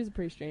 Uh-oh. Yeah, she was a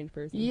pretty strange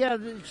person. Yeah,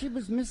 she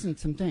was missing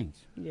some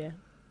things. Yeah.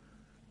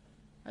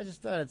 I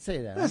just thought I'd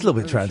say that. That's a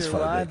little bit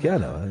transphobic, yeah, I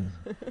know.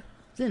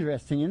 It's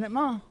interesting, isn't it,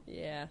 Ma?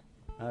 Yeah.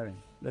 All right,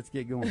 let's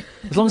get going.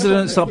 As long as they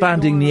don't start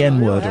banding the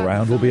N-word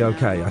around, we'll be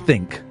okay, I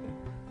think.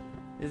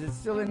 Is it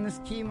still in this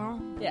key, Ma?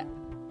 Yeah.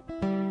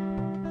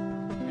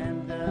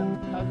 And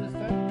how's it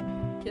start?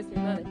 Kiss Me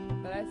Money,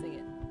 but I sing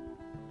it.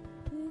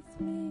 Kiss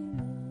me.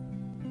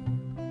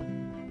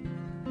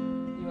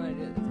 You want to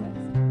do it this time?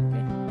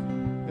 Okay.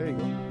 There you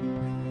go.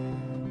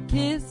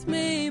 Kiss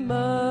me, mother,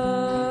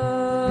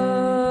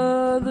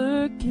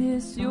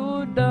 kiss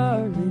your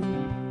darling.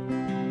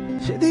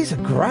 Shit, these are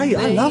great.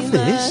 I love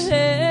this. Lay my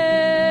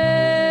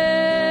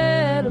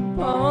head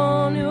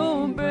upon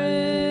your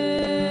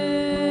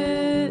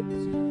breast,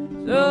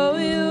 throw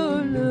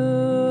your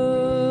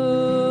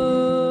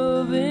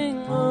loving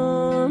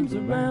arms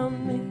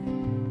around me.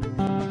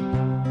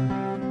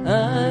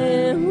 I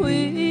am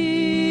weary,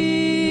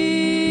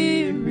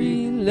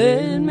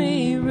 let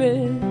me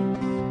rest.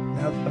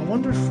 Now, I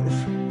wonder if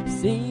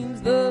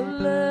Seems the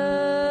light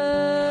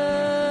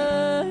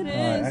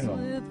hang is on.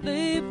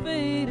 swiftly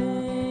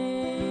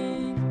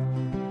fading.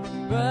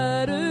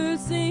 Brighter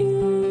scenes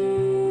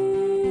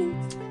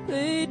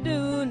they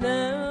do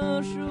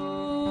now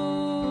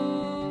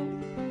show.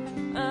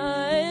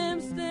 I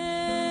am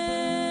standing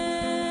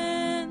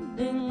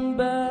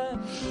by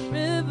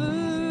river.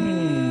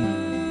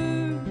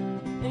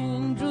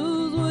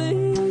 Angels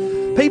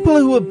wait. people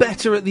who are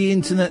better at the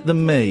internet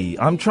than me,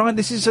 I'm trying.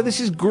 This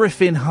is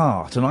Griffin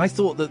Hart, and I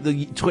thought that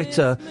the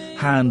Twitter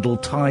handle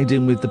tied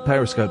in with the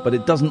Periscope, but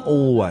it doesn't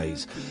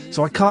always.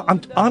 So I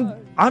can't.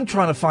 I'm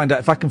trying to find out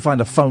if I can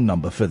find a phone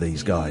number for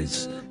these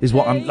guys. Is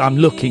what I'm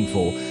looking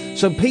for.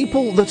 So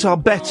people that are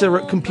better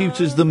at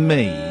computers than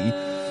me,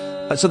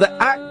 So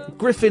they're at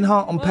Griffin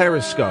Hart on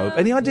Periscope.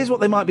 Any ideas what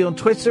they might be on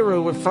Twitter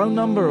or a phone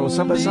number or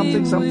something?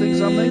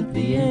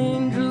 The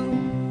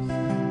angels,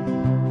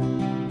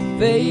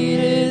 fate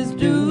is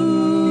due,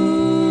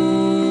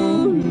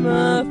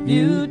 my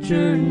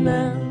future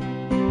now.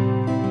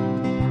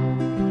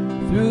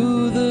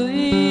 Through the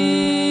years,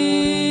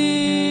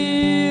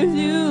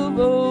 you've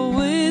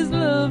always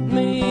loved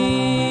me.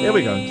 Here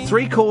we go.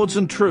 3 Chords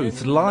and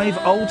Truth, live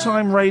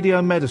old-time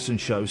radio medicine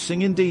show,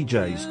 singing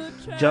DJs.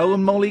 Joe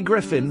and Molly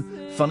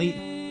Griffin, funny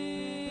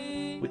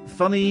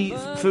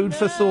food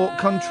for thought,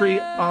 country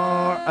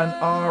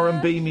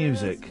R&B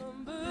music.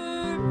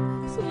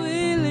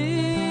 Sweetly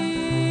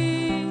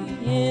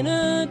in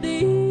a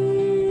deep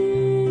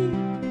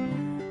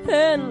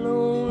and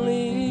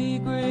lonely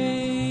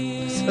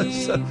grave.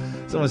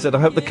 Someone said, I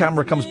hope the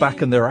camera comes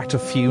back and they're at a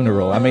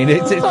funeral. I mean,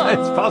 it's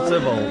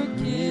possible.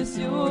 Kiss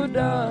your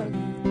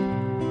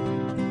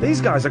darling.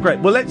 These guys are great.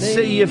 Well, let's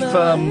see if...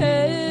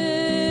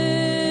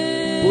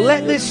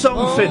 let this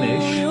song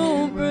finish.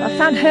 I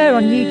found her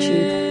on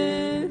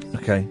YouTube.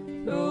 Okay.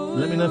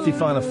 Let me know if you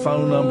find a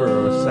phone number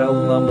or a cell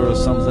number or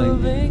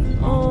something.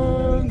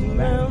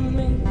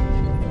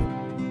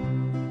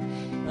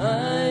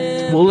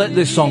 We'll let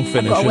this song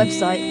finish. I've got a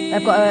website.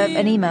 I've got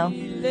an email.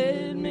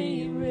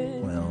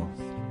 Well,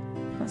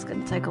 that's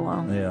going to take a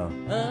while. Yeah.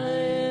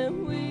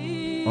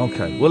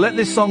 Okay. We'll let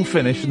this song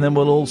finish and then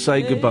we'll all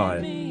say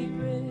goodbye.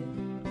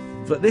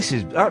 But this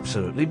is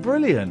absolutely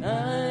brilliant.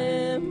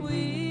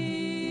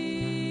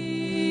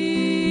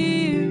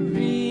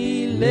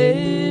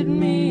 Let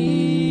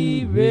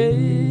me rest.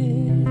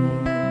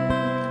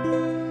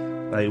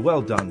 Hey,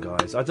 well done,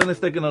 guys. I don't know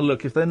if they're going to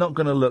look. If they're not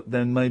going to look,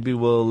 then maybe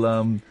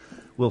we'll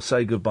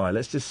say goodbye.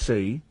 Let's just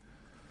see.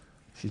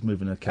 She's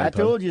moving her cape. I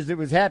told you it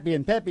was happy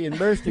and peppy and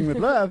bursting with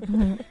love.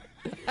 You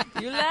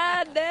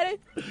lied, Daddy.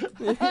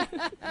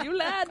 You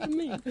lied to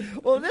me.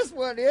 Well, this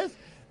one is.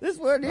 This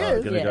one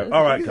is. Go.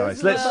 All right,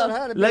 guys.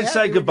 Let's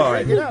say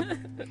goodbye.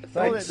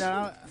 Thanks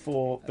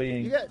for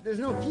being. There's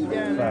no key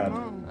down there.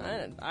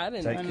 I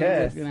didn't. Take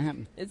care. What's gonna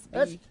happen?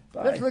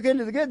 Let's look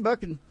into the good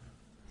book and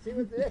see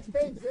what the next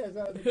page says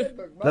on the good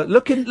book.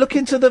 Look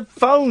into the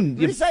phone.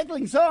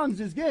 Recycling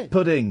songs is good.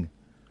 Pudding.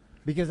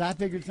 Because I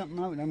figured something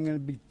out, and I'm going to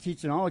be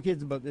teaching all the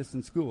kids about this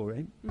in school,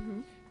 right?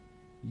 Mm-hmm.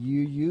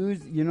 You use,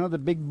 the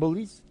big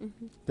bullies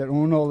that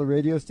own all the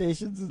radio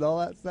stations and all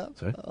that stuff.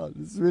 Sorry? Oh,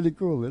 this is really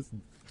cool.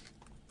 Listen.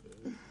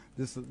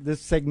 This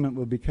segment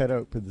will be cut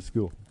out for the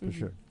school, for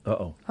sure.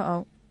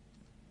 Uh-oh.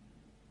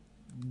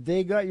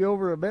 They got you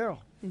over a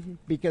barrel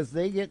because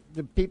they get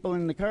the people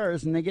in the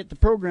cars and they get to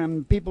program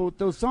the people with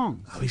those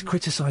songs. Oh, he's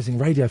criticising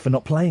radio for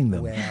not playing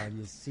them. Well,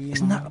 you see,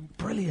 isn't that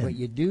brilliant? What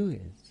you do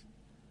is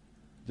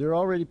they're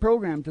already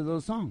programmed to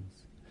those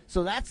songs.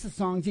 So that's the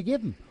songs you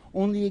give them.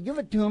 Only you give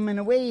it to them in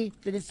a way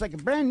that it's like a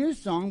brand new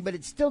song, but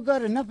it's still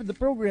got enough of the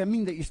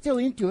programming that you're still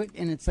into it,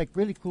 and it's like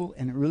really cool,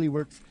 and it really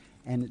works,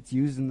 and it's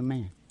using the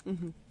man.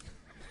 Mm-hmm.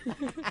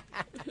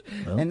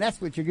 Well. And that's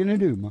what you're going to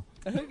do, Ma.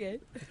 Okay.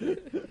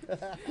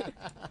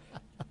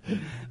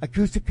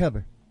 Acoustic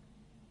cover.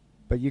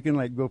 But you can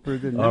go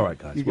further than that. All right,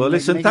 guys. Well,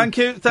 listen, thank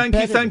you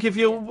if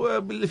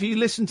you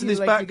listen to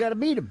this back. You got to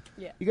beat them.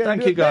 Yeah.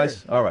 Thank you,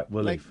 guys. All right,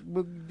 we'll leave.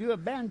 We'll do a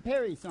Van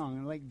Perry song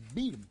and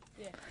beat them.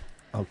 Yeah.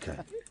 Okay.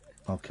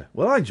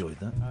 Well, I enjoyed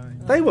that.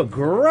 Right. They were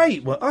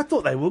great. Well, I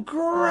thought they were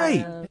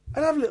great. I'd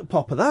have a little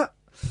pop of that.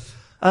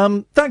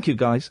 Thank you,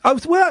 guys.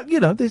 Well,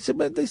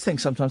 these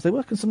things sometimes they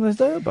work and sometimes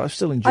they don't, but I've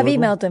still enjoyed them. I've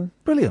emailed them.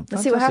 Brilliant.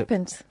 Let's see what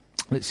happens.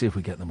 Let's see if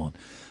we get them on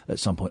at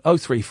some point.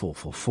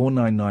 0344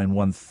 499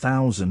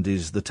 1000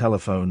 is the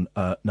telephone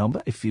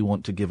number if you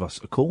want to give us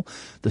a call.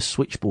 The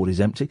switchboard is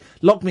empty.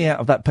 Log me out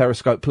of that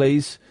Periscope,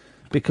 please,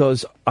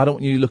 because I don't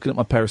want you looking at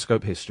my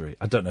Periscope history.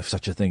 I don't know if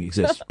such a thing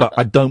exists, but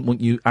I don't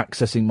want you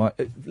accessing my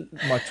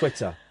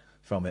Twitter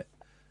from it.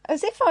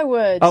 As if I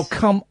would. Oh,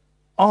 come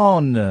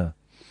on.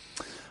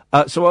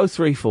 So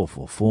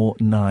 0344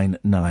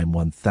 499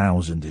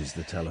 1000 is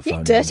the telephone.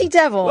 You dirty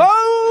devil.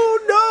 Oh,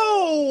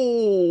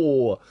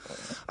 no!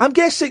 I'm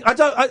guessing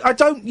I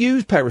don't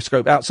use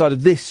Periscope outside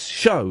of this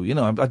show.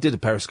 I did a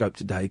Periscope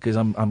today because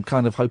I'm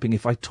kind of hoping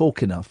if I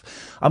talk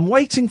enough. I'm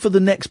waiting for the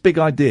next big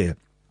idea.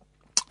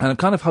 And I'm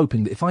kind of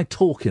hoping that if I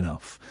talk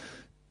enough,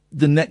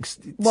 the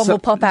next one will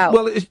pop out.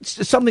 Well,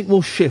 something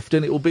will shift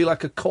and it will be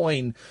like a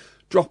coin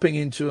dropping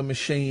into a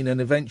machine, and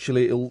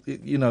eventually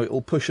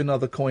it'll push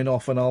another coin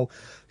off, and I'll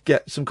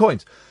get some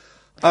coins.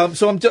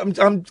 So I'm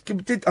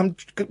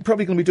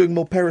probably going to be doing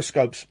more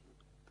Periscopes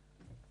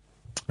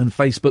and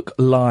Facebook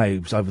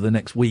Lives over the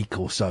next week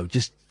or so.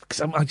 Just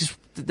because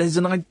there's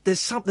an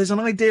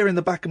idea in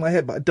the back of my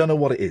head, but I don't know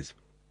what it is.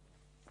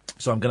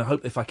 So I'm going to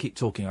hope if I keep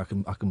talking, I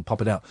can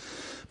pop it out.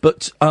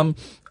 But so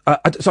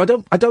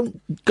I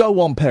don't go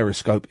on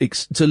Periscope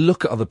to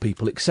look at other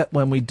people except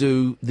when we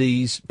do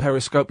these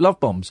Periscope love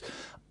bombs.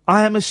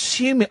 I am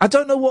assuming I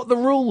don't know what the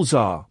rules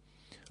are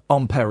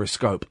on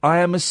Periscope. I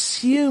am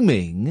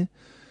assuming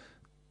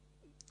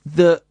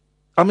that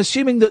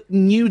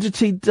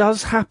nudity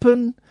does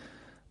happen,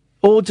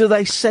 or do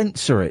they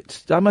censor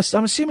it? I'm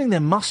assuming there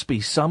must be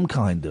some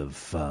kind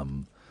of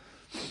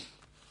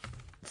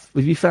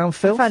Have you found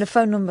Phil? I found a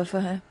phone number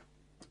for her.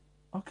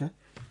 Okay.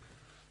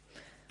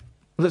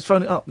 Well, let's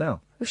phone it up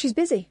now. Well, she's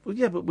busy. Well,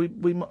 yeah, but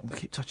we might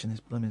keep touching this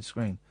blooming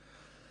screen.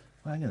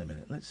 Well, hang on a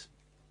minute. Let's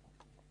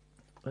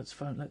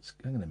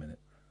hang on a minute.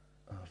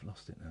 Oh, I've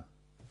lost it now.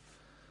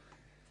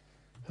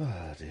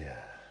 Oh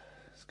dear.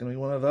 It's going to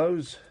be one of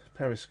those.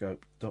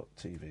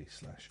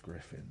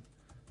 Periscope.tv/Griffin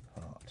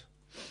Hart.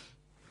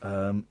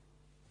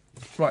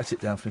 Write it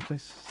down for me,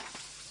 please.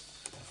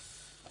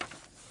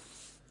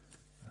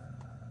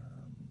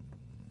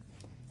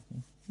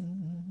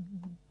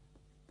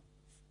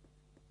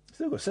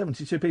 Still got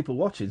 72 people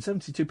watching.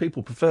 72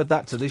 people preferred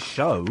that to this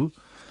show.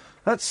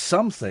 That's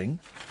something.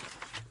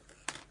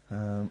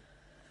 Okay,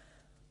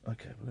 well,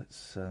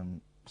 let's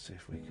see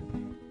if we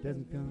can...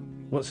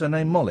 What's her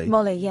name, Molly?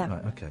 Molly, yeah.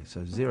 Right, okay,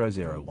 so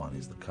 001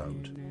 is the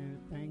code.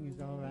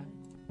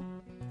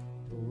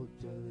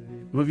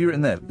 What have you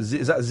written there?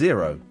 Is that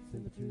 0?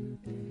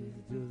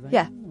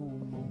 Yeah.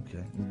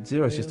 Okay.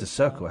 0 is just a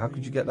circle. How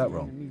could you get that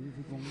wrong?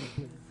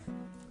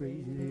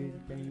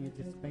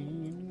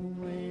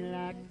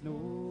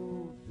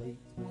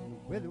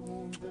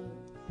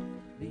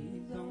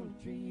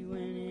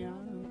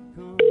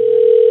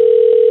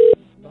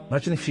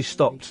 Imagine if she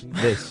stopped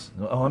this.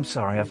 Oh, I'm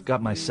sorry, I've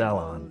got my cell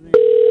on.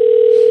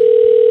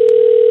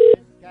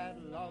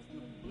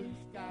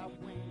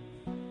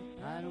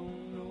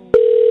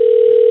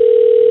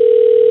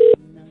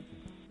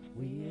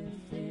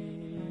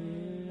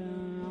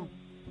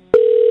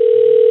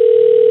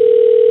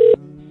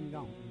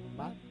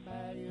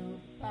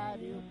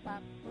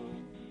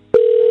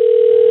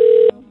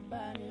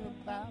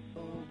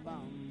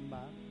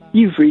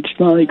 You've reached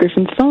Molly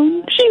Griffin's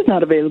phone. She's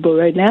not available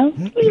right now.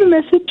 Leave a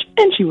message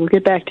and she will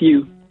get back to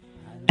you.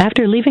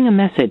 After leaving a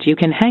message, you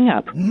can hang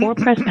up or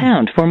press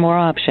pound for more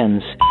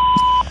options.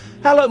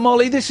 Hello,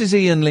 Molly. This is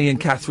Iain Lee and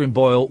Catherine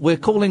Boyle. We're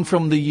calling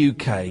from the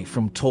UK,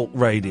 from Talk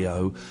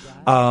Radio.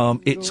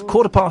 It's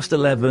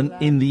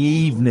 11:15 in the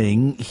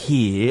evening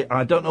here.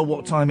 I don't know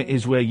what time it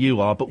is where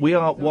you are, but we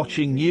are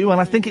watching you,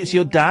 and I think it's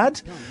your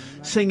dad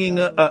singing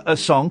a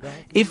song.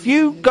 If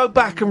you go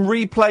back and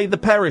replay the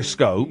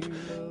Periscope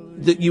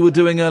that you were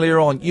doing earlier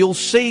on, you'll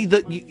see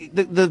that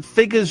the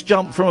figures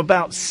jump from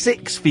about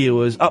 6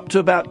 viewers up to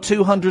about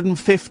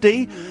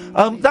 250.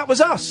 That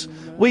was us.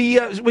 We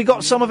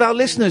got some of our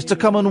listeners to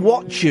come and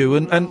watch you,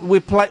 and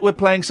we're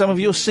playing some of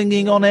your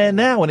singing on air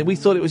now, and we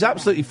thought it was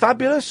absolutely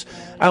fabulous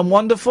and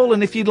wonderful.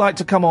 And if you'd like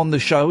to come on the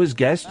show as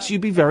guests,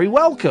 you'd be very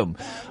welcome.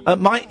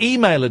 My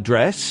email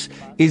address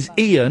is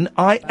Iain,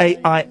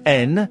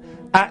 IAIN,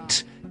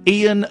 at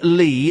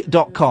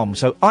iainlee.com.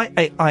 So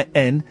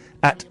IAIN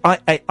at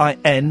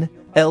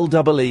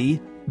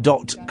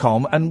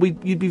IAINLEE.com, and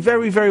you'd be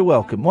very, very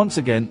welcome. Once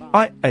again,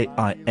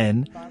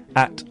 IAIN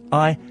at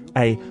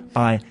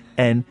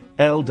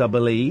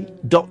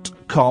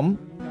IAINLEE.com.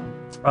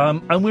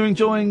 And we're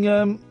enjoying,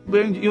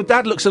 your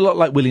dad looks a lot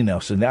like Willie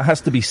Nelson. That has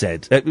to be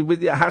said. It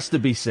has to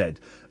be said.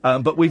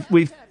 But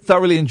we've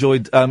thoroughly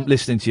enjoyed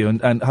listening to you,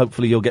 and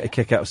hopefully you'll get a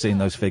kick out of seeing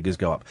those figures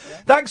go up.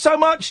 Thanks so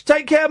much.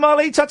 Take care,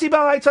 Molly. Tutty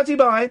bye. Tutty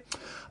bye.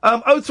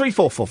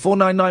 0344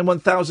 499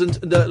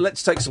 1000.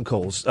 Let's take some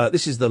calls.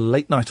 This is the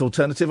Late Night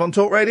Alternative on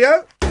Talk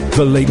Radio.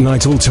 The Late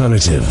Night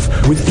Alternative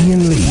with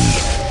Iain Lee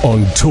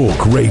on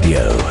Talk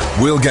Radio.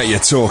 We'll get you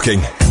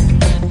talking.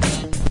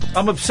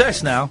 I'm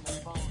obsessed now.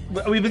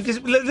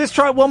 Let's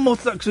try one more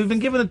because we've been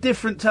given a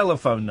different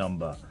telephone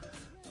number.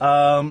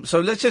 So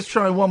let's just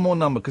try one more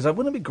number, because it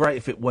wouldn't it be great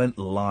if it went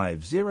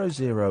live.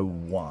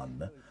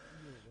 001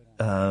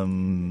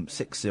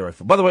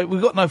 604. By the way,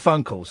 we've got no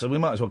phone calls, so we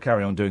might as well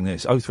carry on doing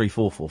this.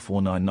 0344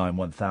 499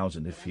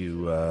 1000 if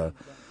you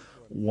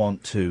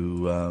want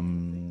to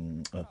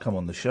come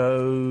on the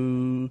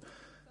show.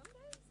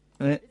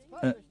 There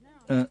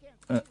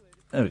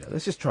we go.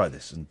 Let's just try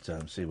this and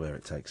see where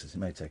it takes us. It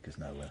may take us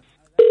nowhere.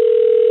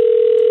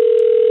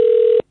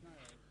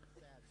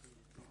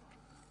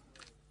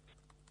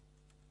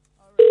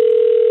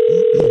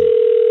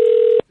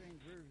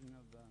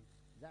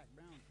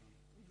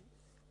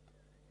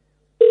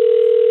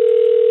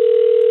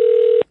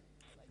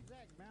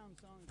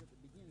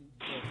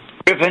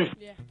 Griffin.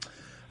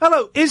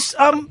 Hello,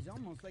 I'm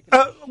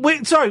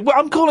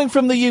calling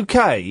from the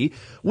UK.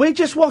 We're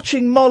just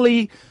watching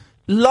Molly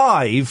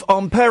live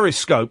on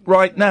Periscope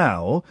right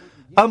now.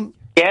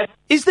 Yes.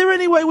 Is there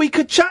any way we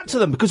could chat to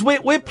them, because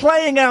we're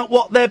playing out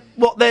what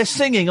they're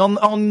singing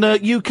on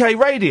UK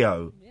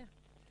radio?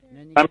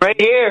 I'm right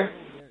here.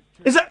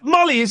 Is that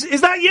Molly?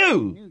 Is that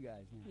you?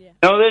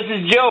 No, this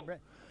is Joe.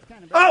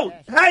 Oh,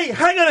 hey,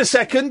 hang on a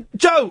second,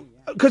 Joe.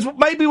 Because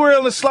maybe we're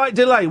on a slight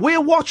delay.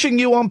 We're watching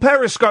you on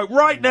Periscope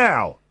right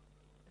now.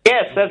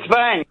 Yes, that's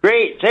fine.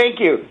 Great, thank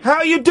you. How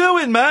are you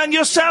doing, man?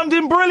 You're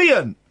sounding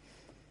brilliant.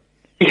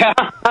 Yeah,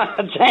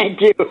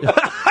 thank you.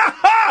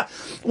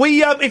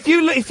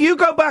 If you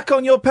go back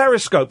on your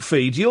Periscope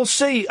feed, you'll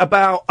see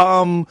about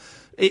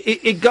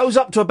it goes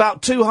up to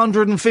about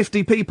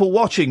 250 people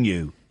watching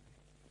you.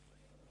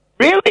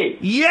 Really?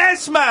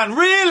 Yes, man,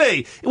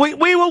 really.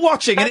 We were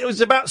watching, and it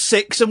was about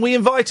 6, and we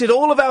invited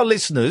all of our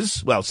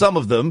listeners, well, some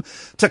of them,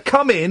 to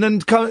come in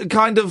and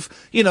kind of,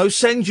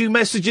 send you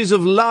messages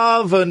of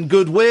love and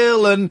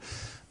goodwill, and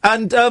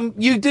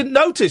you didn't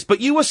notice, but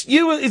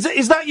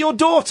is that your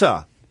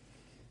daughter?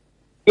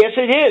 Yes,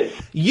 it is.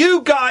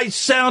 You guys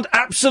sound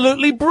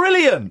absolutely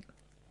brilliant.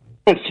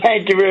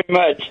 Thank you very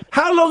much.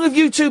 How long have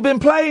you two been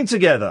playing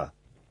together?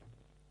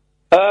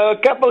 A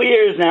couple of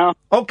years now.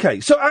 Okay,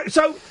 so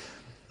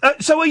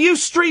are you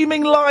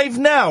streaming live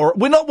now?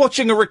 We're not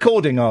watching a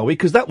recording, are we?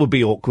 Because that would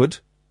be awkward.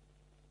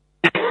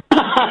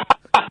 Yeah.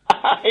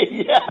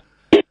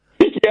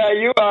 Yeah,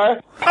 you are.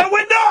 Oh,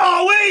 we're not,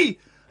 are we?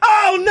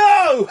 Oh,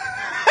 no!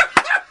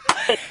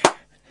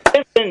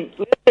 Listen,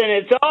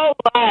 it's all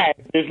live.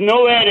 There's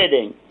no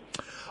editing.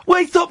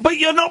 But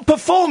you're not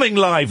performing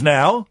live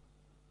now?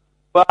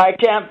 Well, I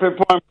can't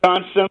perform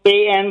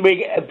constantly, and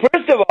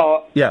first of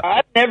all,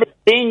 I've never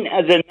seen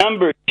the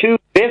number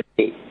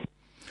 250.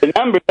 The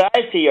numbers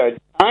I see are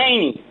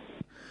tiny.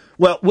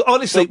 Well,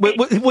 honestly,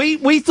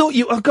 we thought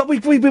you. Oh God,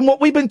 we've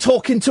been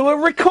talking to a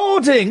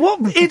recording.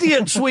 What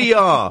idiots we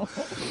are!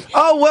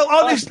 Oh well,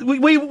 honestly,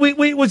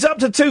 we was up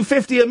to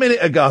 250 a minute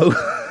ago.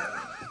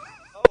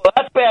 Oh,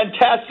 that's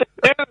fantastic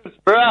news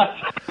for us.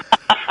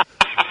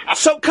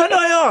 So can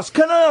I ask,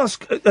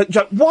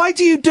 Joe, why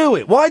do you do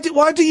it? Why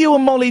do you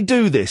and Molly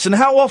do this, and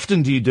how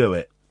often do you do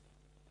it?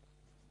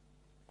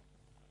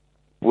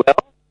 Well,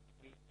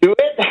 we do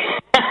it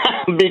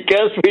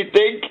because we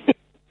think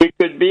we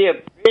could be a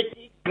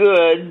pretty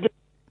good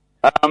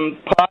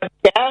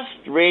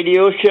podcast,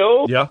 radio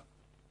show. Yeah.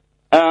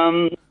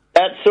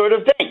 That sort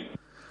of thing.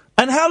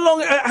 And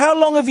how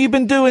long have you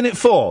been doing it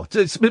for?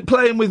 It's been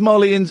playing with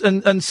Molly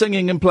and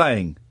singing and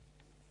playing?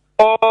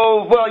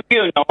 Oh, well,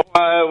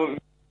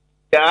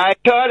 I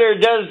taught her,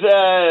 does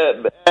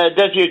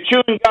your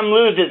chewing gum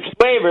lose its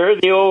flavor,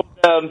 the old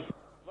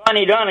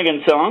Lonnie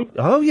Donegan song.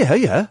 Oh,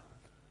 yeah.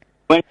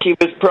 When she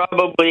was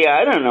probably,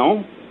 I don't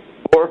know,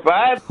 4 or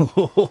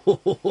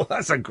 5.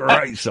 That's a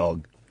great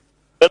song.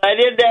 But I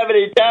didn't have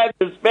any time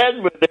to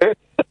spend with her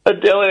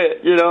until,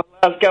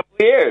 last couple of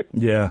years.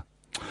 Yeah.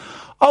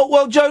 Oh,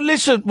 well, Joe,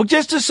 listen,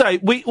 just to say,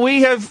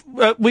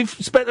 we've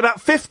spent about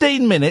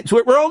 15 minutes.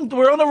 We're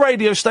on a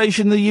radio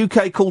station in the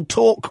UK called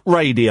Talk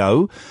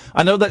Radio.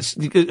 I know that's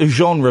a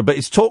genre, but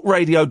it's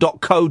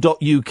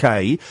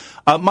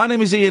talkradio.co.uk. My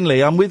name is Iain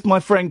Lee. I'm with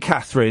my friend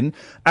Catherine,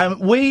 and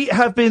we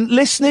have been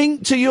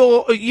listening to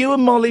you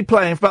and Molly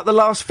playing for about the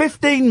last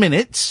 15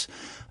 minutes.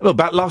 Well,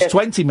 about last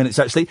 20 minutes,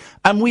 actually.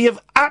 And we have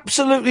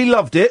absolutely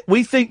loved it.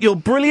 We think you're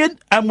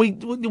brilliant, and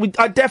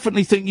I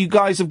definitely think you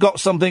guys have got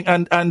something,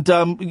 and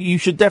you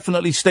should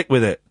definitely stick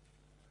with it.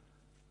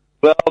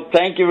 Well,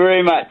 thank you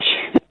very much.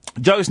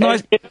 Joe, it's nice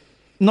to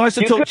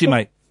talk to you,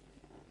 mate.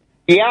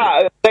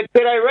 Yeah, but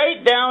could I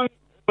write down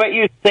what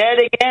you said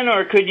again,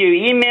 or could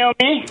you email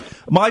me?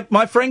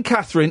 My friend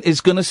Catherine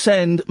is going to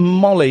send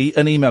Molly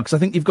an email, because I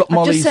think you've got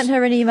Molly's... I've just sent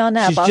her an email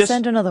now, but I'll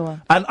send her another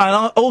one. And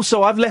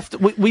also, I've left...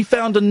 We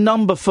found a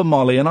number for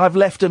Molly, and I've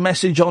left a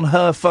message on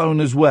her phone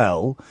as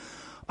well.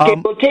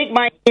 Okay, well, take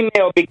my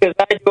email, because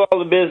I do all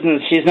the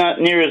business. She's not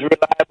near as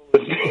reliable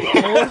as me.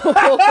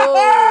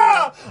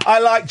 I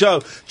like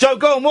Joe. Joe,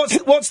 go on.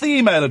 What's the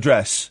email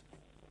address?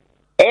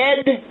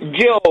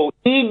 EDJO,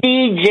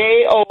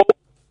 EDJO.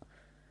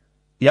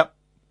 Yep.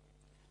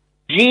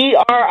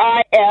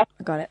 GRIF.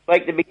 Got it.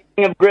 Like the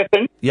beginning of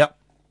Griffin. Yep.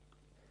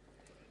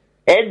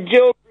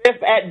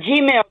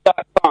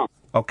 edjogriff@gmail.com.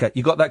 Okay,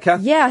 you got that,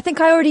 Kath? Yeah, I think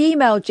I already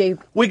emailed you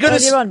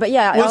earlier on, but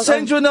yeah. We'll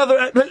send you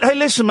another... Hey,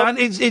 listen, man,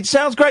 it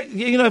sounds great.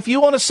 If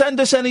you want to send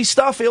us any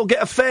stuff, it'll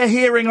get a fair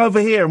hearing over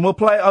here, and we'll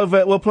play it on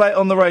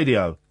the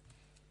radio.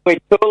 We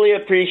totally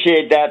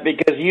appreciate that,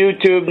 because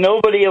YouTube,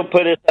 nobody will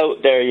put us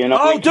out there,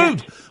 Oh,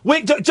 dude!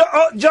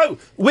 Joe,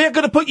 we're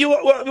going to put you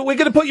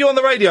on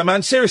the radio,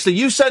 man. Seriously,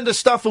 you send us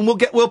stuff and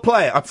we'll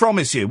play it. I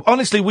promise you.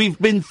 Honestly, we've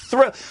been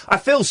thrilled. I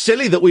feel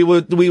silly that we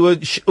were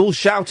all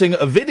shouting at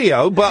a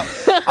video, but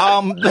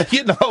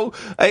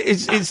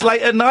it's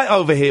late at night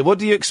over here. What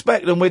do you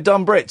expect? And we're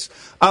dumb Brits.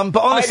 But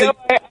honestly.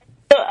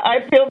 I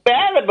feel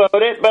bad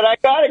about it, but I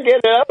gotta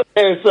get it out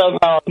there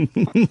somehow.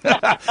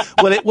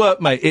 Well, it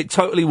worked, mate. It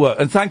totally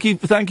worked. And thank you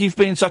for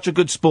being such a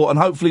good sport, and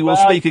hopefully we'll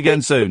speak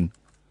again soon.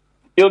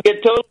 You'll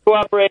get total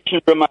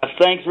cooperation from us.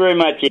 Thanks very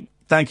much.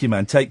 Thank you,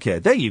 man. Take care.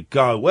 There you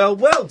go. Well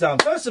done.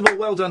 First of all,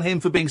 well done him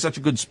for being such a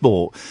good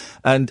sport,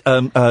 and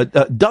dumb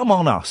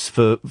on us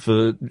for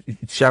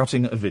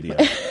shouting at a video.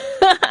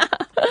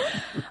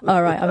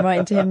 All right, I'm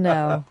writing to him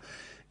now.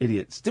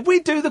 Idiots. Did we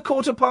do the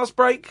 1/4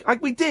 break?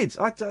 We did.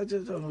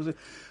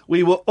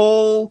 We were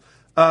all...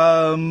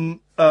 oh,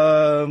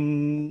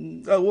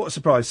 what a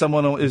surprise.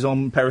 Someone is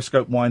on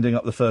Periscope winding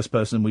up the first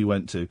person we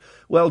went to.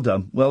 Well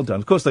done.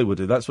 Of course they would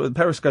do. That's what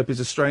Periscope is,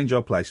 a strange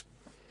old place.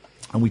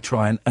 And we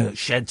try and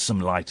shed some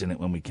light in it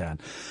when we can.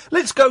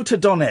 Let's go to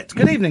Donette.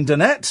 Good evening,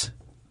 Donette.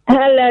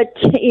 Hello,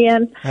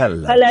 Ian.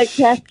 Hello,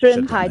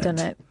 Catherine. Hi,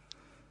 Donette.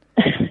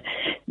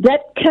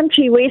 That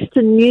country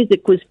western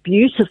music was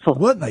beautiful.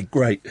 Weren't they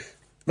great?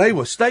 They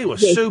were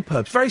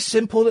superb. Very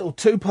simple little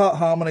 2-part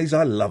harmonies.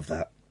 I love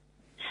that.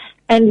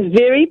 And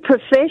very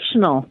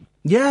professional.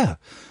 Yeah,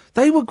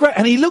 they were great.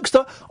 And he looks,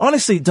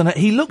 honestly,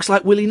 he looks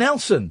like Willie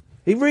Nelson.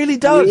 He really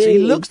does. Really? He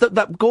looks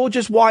that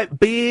gorgeous white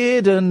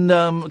beard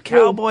and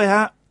cowboy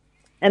hat.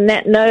 And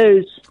that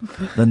nose.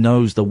 The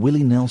nose, the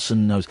Willie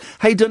Nelson nose.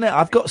 Hey, Donette,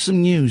 I've got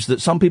some news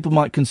that some people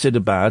might consider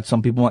bad,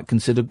 some people might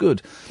consider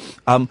good.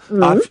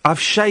 I've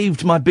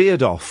shaved my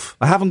beard off.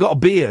 I haven't got a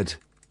beard.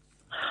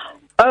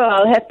 Oh,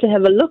 I'll have to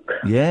have a look.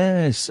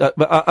 Yes.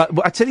 But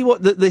I tell you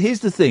what,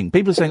 here's the thing.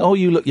 People are saying, oh,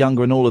 you look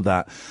younger and all of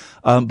that.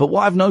 But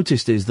what I've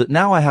noticed is that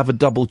now I have a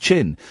double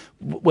chin.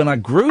 When I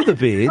grew the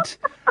beard,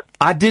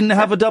 I didn't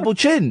have a double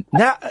chin.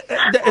 Now,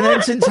 and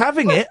then since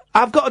having it,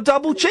 I've got a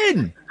double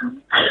chin.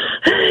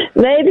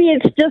 Maybe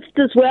it's just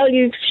as well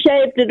you've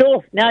shaved it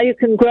off. Now you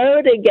can grow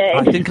it again.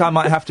 I think I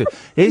might have to.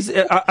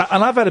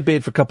 And I've had a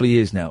beard for a couple of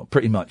years now,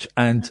 pretty much.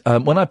 And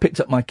when I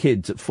picked up my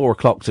kids at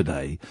 4:00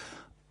 today,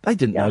 they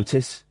didn't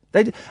notice.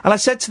 And I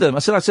said to them, I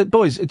said,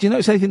 boys, do you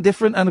notice anything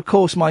different? And of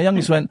course, my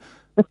youngest went,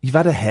 you've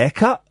had a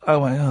haircut? I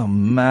went, oh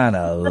man,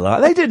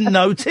 alive. They didn't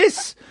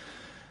notice.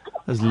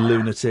 Those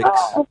lunatics.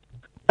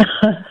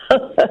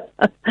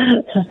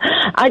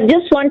 I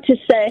just want to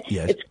say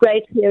It's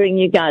great hearing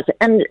you guys.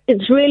 And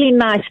it's really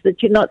nice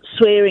that you're not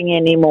swearing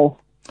anymore.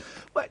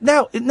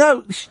 No,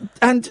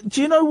 and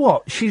do you know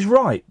what? She's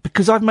right,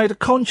 because I've made a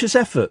conscious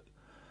effort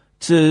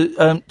to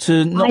not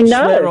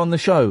swear on the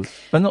show.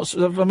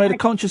 I've made a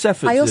conscious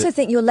effort. I also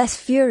think you're less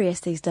furious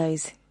these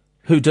days.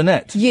 Who,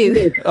 Donette?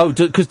 You. Oh,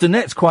 because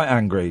Donette's quite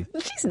angry.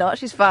 She's not.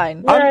 She's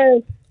fine.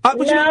 No,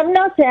 I'm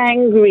not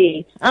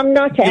angry. I'm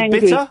not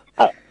angry. Bitter?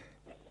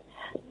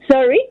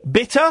 Sorry?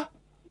 Bitter?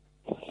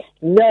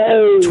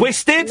 No.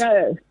 Twisted?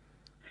 No.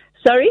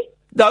 Sorry?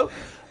 No.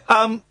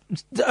 Well,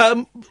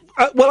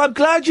 I'm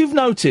glad you've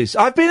noticed.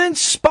 I've been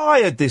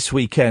inspired this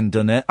weekend,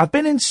 Donette. I've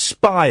been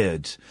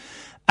inspired.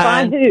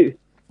 By who?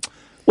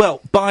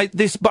 Well,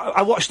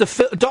 I watched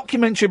a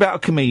documentary about a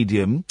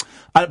comedian,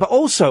 but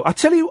also I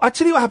tell you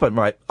what happened.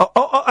 Right?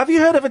 Have you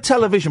heard of a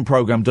television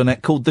program,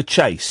 Donette, called The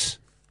Chase?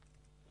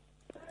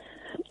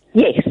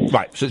 Yes.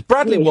 Right. So it's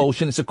Bradley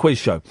Walsh and it's a quiz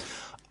show.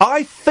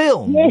 I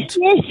filmed.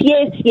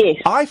 Yes.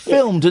 I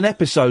filmed an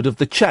episode of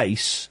The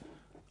Chase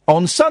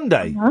on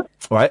Sunday,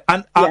 right?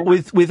 And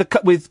with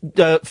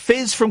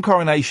Fizz from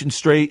Coronation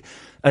Street.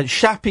 And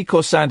Shappy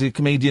Corsandi, the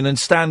comedian, and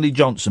Stanley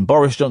Johnson,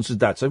 Boris Johnson's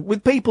dad. So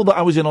with people that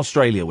I was in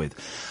Australia with.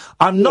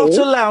 I'm not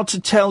allowed to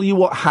tell you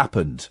what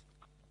happened.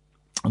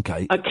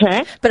 Okay.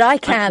 Okay. But I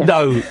can.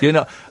 No, you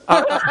know.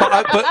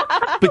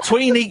 But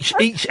between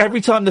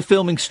every time the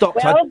filming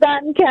stopped. Well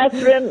done,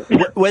 Catherine.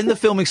 When the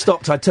filming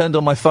stopped, I turned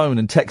on my phone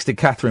and texted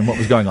Catherine what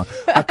was going on.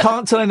 I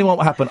can't tell anyone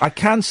what happened. I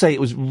can say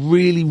it was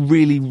really,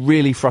 really,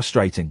 really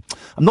frustrating.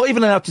 I'm not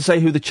even allowed to say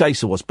who the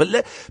chaser was.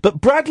 But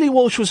Bradley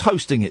Walsh was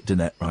hosting it,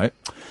 Donette, right?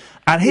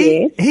 And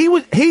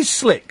he's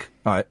slick,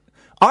 right?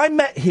 I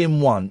met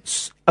him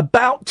once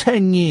about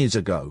 10 years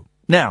ago.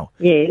 Now,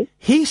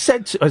 he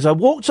said, as I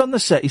walked on the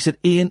set, he said,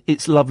 Ian,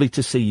 it's lovely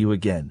to see you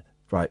again.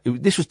 Right.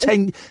 This was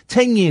 10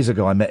 years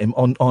ago I met him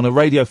on a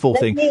Radio 4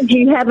 thing. That means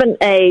you haven't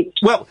aged.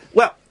 Well,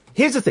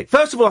 here's the thing.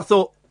 First of all, I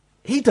thought,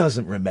 he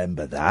doesn't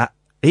remember that.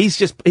 He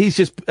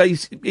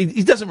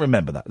doesn't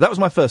remember that. That was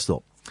my first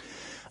thought.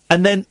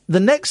 And then the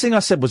next thing I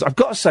said was, I've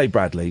got to say,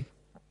 Bradley,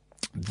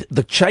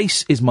 The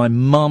Chase is my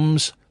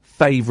mum's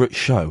favourite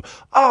show.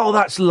 Oh,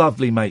 that's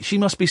lovely, mate. She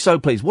must be so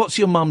pleased. What's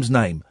your mum's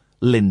name?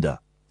 Linda.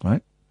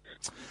 Right?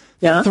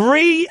 Yeah.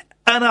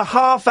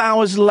 3.5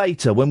 hours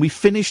later, when we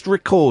finished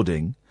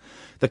recording,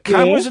 the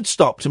cameras had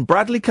stopped and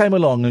Bradley came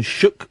along and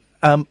shook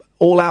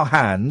all our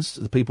hands,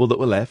 the people that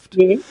were left.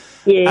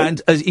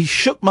 And as he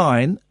shook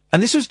mine,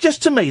 and this was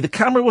just to me, the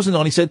camera wasn't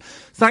on, he said,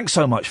 thanks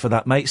so much for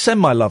that, mate. Send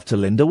my love to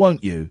Linda,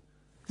 won't you?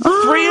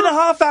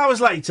 3.5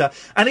 hours later,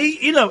 and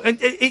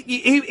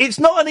it's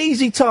not an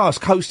easy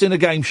task hosting a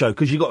game show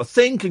because you've got to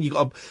think and you've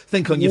got to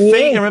think on your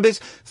feet. And remember this,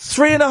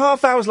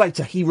 3.5 hours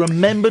later, he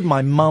remembered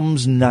my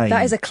mum's name.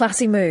 That is a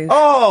classy move.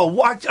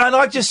 Oh, and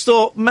I just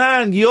thought,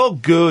 man, you're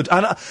good,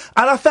 and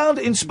I found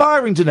it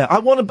inspiring to know. I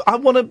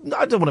don't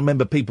want to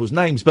remember people's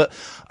names, but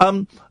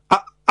I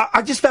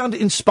just found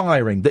it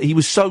inspiring that he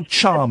was so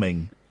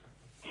charming.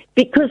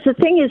 Because the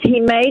thing is,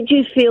 he made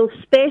you feel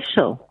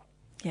special.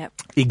 Yep.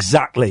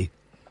 Exactly.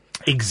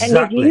 And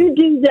if you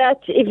do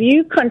that, if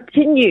you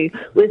continue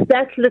with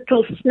that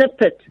little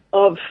snippet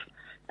of,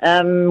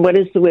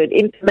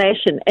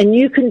 information, and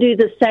you can do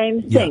the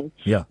same thing,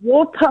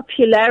 your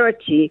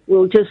popularity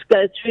will just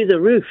go through the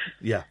roof.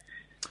 Yeah.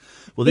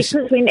 Well,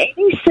 because when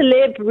any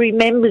celeb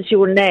remembers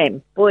your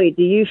name, boy,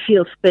 do you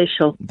feel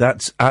special.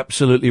 That's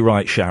absolutely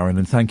right, Sharon,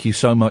 and thank you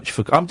so much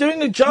for... I'm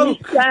doing a joke!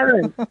 Who's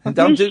Sharon?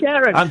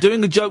 Sharon? I'm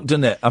doing a joke,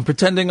 Donette. I'm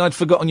pretending I'd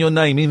forgotten your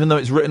name, even though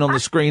it's written on the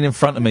screen in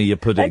front of me, you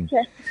pudding.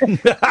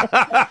 Okay.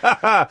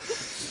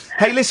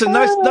 Hey, listen,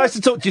 nice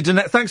to talk to you,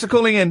 Donette. Thanks for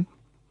calling in.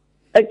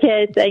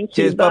 Okay, thank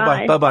you. Cheers,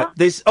 bye-bye, bye-bye.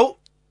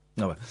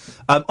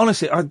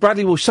 Honestly,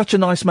 Bradley Walsh, such a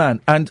nice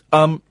man, and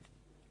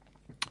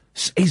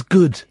he's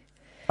good.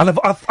 And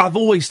I've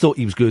always thought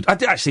he was good. I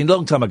did, actually, a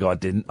long time ago I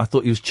didn't. I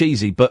thought he was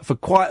cheesy, but for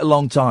quite a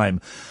long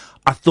time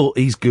I thought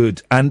he's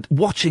good. And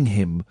watching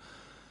him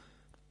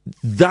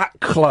that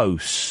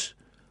close,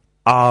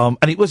 and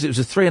it was a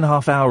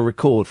 3.5 hour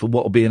record for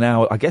what will be an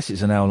hour. I guess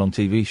it's an hour long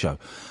TV show.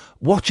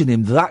 Watching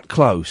him that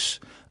close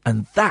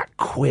and that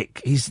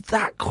quick, he's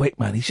that quick,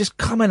 man. He's just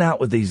coming out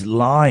with these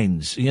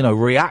lines,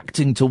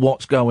 reacting to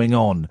what's going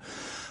on.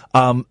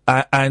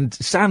 And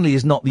Stanley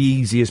is not the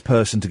easiest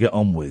person to get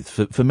on with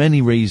for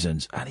many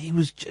reasons.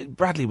 And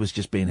Bradley was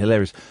just being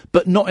hilarious,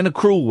 but not in a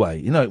cruel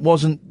way. He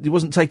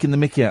wasn't taking the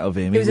mickey out of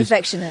him. He was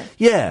affectionate.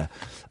 Yeah.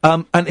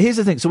 And here's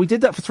the thing. So we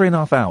did that for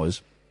 3.5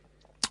 hours.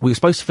 We were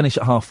supposed to finish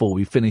at 4:30.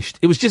 We finished.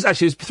 It was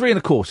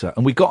 3.25,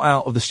 and we got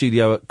out of the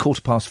studio at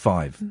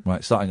 5:15.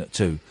 Right, starting at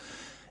 2.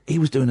 He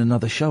was doing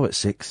another show at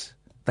 6.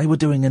 They were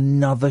doing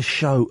another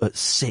show at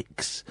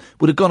 6.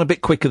 Would have gone a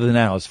bit quicker than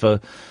ours for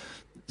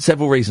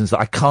several reasons that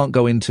I can't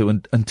go into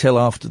until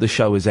after the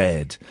show is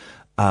aired.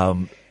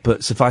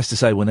 But suffice to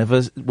say,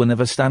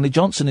 whenever Stanley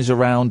Johnson is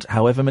around,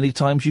 however many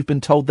times you've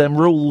been told them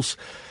rules,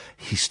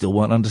 he still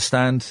won't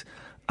understand.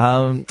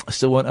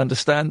 Still won't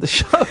understand the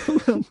show.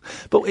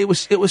 But it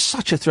was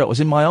such a thrill. It was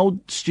in my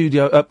old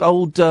studio,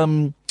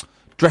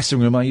 dressing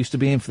room I used to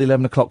be in for the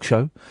 11 o'clock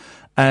show,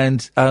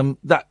 and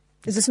that.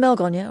 Is the smell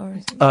gone yet? Or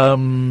is it...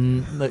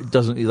 No, it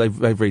doesn't. They've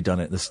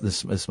redone it.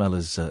 The smell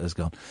has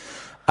gone.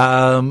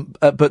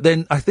 But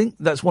then I think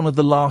that's one of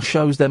the last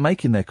shows they're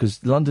making there, because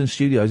the London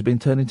studio has been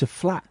turned into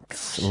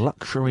flats,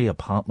 luxury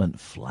apartment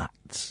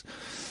flats,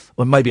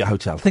 or maybe a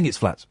hotel. I think it's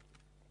flats.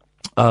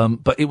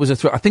 But it was a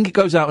thrill. I think it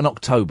goes out in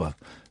October.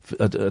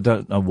 I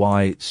don't know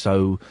why it's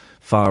so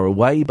far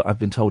away, but I've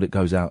been told it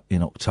goes out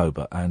in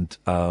October, and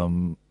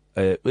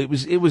it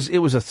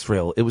was a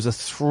thrill. It was a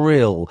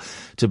thrill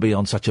to be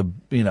on such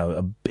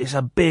it's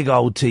a big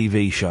old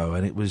TV show,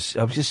 and I was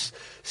just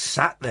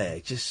sat there,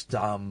 just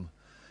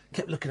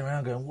kept looking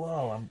around going,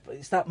 whoa,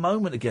 it's that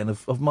moment again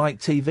of Mike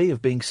TV,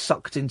 of being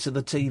sucked into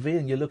the TV,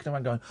 and you're looking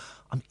around going,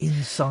 I'm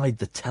inside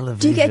the television.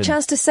 Do you get a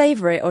chance to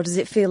savour it, or does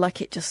it feel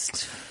like it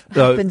just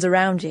happens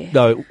around you?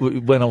 No,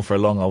 it went on for a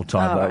long old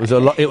time.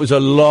 It was a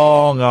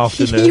long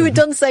afternoon. You were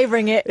done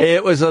savouring it.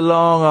 It was a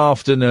long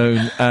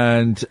afternoon,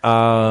 and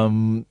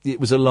it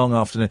was a long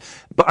afternoon.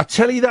 But I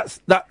tell you that,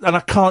 and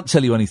I can't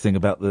tell you anything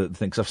about the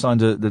thing, because I've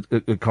signed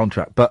a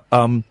contract, but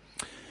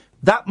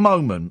that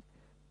moment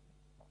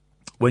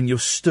when you're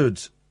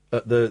stood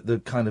at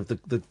the kind of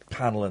the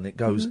panel and it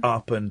goes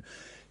up, and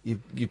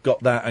you've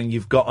got that, and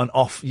you've got an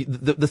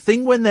the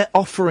thing when they're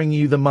offering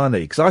you the money,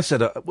 because I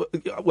said,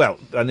 well,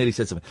 I nearly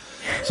said something,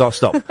 so I'll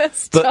stop.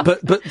 Stop.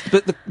 But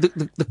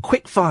the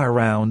quick fire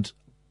round,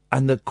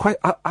 and I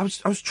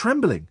was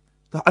trembling,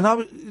 and I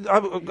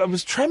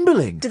was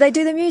trembling. Do they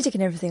do the music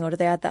and everything, or do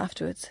they add that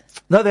afterwards?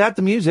 No, they had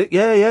the music.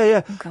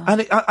 Yeah. Oh,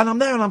 and I'm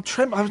there, and I'm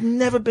trembling. I've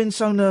never been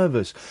so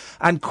nervous.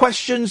 And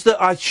questions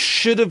that I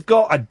should have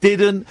got, I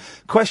didn't.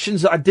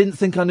 Questions that I didn't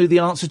think I knew the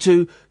answer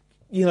to,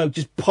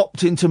 just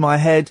popped into my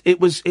head. It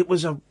was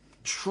a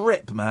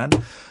trip, man.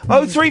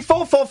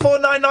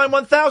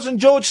 03444991000.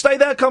 George, stay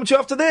there. Come to you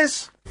after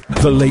this.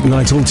 The Late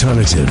Night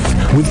Alternative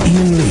with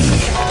Iain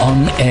Lee.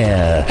 On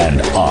air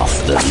and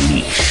off the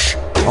leash.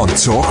 On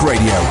Talk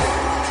Radio.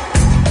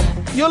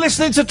 You're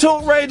listening to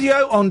Talk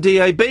Radio on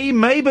DAB.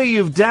 Maybe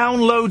you've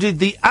downloaded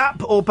the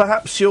app, or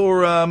perhaps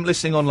you're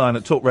listening online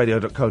at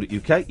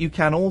talkradio.co.uk. You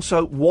can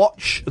also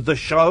watch the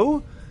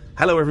show.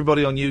 Hello,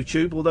 everybody on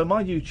YouTube, although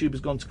my YouTube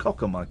has gone to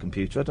cock on my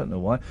computer. I don't know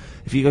why.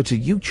 If you go to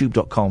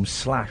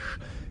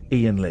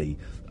youtube.com/Iain Lee,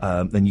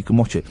 then you can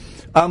watch it.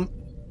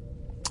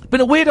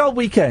 Been a weird old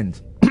weekend.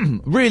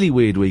 Really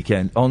weird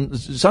weekend. On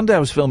Sunday I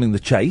was filming The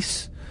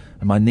Chase,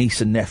 and my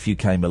niece and nephew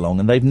came along,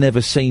 and they've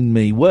never seen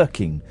me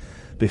working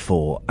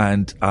before,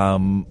 and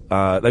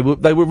they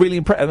were really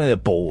impressed. I mean, they're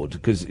bored,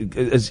 because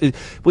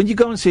when you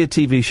go and see a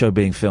TV show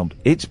being filmed,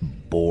 it's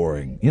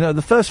boring.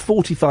 The first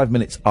 45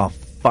 minutes are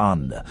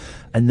fun,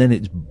 and then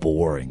it's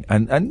boring,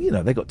 and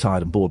they got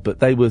tired and bored, but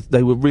they were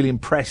really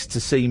impressed to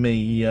see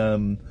me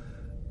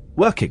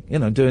working,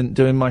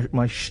 doing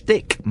my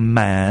shtick,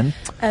 man.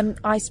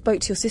 I spoke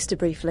to your sister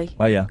briefly.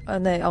 Oh, yeah.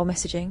 On the old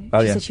messaging.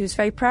 Oh, She yeah. said she was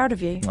very proud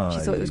of you. She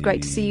thought it was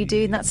great to see you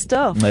doing that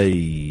stuff.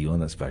 Hey, well,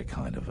 that's very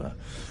kind of her.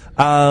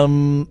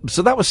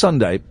 So that was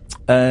Sunday,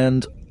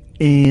 and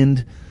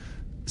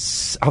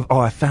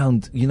I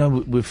found,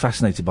 we're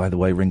fascinated by the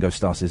way Ringo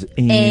Starr says,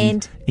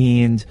 it's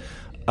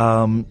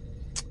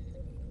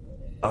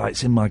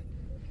in my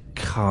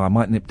car. I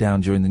might nip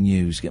down during the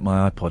news, get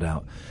my iPod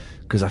out,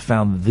 because I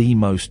found the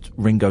most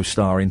Ringo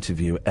Starr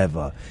interview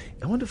ever.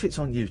 I wonder if it's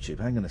on YouTube.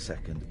 Hang on a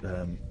second.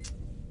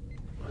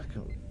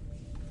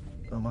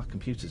 My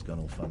computer's gone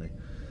all funny.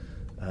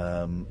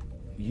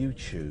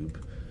 YouTube.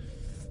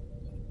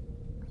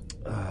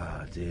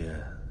 Ah,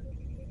 dear.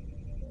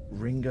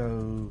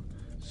 Ringo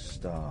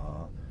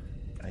Starr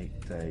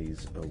 8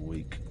 days a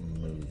week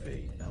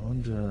movie. I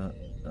wonder.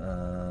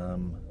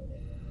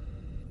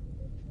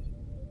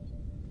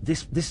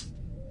 This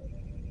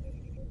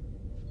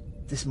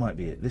might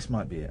be it.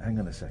 Hang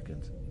on a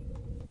second.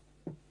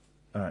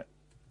 All right.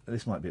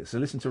 This might be it. So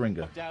listen to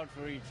Ringo. Looked out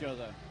for each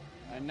other,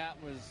 and that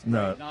was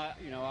No. Not,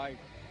 I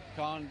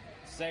can't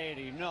say it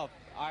enough.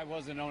 I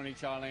was an only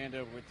child. I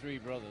ended up with 3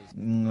 brothers.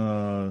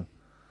 No.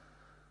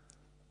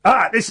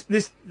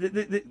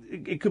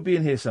 It could be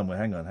in here somewhere.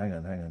 Hang on a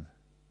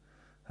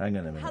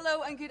minute.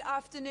 Hello and good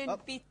afternoon.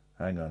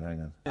 Hang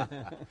on.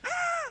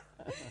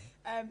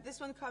 This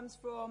one comes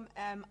from,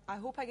 I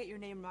hope I get your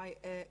name right,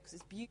 because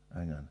it's beautiful.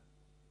 Hang on.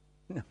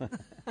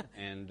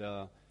 And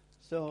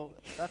so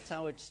that's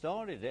how it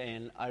started.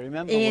 And I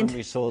remember Ian. when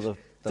we saw the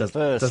There's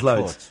first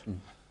loads. cut.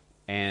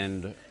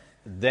 And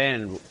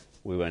then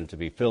we went to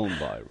be filmed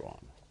by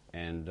Ron.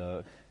 And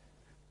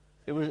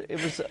it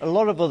was a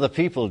lot of other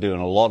people doing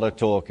a lot of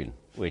talking,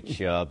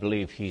 which I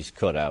believe he's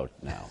cut out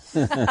now.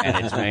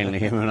 And it's mainly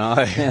him and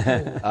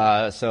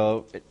I.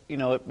 So,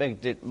 it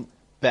made it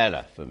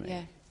better for me.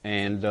 Yeah.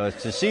 And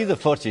to see the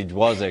footage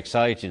was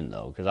exciting,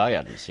 though, because I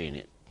hadn't seen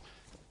it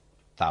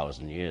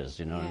 1,000 years,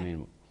 you know what I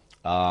mean?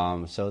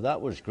 So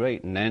that was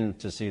great. And then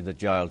to see the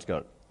child's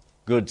got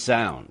good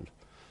sound.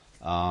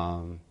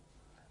 And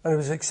it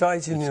was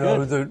exciting,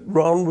 good. that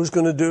Ron was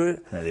going to do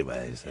it.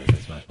 Anyway,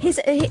 His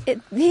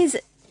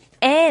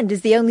and is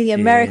the only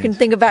American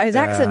thing about his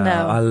accent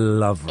now. I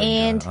love Ringo.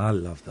 And I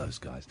love those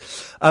guys.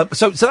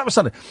 So that was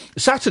Sunday.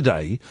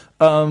 Saturday,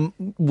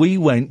 we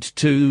went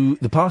to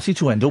the party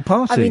to end all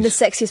parties. I mean, the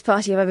sexiest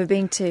party I've ever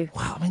been to.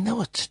 Wow, I mean, there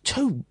were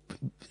two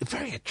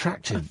very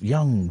attractive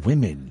young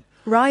women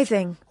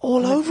Writhing.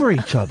 all over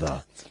each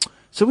other.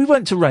 So we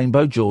went to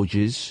Rainbow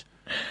George's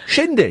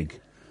shindig.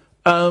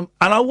 And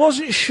I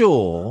wasn't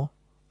sure.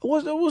 I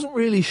wasn't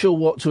really sure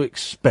what to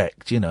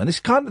expect, and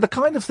it's the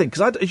kind of thing,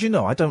 because as you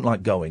know, I don't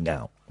like going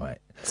out, right?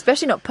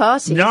 Especially not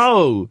parties.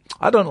 No,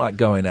 I don't like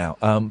going out.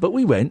 But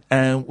we went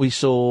and we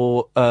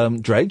saw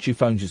Dredge, who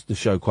phones the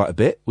show quite a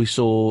bit. We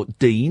saw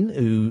Dean,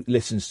 who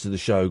listens to the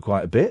show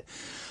quite a bit.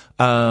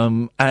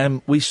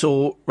 And we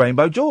saw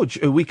Rainbow George,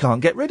 who we can't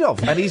get rid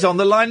of. And he's on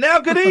the line now.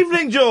 Good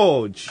evening,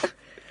 George.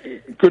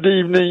 Good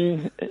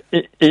evening,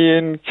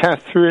 Ian,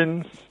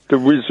 Catherine, the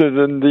Wizard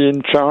and the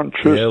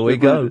Enchantress. Here we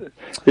go.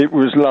 It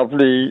was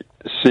lovely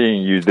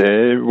seeing you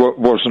there. It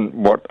wasn't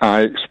what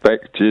I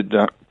expected,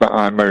 but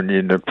I'm only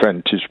an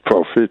apprentice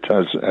prophet,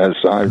 as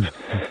I've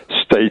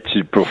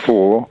stated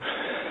before.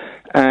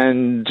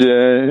 And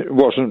it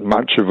wasn't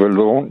much of a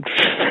launch.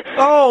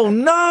 Oh,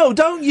 no,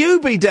 don't you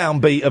be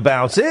downbeat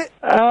about it.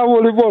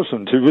 Well, it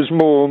wasn't. It was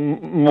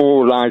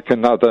more like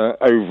another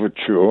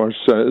overture.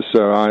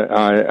 So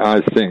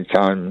I think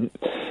I'm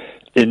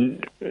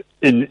in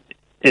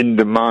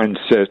the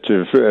mindset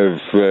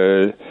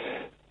of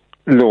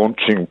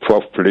launching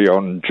properly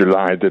on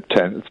July the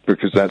 10th,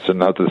 because that's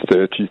another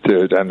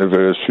 33rd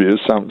anniversary or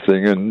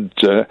something, and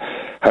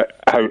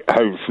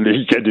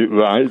hopefully get it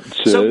right.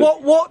 So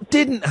what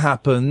didn't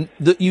happen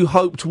that you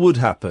hoped would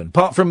happen,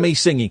 apart from me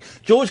singing?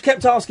 George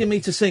kept asking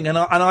me to sing, and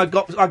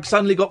I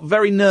suddenly got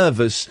very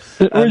nervous.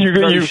 Well,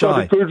 very you've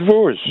shy. got a good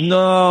voice.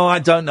 No, I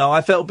don't know.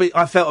 I felt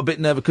a bit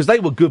nervous because they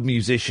were good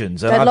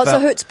musicians. They had lots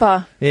of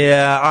chutzpah.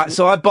 Yeah,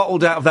 so I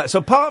bottled out of that. So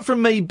apart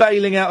from me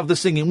bailing out of the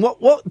singing,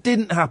 what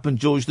didn't happen,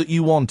 George, that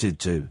you wanted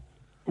to?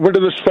 Well,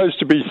 there was supposed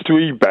to be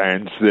 3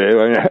 bands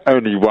there.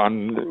 Only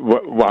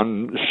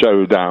one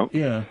showed up.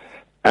 Yeah.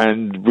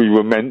 And we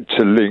were meant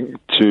to link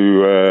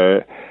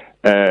to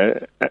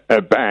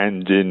a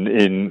band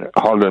in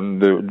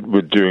Holland that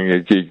were doing a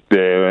gig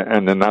there,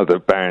 and another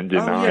band in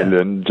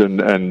Ireland,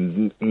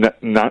 and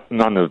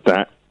none of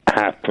that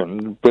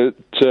happened. But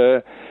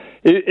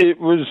it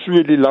was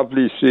really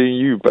lovely seeing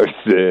you both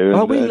there.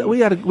 Oh, we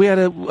had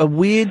a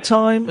weird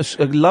time,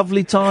 a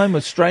lovely time,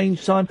 a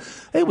strange time.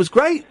 It was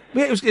great.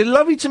 It was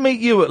lovely to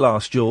meet you at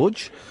last,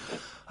 George.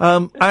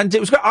 And it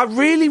was great. I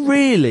really,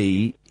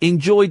 really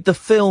enjoyed the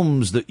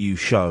films that you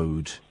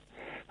showed.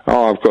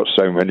 Oh, I've got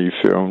so many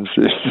films.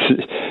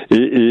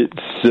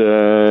 It's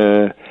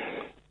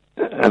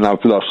and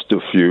I've lost a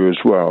few as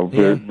well.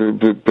 But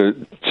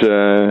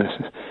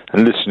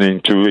and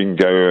listening to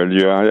Ringo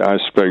earlier, I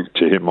spoke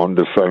to him on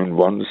the phone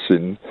once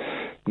in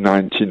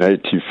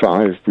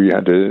 1985. We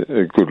had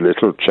a good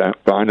little chat,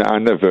 but I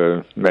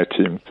never met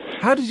him.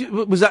 How did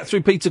you? Was that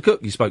through Peter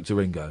Cook? You spoke to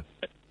Ringo?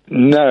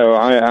 No,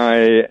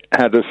 I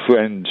had a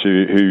friend who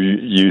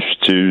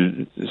used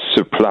to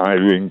supply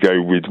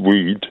Ringo with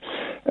weed,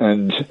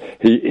 and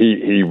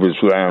he was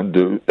round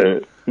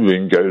at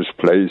Ringo's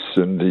place,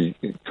 and he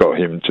got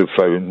him to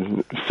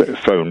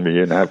phone me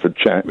and have a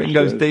chat.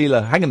 Ringo's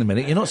dealer. Hang on a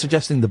minute, you're not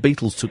suggesting the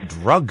Beatles took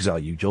drugs, are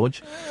you,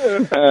 George?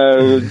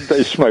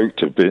 They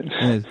smoked a bit.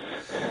 Yes.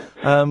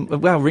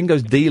 Wow,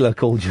 Ringo's dealer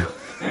called you.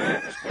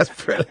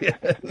 That's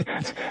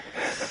brilliant.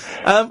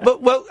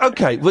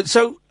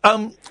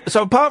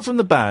 So apart from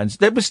the bands,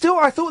 there was still.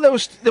 I thought there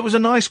was a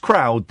nice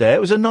crowd there.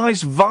 It was a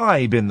nice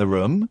vibe in the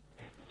room.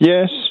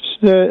 Yes,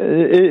 but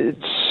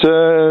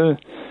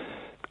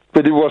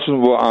it wasn't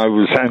what I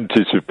was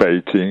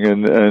anticipating,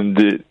 and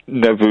it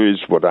never is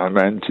what I'm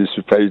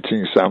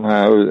anticipating.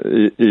 Somehow,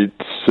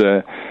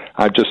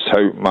 I just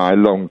hope my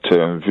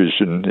long-term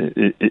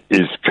vision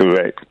is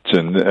correct,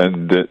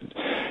 and that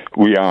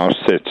we are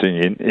setting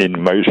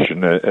in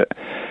motion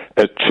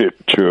a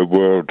trip to a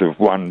world of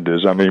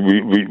wonders. I mean,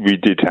 we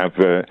did have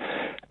a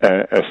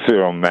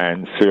film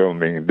man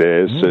filming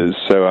there,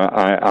 so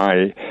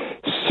I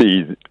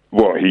see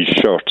what he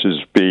shot as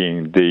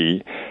being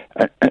the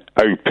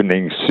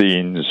opening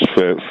scenes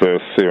for a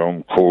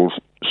film called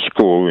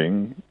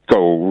Scoring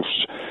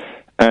Goals.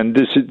 And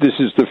this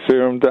is the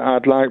film that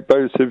I'd like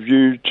both of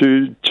you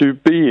to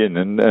be in,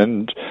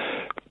 and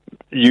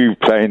you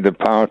playing the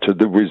part of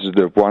the Wizard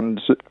of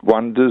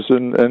Wonders,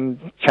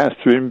 and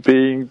Catherine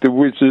being the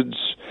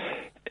Wizard's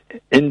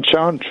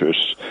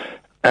enchantress.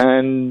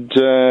 And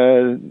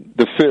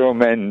the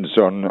film ends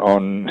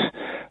on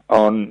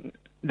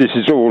this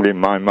is all in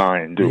my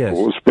mind, of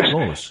course. But of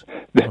course,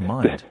 my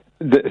mind.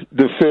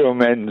 The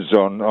film ends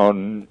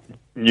on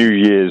New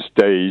Year's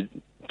Day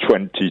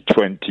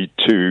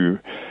 2022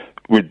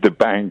 with the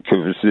Bank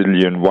of a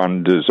Zillion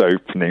Wonders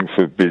opening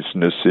for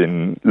business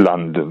in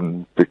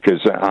London,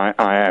 because I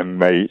am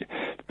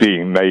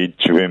being made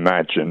to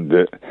imagine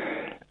that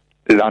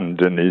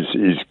London is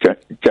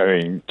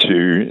going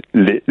to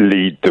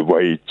lead the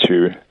way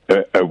to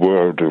a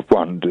world of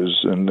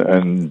wonders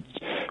and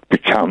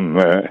become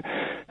a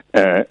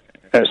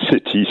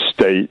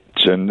city-state,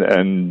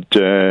 and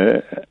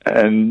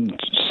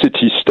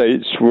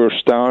city-states will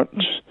start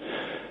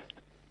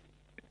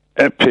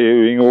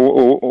appearing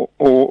all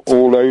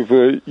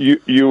over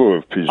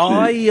Europe.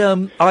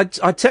 I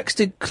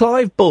texted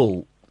Clive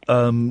Bull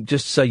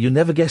just to say, you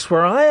never guess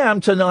where I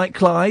am tonight,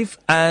 Clive,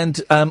 and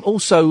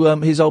also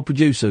his old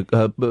producer,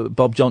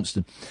 Bob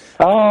Johnston.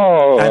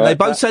 Oh, and they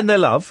both send their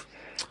love.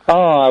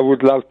 Oh, I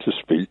would love to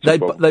speak to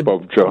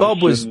Bob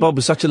Johnston. Bob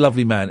was such a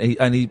lovely man,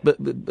 but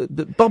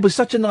Bob was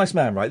such a nice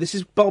man, right?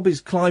 Bob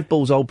is Clive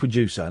Bull's old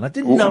producer, and I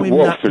didn't know him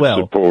that well.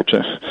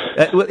 Supporter.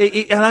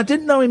 And I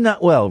didn't know him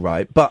that well,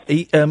 right? But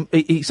he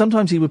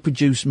sometimes he would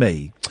produce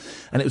me,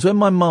 and it was when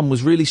my mum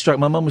was really struggling.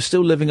 My mum was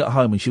still living at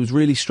home, and she was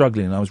really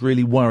struggling, and I was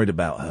really worried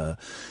about her.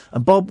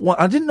 And Bob,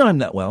 I didn't know him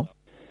that well.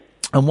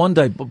 And one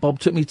day, Bob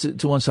took me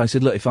to one side. He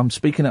said, look, if I'm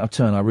speaking out of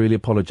turn, I really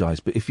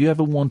apologise. But if you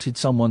ever wanted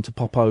someone to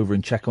pop over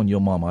and check on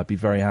your mum, I'd be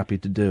very happy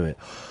to do it.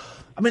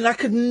 I mean, I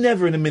could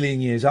never in a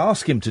million years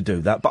ask him to do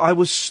that. But I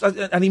was,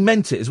 and he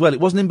meant it as well. It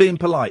wasn't him being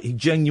polite. He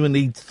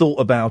genuinely thought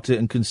about it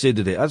and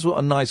considered it. That's what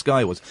a nice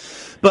guy was.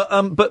 But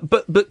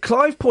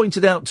Clive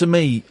pointed out to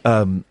me,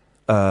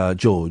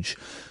 George,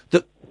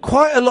 that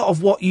quite a lot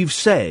of what you've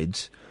said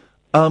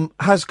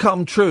has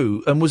come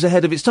true and was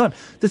ahead of its time.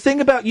 The thing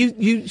about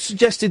you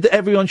suggested that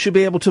everyone should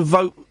be able to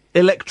vote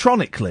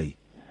electronically.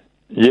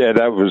 Yeah,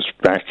 that was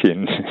back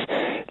in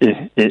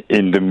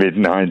the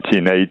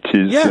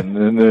mid-1980s. Yeah.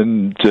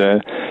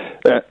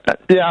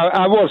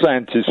 I was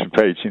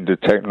anticipating the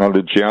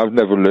technology. I've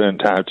never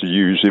learned how to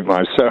use it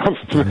myself.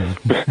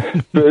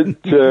 but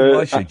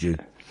why should you?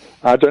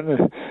 I don't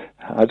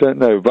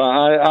know. But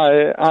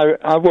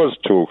I was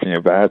talking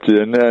about it,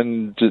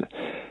 and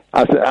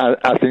I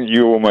think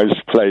you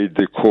almost played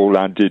the call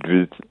I did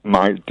with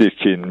Mike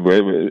Dickin,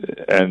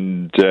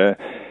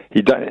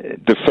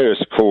 the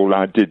first call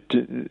I did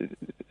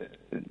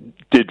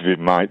with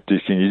Mike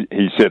Dickin.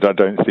 He said, "I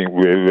don't think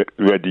we're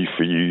ready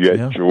for you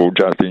yet, George.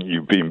 I think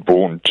you've been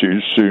born too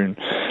soon."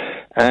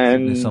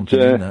 And there's something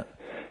in that.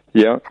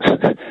 Yeah,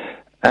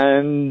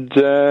 and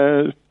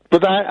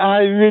but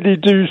I really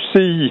do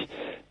see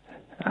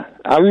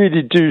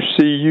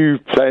you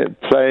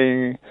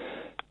playing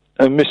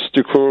a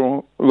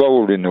mystical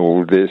role in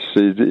all this.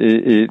 As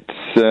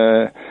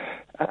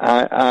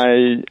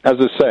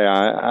I say,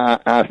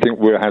 I think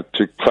we'll have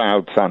to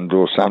crowdfund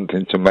or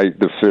something to make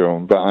the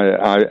film, but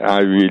I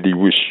really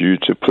wish you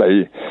to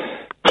play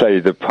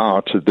the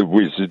part of the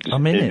wizard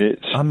I'm in it.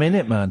 I'm in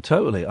it, man,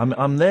 totally.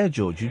 I'm there,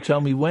 George. You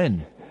tell me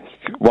when.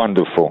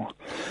 Wonderful.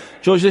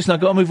 George, listen, I've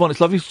got to move on. It's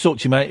lovely to talk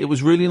to you, mate. It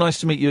was really nice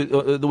to meet you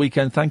at the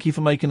weekend. Thank you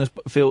for making us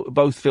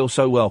both feel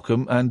so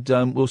welcome, and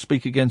we'll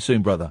speak again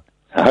soon, brother.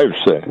 I hope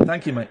so.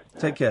 Thank you, mate.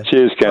 Take care.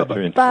 Cheers,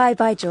 Catherine.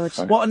 Bye, George.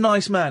 What a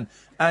nice man.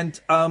 And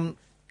what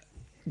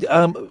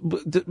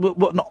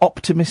an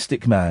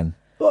optimistic man.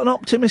 What an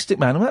optimistic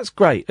man. Well, that's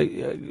great.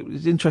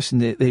 It's interesting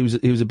that he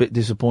was a bit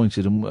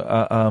disappointed, and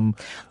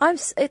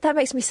that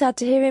makes me sad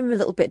to hear him a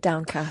little bit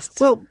downcast.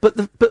 Well, but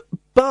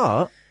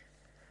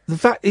the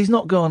fact he's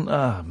not gone,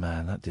 oh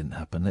man, that didn't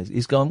happen.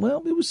 He's gone,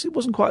 well, it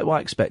wasn't quite what I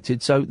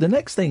expected. So the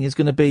next thing is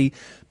going to be,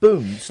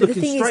 boom,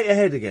 looking straight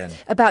ahead again.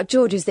 About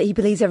George is that he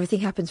believes everything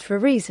happens for a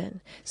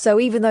reason. So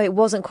even though it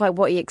wasn't quite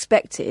what he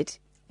expected,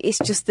 it's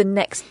just the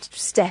next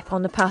step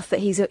on the path that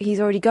he's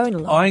already going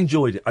along. I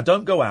enjoyed it. I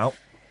don't go out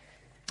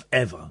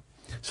ever.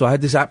 So I had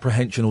this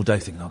apprehension all day,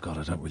 thinking, "Oh God,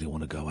 I don't really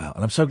want to go out."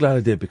 And I'm so glad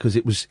I did, because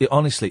it was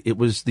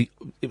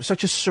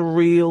such a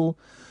surreal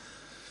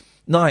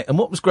night. And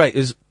what was great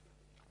is,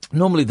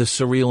 normally the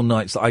surreal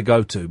nights that I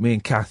go to, me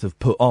and Kath have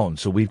put on,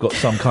 so we've got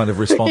some kind of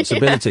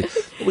responsibility.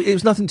 It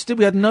was nothing to do.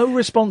 We had no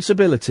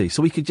responsibility,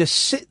 so we could just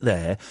sit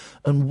there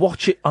and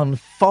watch it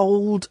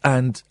unfold.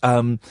 And,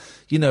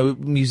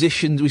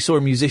 musicians, we saw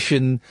a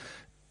musician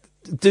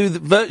do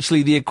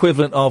virtually the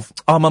equivalent of,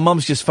 my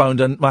mum's just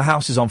phoned and my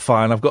house is on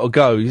fire and I've got to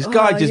go. This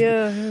guy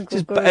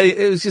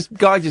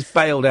guy just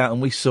bailed out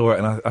and we saw it,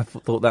 and I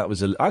thought that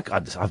was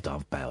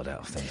I've bailed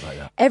out of things like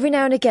that. Every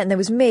now and again, there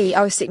was me.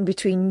 I was sitting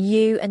between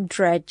you and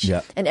Dredge,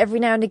 Yeah. and every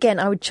now and again,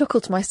 I would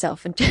chuckle to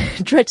myself. And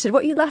Dredge said,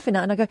 "What are you laughing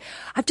at?" And I go,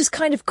 "I've just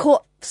kind of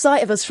caught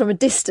sight of us from a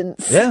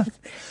distance." Yeah.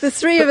 The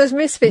three of us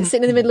misfits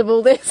sitting in the middle of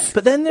all this.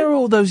 But then there are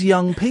all those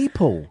young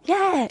people.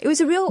 Yeah, it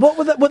was a real. What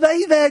were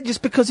they there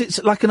just because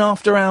it's like an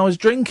after-hours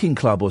drinking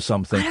club or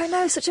something? I don't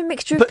know, such a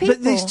mixture of people.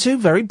 But these two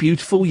very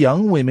beautiful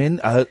young women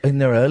in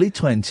their early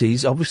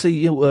 20s,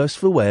 obviously worse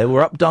for wear,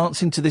 were up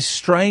dancing to this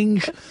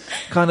strange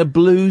kind of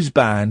blues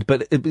band.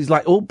 But it was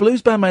like all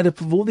blues band made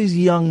up of all these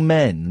young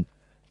men,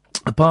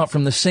 apart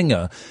from the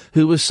singer,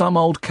 who was some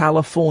old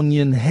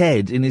Californian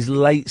head in his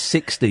late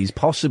 60s,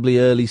 possibly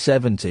early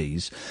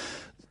 70s,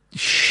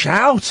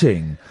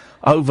 shouting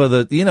over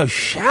the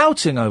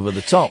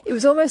top. It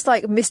was almost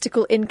like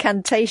mystical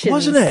incantations.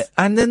 Wasn't it?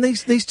 And then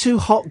these two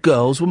hot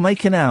girls were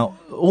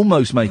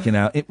almost making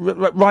out,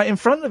 right in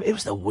front of them. It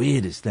was the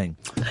weirdest thing.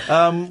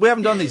 We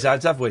haven't done these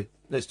ads, have we?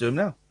 Let's do them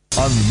now.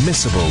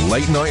 Unmissable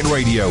late night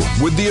radio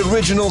with the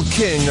original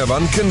king of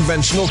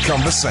unconventional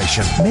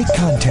conversation. Make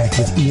contact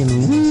with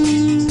Iain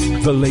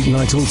Lee. The Late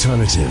Night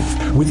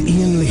Alternative with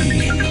Iain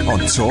Lee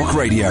on Talk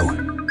Radio.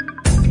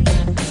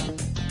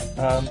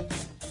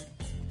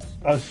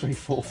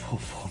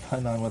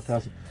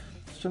 03444991000.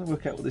 Just trying to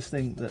work out what this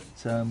thing that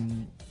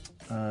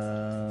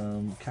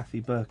Kathy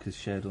Burke has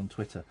shared on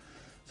Twitter.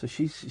 So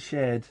she's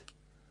shared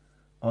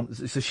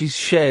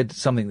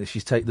something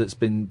that that's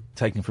been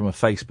taken from a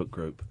Facebook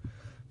group,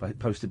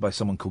 posted by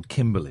someone called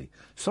Kimberly.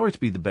 Sorry to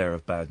be the bearer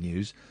of bad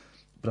news,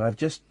 but I've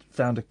just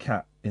found a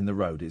cat in the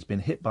road. It's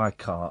been hit by a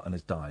car and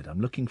has died. I'm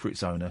looking for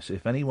its owner, so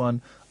if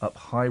anyone up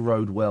High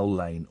Road Well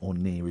Lane or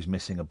near is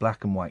missing a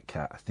black and white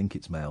cat, I think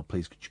it's male,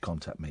 please could you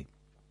contact me.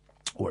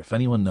 Or if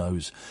anyone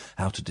knows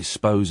how to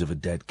dispose of a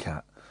dead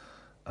cat,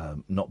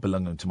 not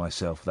belonging to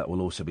myself, that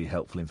will also be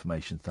helpful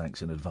information.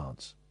 Thanks in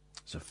advance.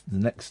 So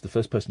the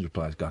first person to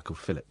reply is a guy called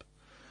Philip.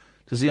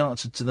 Does he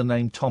answer to the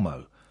name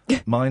Tomo?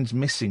 Mine's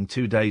missing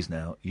 2 days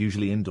now,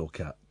 usually indoor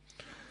cat.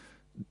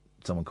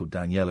 Someone called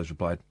Danielle has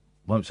replied,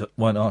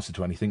 won't answer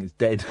to anything, it's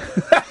dead.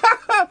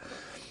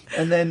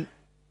 And then,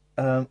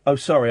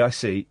 sorry, I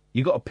see.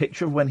 You got a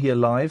picture of when he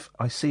alive?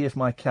 I see if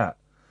my cat.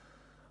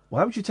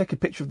 Why would you take a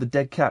picture of the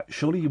dead cat?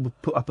 Surely you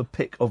would put up a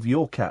pic of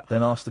your cat,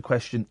 then ask the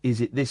question,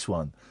 is it this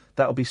one?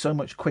 That would be so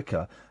much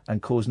quicker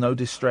and cause no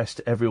distress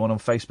to everyone on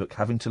Facebook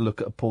having to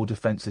look at a poor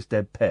defenceless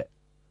dead pet.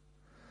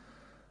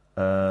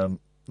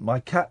 My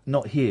cat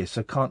not here,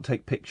 so can't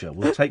take picture.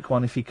 We'll take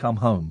one if he come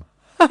home.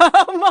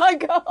 Oh my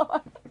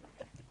God!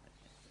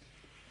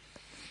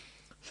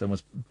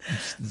 Someone's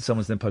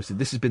then posted,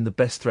 this has been the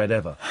best thread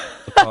ever,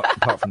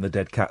 apart from the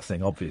dead cat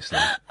thing, obviously.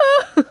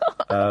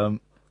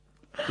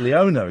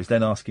 Leona is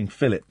then asking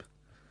Philip,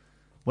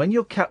 when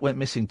your cat went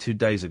missing 2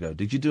 days ago,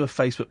 did you do a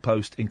Facebook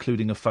post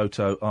including a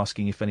photo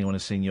asking if anyone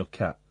has seen your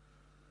cat?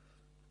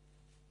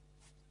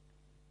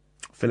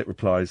 Philip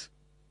replies,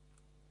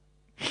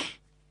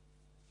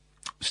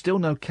 still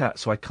no cat,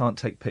 so I can't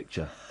take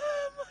picture.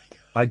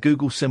 I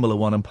Google similar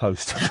one and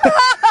post.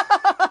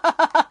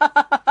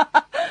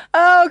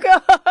 Oh,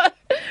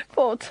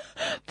 God.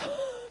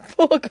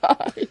 Poor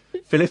guy.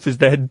 Philip has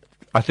then,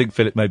 I think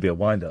Philip may be a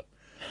wind-up.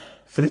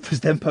 Philip has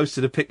then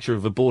posted a picture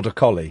of a border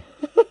collie,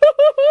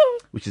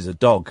 which is a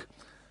dog,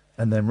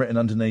 and then written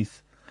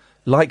underneath,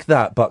 like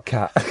that, but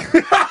cat.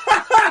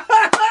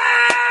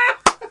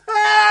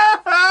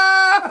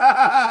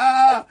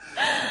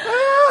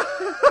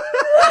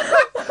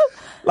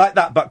 Like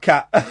that, but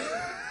cat.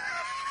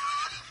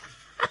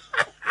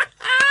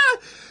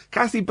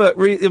 Kathy Burke,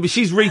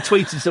 she's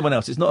retweeted someone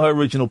else. It's not her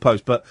original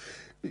post, but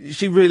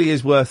she really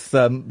is worth.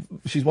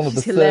 She's one of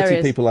the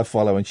 30 people I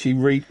follow, and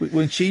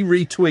when she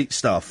retweets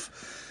stuff,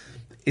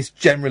 it's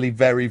generally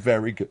very,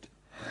 very good.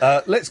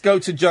 Let's go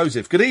to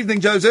Joseph. Good evening,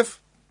 Joseph.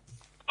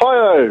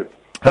 Hi.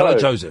 Hello,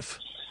 Joseph.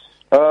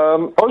 I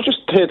was just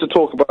here to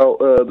talk about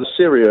the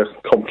Syria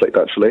conflict,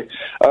 actually,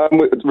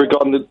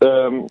 regarding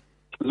the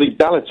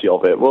legality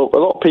of it. Well, a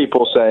lot of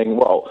people are saying,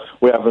 well,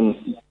 we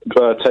haven't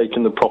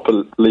taken the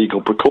proper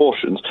legal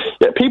precautions.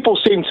 Yet people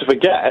seem to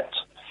forget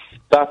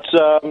that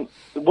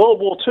World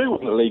War II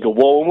wasn't a legal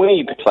war when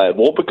we declared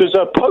war, because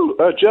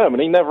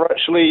Germany never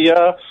actually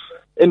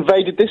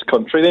invaded this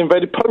country. They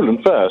invaded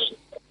Poland first.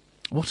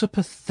 What a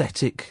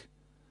pathetic,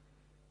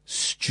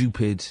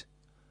 stupid,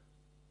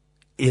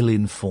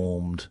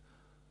 ill-informed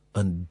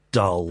and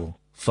dull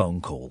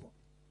phone call.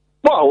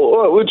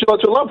 Well, would you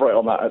like to elaborate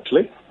on that,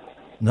 actually?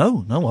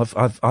 No,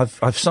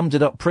 I've summed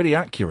it up pretty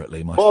accurately.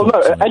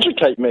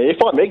 Educate me.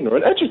 If I'm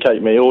ignorant,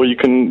 educate me, or you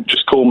can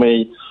just call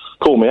me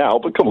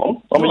out. But come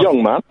on, I'm a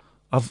young man.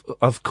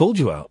 I've called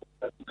you out.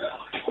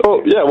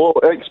 Oh yeah, well,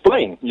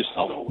 explain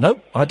yourself. No,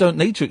 I don't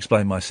need to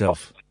explain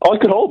myself. I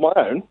can hold my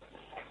own.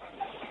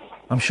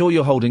 I'm sure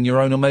you're holding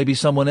your own, or maybe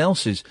someone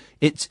else's.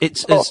 It's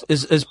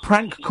as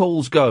prank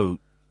calls go,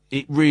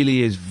 it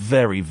really is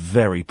very,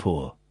 very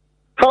poor.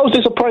 How is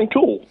this a prank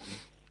call?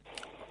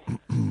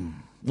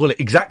 Well,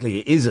 exactly,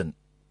 it isn't.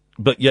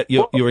 But yet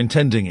you're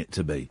intending it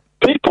to be.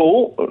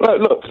 People,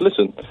 look,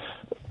 listen.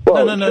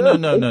 Well, No.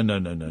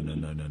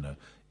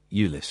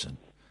 You listen.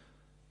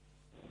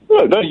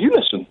 No, you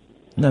listen.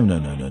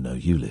 No,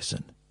 you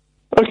listen.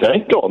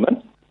 Okay, go on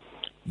then.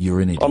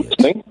 You're an idiot. I'm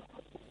listening.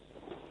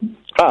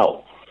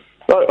 How?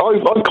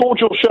 I've called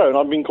your show and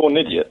I've been called an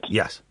idiot.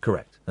 Yes,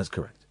 correct. That's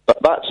correct.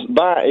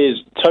 That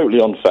is totally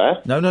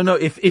unfair. No.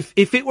 If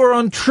it were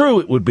untrue,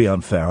 it would be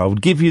unfair. I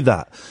would give you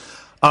that.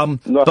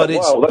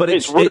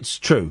 It's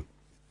true.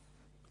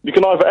 You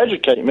can either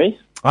educate me.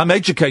 I'm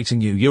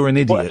educating you. You're an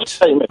idiot,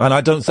 and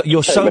I don't.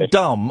 You're so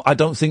dumb. I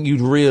don't think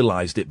you'd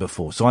realised it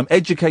before. So I'm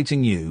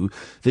educating you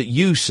that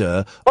you,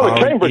 sir,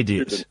 are an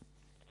idiot. Student.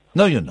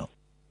 No, you're not.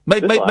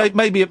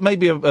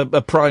 Maybe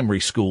a primary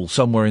school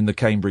somewhere in the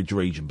Cambridge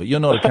region, but you're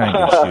not a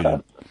Cambridge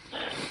student.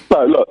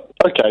 No, look.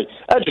 Okay,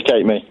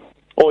 educate me,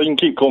 or you can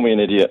keep calling me an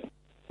idiot.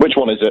 Which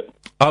one is it?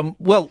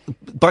 Well,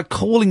 by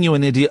calling you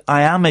an idiot,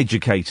 I am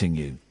educating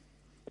you.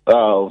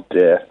 Oh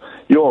dear.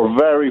 You're a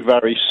very,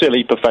 very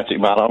silly, pathetic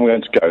man. I'm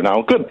going to go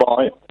now.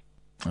 Goodbye.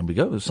 There we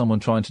go. There's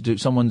someone's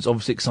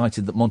obviously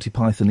excited that Monty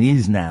Python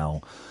is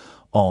now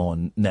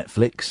on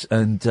Netflix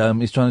and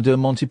is trying to do a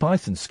Monty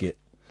Python skit.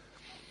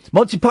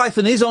 Monty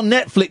Python is on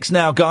Netflix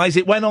now, guys.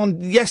 It went on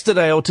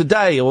yesterday or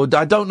today or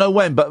I don't know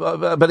when,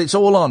 but it's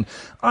all on.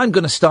 I'm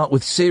going to start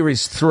with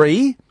Series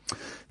 3.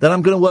 Then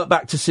I'm going to work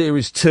back to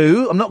Series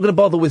 2. I'm not going to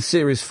bother with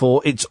Series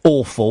 4. It's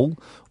awful.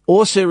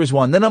 Or Series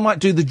 1. Then I might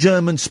do the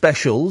German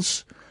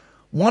specials.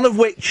 One of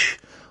which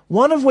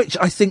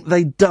I think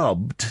they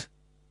dubbed.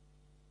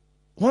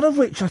 One of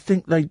which I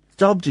think they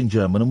dubbed in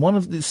German,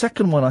 and the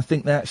second one I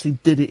think they actually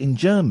did it in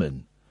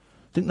German.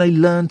 I think they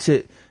learnt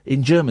it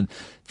in German.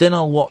 Then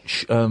I'll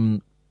watch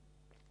Holy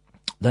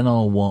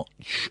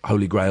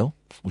Grail,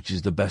 which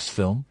is the best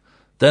film.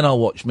 Then I'll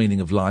watch Meaning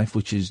of Life,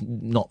 which is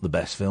not the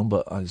best film,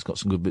 but it's got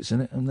some good bits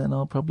in it, and then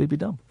I'll probably be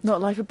done. Not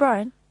Life of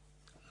Brian?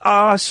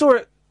 I saw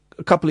it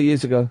a couple of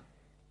years ago.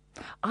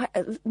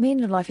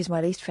 Meaning of Life is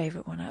my least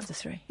favourite one out of the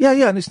three.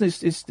 Yeah, and it's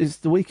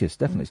the weakest,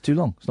 definitely. It's too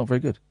long. It's not very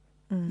good.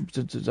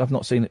 I've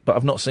not seen it, but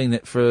I've not seen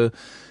it for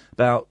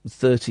about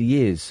 30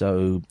 years,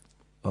 so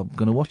I'm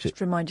going to watch it.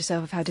 Just remind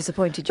yourself of how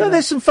disappointed you are.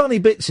 There's some funny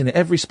bits in it.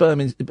 Every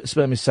Sperm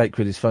is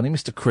Sacred is funny.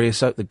 Mr.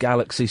 Creosote, the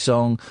Galaxy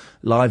song,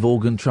 live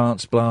organ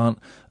transplant,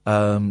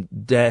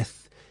 death.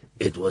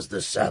 It was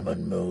the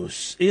salmon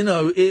mousse.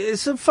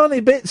 It's some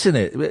funny bits in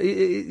it.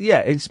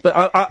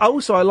 But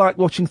I like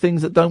watching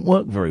things that don't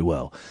work very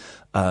well.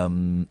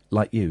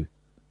 Like you.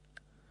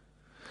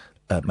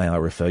 May I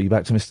refer you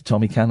back to Mr.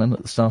 Tommy Cannon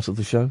at the start of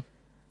the show?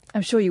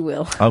 I'm sure you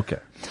will. Okay.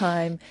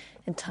 Time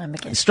and time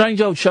again.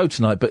 Strange old show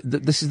tonight, but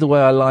this is the way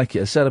I like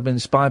it. I said I've been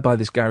inspired by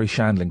this Gary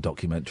Shandling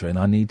documentary, and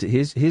I need to.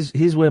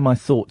 Here's where my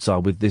thoughts are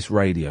with this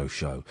radio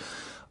show.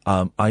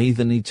 I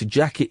either need to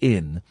jack it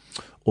in,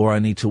 or I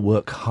need to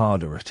work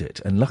harder at it.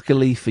 And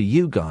luckily for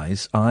you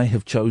guys, I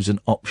have chosen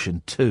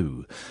option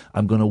 2.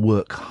 I'm going to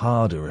work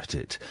harder at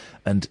it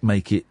and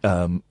make it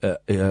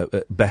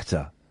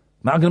better.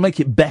 Now, I'm going to make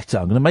it better.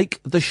 I'm going to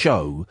make the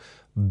show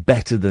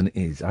better than it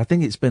is. I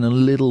think it's been a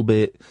little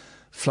bit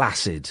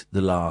flaccid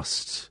the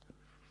last...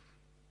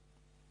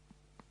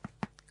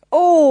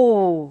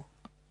 couple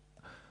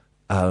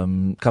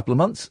of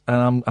months,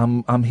 and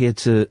I'm here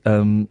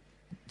to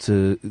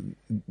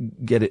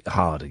get it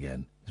hard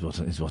again.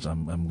 Is what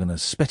I'm going to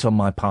spit on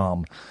my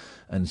palm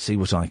and see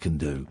what I can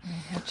do.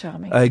 How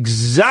charming!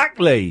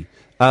 Exactly.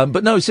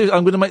 But no, seriously,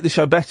 I'm going to make the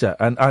show better,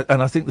 and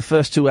I think the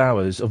first 2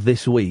 hours of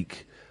this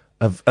week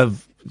have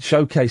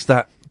showcased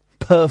that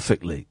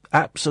perfectly,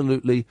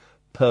 absolutely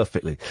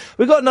perfectly.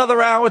 We've got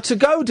another hour to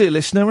go, dear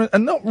listener,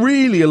 and not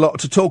really a lot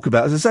to talk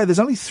about. As I say, there's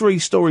only 3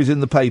 stories in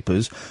the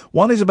papers.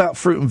 One is about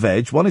fruit and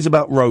veg, one is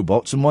about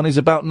robots, and one is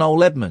about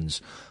Noel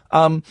Edmonds.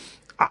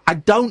 I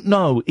don't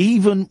know,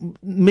 even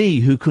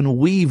me who can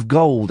weave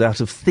gold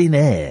out of thin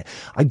air,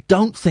 I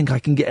don't think I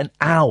can get an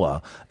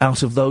hour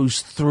out of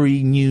those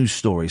 3 news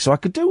stories. So I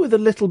could do with a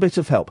little bit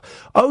of help.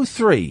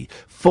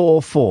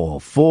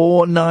 0344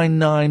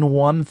 499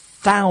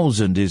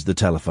 1000 is the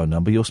telephone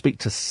number. You'll speak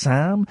to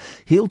Sam.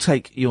 He'll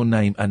take your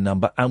name and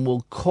number and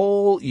we'll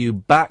call you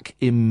back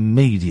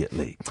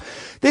immediately.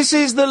 This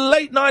is the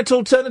Late Night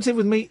Alternative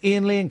with me,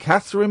 Iain Lee and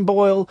Catherine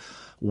Boyle.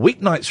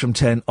 Weeknights from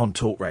 10 on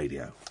Talk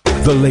Radio.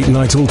 The Late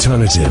Night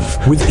Alternative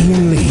with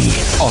Iain Lee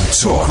on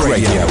Talk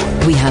Radio.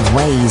 We have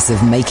ways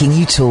of making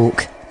you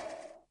talk.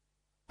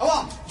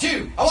 1,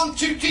 2, 1,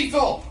 2, 3,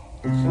 4.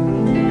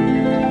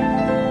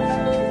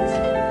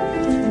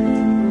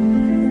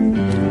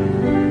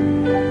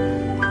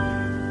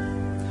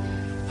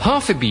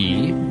 Half a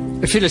bee,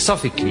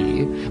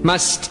 philosophically,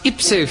 must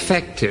ipso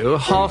facto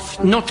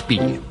half not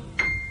be.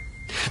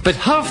 But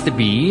half the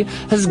bee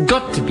has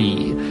got to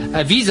be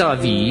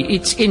vis-à-vis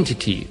its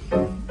entity.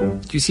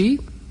 Do you see?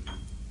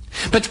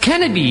 But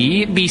can a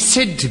bee be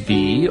said to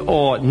be,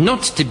 or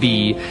not to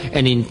be,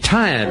 an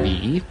entire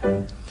bee,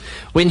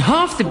 when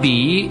half the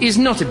bee is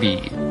not a bee,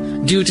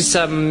 due to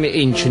some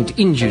ancient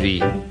injury?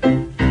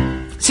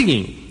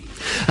 Singing.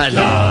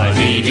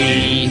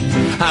 La-dee-dee,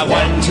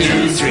 1,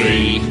 2,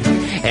 3,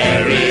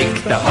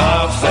 Eric the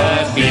half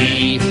a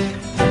bee.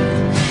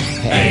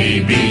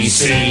 A, B,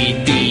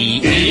 C,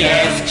 D, E,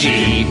 F,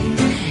 G,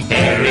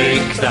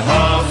 Eric the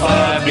half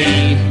a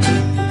bee.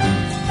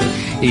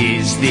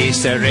 Is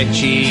this a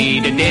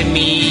wretched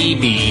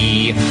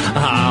demi-bee,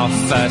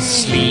 half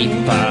asleep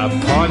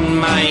upon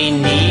my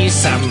knee?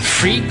 Some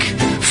freak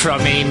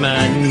from a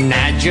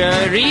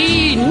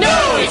menagerie?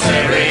 No, it's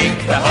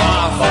Eric the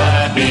half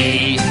a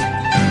bee.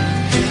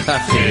 A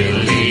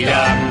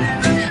fiddly-dum,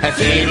 a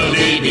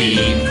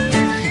fiddly-dee,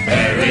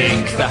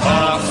 Eric the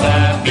half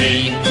a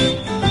bee.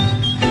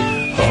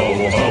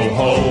 Ho, ho,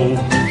 ho,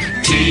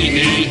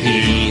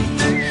 tee-hee-hee,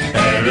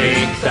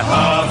 Eric the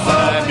half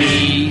a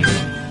bee.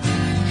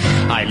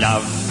 I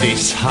love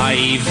this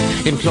hive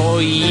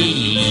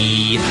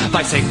employee,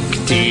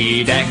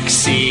 bisected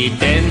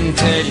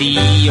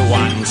accidentally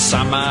one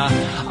summer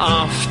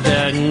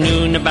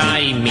afternoon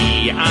by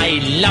me. I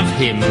love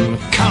him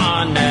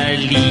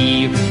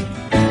carnally.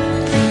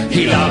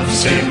 He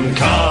loves him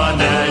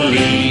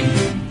carnally,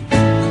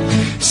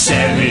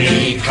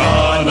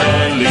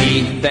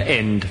 semi-carnally. The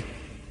end.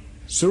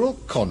 Cyril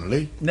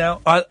Connolly.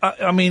 Now,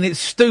 I mean, it's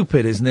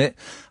stupid, isn't it?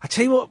 I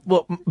tell you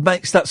what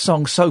makes that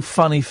song so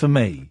funny for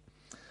me.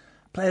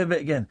 Play it a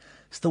bit again.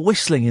 It's the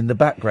whistling in the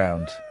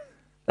background.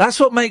 That's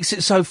what makes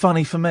it so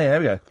funny for me. There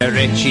we go. A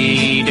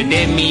wretched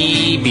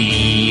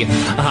demi-bee,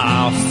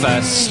 half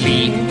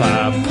asleep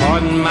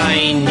upon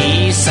my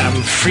knee.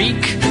 Some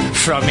freak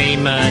from a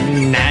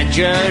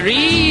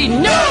menagerie?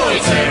 No,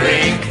 it's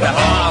Eric the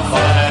half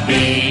a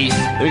bee.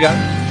 Here we go.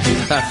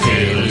 A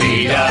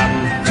fiddly-dum,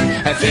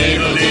 a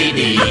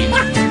fiddly-dee,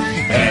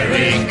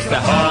 Eric the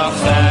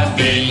half a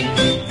bee.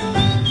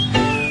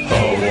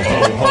 Ho,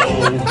 ho, ho,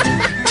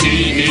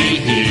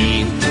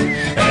 tee-hee-hee,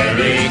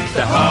 Eric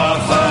the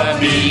half a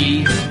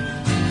bee.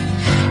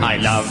 I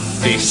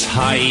love this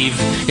hive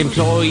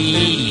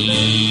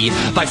employee,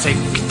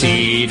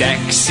 bisected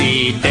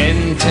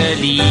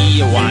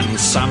accidentally one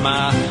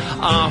summer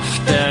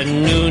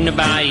afternoon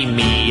by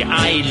me.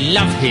 I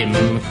love him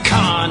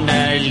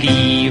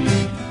carnally.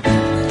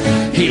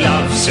 He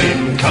loves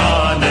him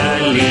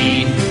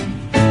carnally,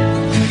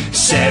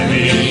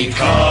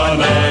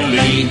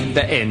 semi-carnally.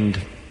 The end.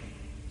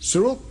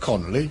 Cyril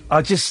Connolly.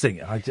 I just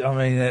think, I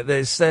mean,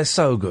 they're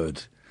so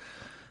good.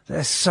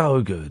 They're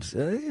so good.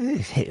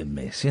 It's hit and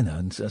miss, you know,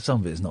 and some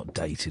of it is not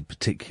dated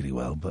particularly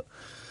well, but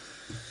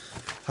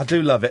I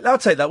do love it. I'll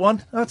take that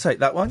one.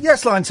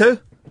 Yes, line 2.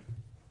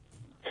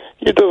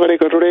 You do a very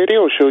good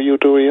radio show, you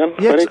do, Ian.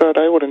 Yeah, very good.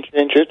 I wouldn't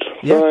change it.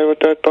 Yeah. So I would,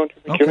 don't you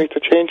think you need to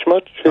change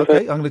much? Okay,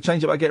 I'm going to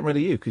change it by getting rid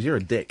of you, because you're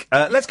a dick.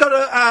 Let's go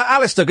to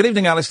Alistair. Good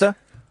evening, Alistair.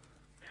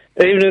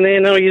 Evening,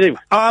 Ian. How are you doing?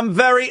 I'm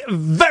very,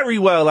 very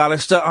well,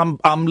 Alistair.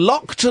 I'm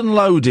locked and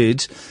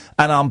loaded,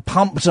 and I'm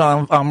pumped.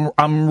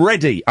 I'm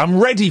ready. I'm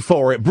ready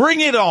for it.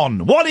 Bring it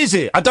on. What is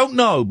it? I don't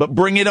know, but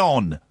bring it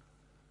on.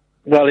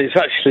 Well, it's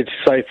actually to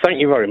say thank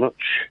you very much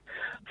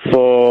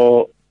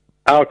for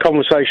our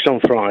conversation on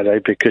Friday,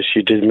 because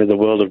you did me the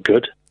world of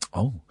good.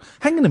 Oh,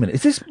 hang on a minute.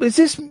 Is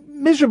this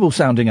miserable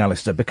sounding,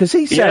 Alistair? Because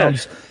he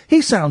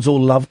sounds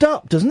all loved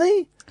up, doesn't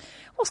he?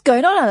 What's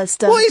going on,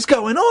 Alistair? What is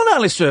going on,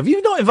 Alistair? Have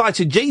you not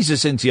invited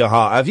Jesus into your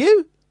heart, have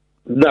you?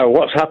 No,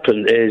 what's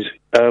happened is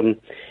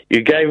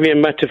you gave me a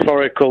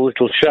metaphorical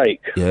little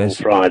shake on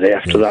Friday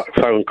after that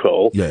phone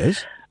call.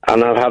 Yes.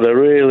 And I've had a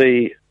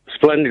really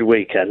splendid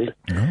weekend.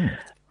 Oh.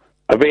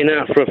 I've been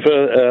out for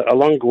a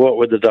longer walk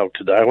with the dog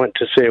today. I went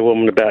to see a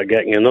woman about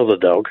getting another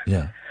dog.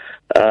 Yeah.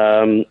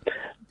 And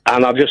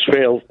I just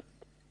feel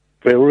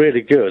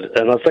really good.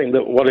 And I think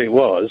that what it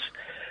was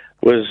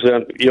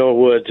your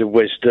words of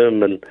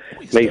wisdom and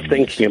me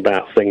thinking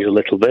about things a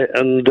little bit.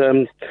 And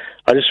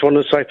I just want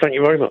to say thank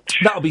you very much.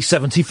 That'll be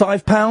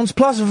 £75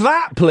 plus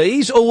VAT,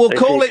 please, or we'll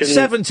call it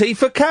 70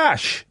 for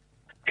cash.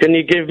 Can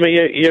you give me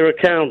your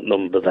account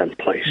number then,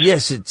 please?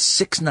 Yes, it's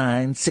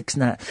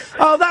 6969.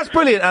 Oh, that's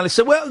brilliant,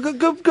 Alistair. Well,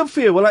 good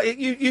for you. Well,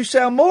 you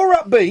sound more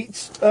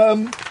upbeat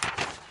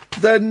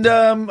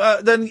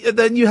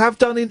than you have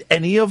done in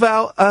any of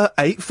our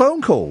 8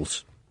 phone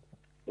calls.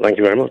 Thank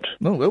you very much.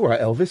 Oh, all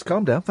right, Elvis,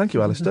 calm down. Thank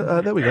you,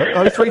 Alistair. There we go.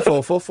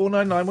 0344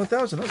 499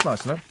 1000. That's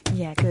nice to know.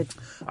 Yeah, good.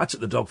 I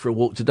took the dog for a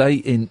walk today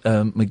in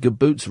my good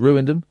boots,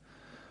 ruined them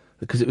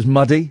because it was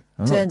muddy.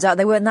 Turns out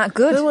they weren't that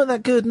good. They weren't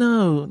that good,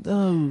 no.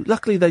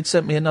 Luckily, they'd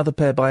sent me another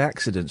pair by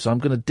accident, so I'm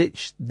going to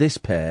ditch this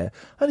pair.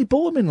 I only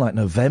bought them in, like,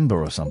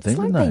 November or something, It's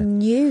like didn't they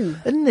knew.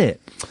 Isn't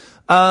it?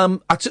 I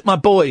took my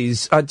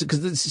boys,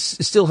 because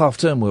it's still half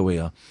term where we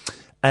are,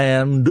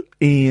 and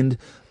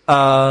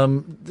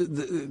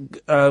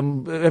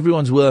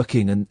everyone's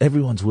working,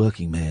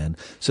 man.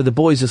 So the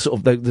boys are sort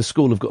of, the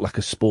school have got like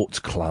a sports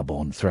club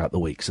on throughout the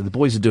week. So the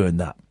boys are doing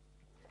that.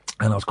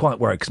 And I was quite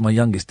worried because my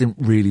youngest didn't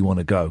really want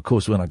to go. Of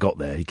course, when I got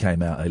there, he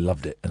came out, he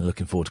loved it, and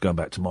looking forward to going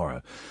back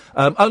tomorrow.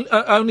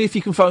 Only if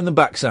you can phone them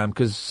back, Sam,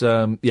 because,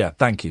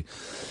 thank you.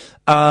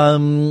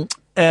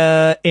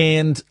 I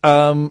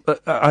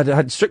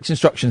had strict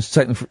instructions to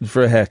take them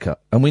for a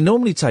haircut, and we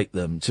normally take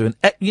them to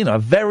a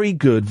very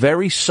good,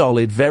 very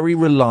solid, very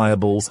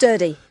reliable,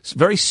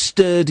 very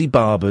sturdy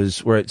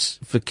barbers. Where it's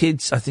for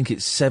kids, I think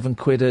it's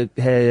 £7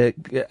 a hair,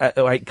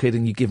 or £8,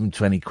 and you give them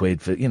 20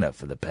 quid for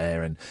the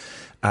pair, and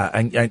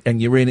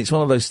you're in. It's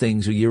one of those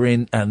things where you're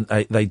in, and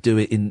they do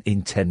it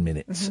in 10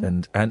 minutes,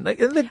 and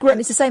they're great. And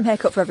it's the same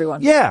haircut for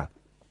everyone. Yeah.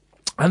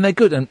 And they're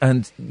good,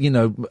 and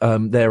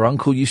their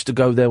uncle used to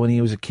go there when he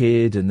was a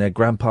kid, and their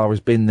grandpa has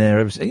been there.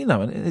 And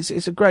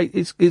it's great.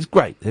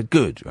 They're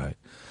good, right?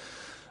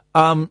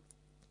 And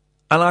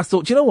I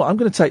thought, you know what? I'm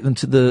going to take them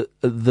to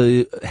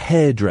the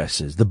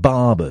hairdressers, the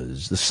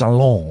barbers, the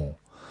salon,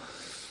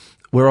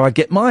 where I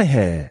get my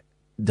hair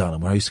done,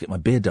 and where I used to get my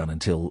beard done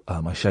until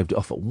I shaved it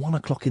off at 1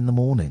 o'clock in the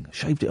morning. I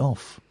shaved it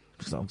off.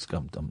 I'm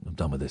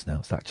done with this now.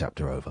 It's that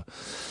chapter over.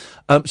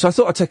 So I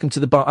thought I'd take them to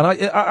the bar,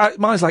 and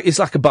mine's it's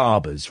like a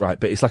barber's, right?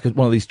 But it's like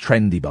one of these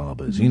trendy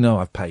barbers. Mm-hmm.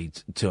 I've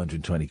paid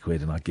 220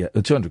 quid, and I get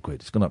 200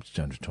 quid. It's gone up to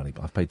 220,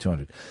 but I've paid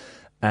 200,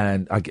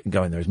 and I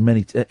go in there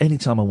any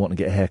time I want to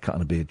get a haircut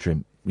and a beard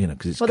trim.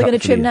 Because it's. What are they going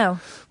to trim now?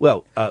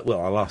 Well,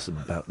 I'll ask them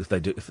about if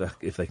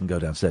they can go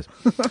downstairs.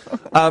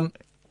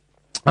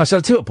 I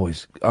said, "Tell you what,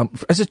 boys,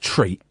 as a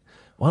treat,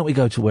 why don't we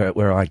go to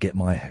where I get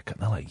my haircut?"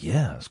 And they're like,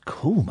 "Yeah, that's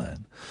cool,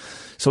 man."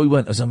 So we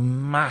went. There's a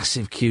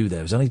massive queue there.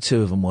 There's only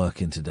 2 of them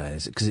working today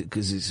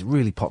because it's a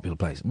really popular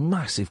place.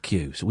 Massive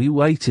queue. So we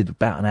waited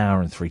about an hour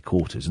and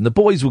 3/4. And the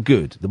boys were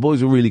good. The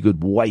boys were really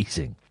good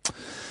waiting.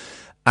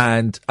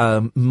 And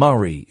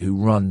Murray, who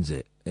runs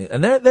it,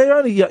 and they're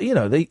only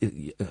only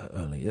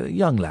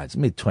young lads,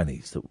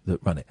 mid-20s that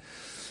run it.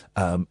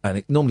 And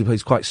it normally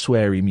plays quite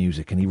sweary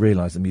music, and he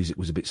realised the music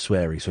was a bit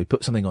sweary, so he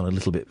put something on a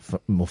little bit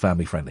more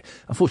family friendly.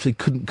 Unfortunately,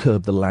 couldn't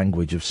curb the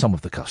language of some of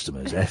the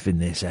customers, effing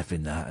this,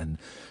 effing that, and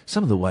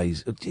some of the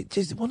ways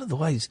one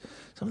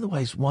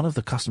of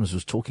the customers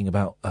was talking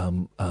about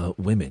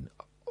women.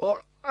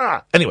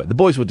 Anyway, the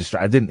boys were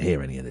distracted. I didn't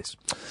hear any of this.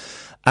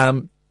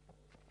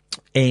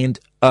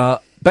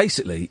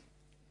 Basically,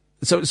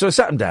 so I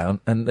sat them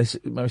down, and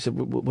Mary said,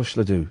 "What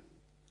shall I do?"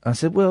 I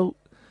said, "Well,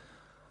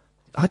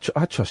 I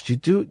trust you.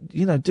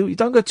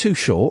 Don't go too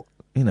short,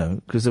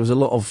 because there was a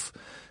lot of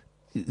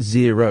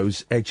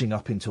zeros edging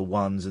up into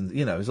ones, and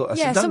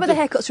some of the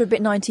haircuts are a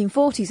bit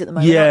 1940s at the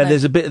moment. Yeah, aren't they?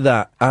 there's a bit of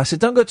that. I said,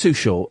 don't go too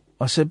short.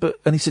 I said,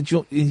 and he said,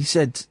 he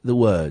said the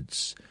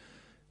words,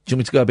 "Do you want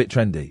me to go a bit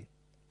trendy?"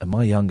 And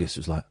my youngest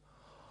was like,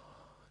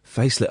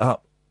 face lit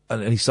up,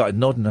 and he started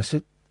nodding. I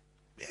said,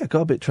 "Yeah,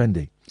 go a bit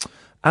trendy."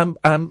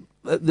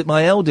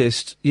 My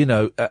eldest,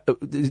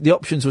 the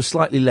options were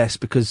slightly less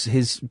because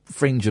his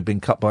fringe had been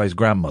cut by his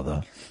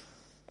grandmother.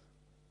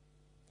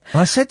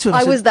 And I said to him,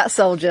 I was that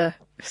soldier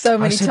so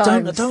many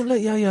times. Don't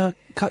let Yaya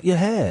cut your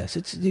hair.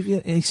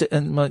 He said,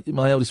 and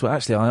my eldest, well,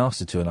 actually, I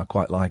asked her to, and I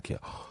quite like it.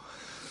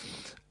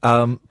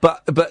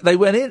 But they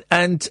went in,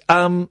 and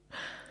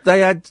they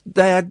had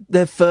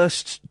their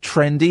first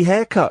trendy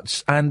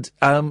haircuts, and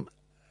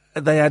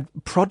they had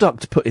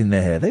product put in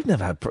their hair. They've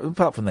never had,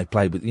 apart from they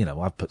played with,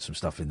 I've put some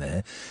stuff in their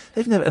hair.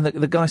 They've never, and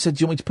the guy said,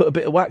 "Do you want me to put a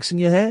bit of wax in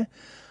your hair?"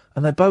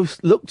 And they both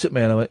looked at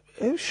me, and I went,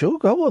 "Oh, sure,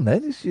 go on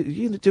then.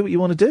 You do what you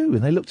want to do."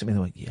 And they looked at me, and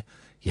they went, "Yeah,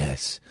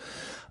 yes."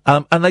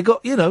 And they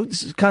got,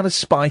 this kind of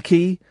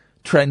spiky,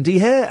 trendy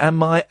hair. And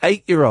my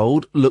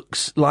 8-year-old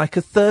looks like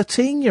a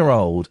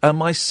 13-year-old. And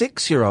my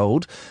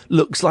 6-year-old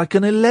looks like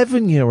an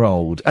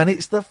 11-year-old. And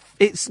it's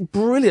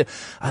brilliant.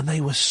 And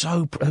they were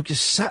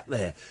just sat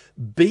there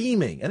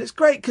beaming. And it's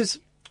great because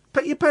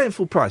you're paying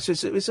full price. So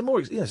it's a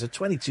more, it's a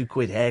 22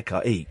 quid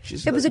haircut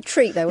each. It was a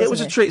treat though, wasn't it? It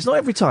was a treat. It's not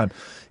every time.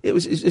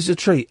 It's a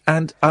treat.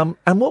 And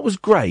what was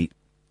great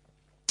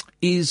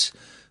is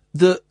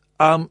that,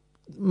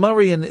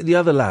 Murray and the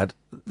other lad,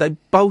 they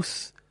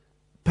both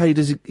paid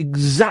us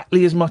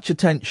exactly as much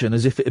attention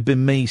as if it had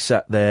been me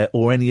sat there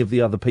or any of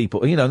the other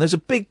people. And there's a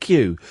big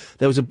queue.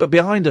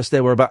 Behind us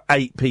there were about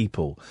 8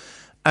 people.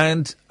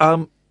 And,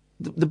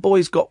 the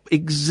boys got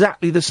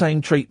exactly the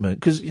same treatment,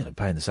 because,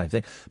 paying the same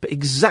thing, but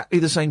exactly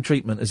the same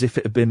treatment as if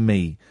it had been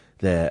me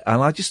there.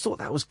 And I just thought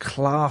that was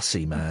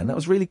classy, man. That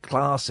was really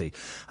classy.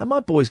 And my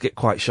boys get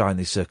quite shy in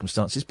these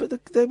circumstances, but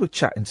they were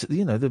chatting to,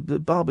 the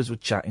barbers were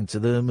chatting to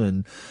them,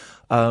 and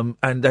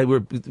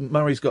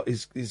Murray's got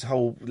his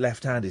whole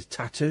left hand is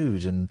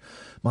tattooed, and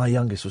my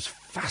youngest was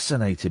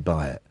fascinated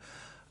by it.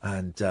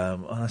 And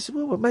I said,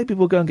 well, maybe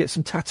we'll go and get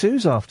some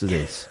tattoos after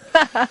this.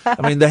 I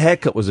mean, the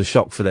haircut was a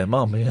shock for their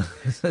mum,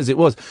 as it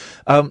was.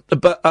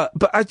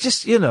 But I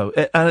just,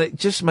 and it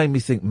just made me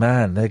think,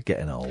 man, they're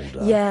getting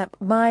older. Yeah,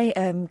 my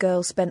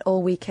girls spent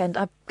all weekend.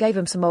 I gave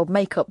them some old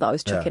makeup that I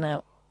was chucking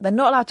out. They're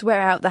not allowed to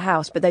wear it out the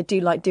house, but they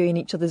do like doing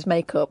each other's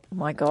makeup. Oh,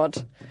 my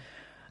God.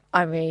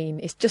 I mean,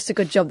 it's just a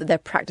good job that they're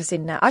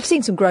practicing now. I've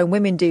seen some grown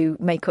women do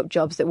makeup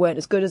jobs that weren't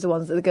as good as the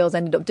ones that the girls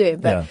ended up doing.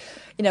 But,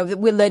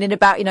 we're learning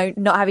about,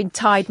 not having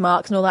Tide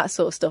marks and all that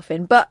sort of stuff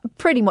in. But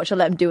pretty much I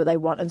let them do what they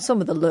want, and some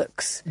of the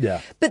looks.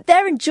 Yeah. But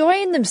they're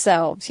enjoying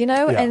themselves,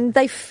 and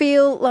they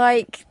feel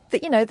like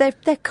that, you know, they're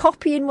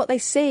copying what they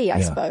see,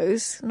 I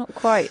suppose. Not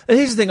quite. And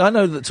here's the thing, I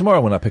know that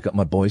tomorrow when I pick up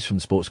my boys from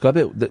the sports club,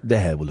 their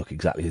hair will look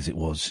exactly as it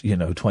was,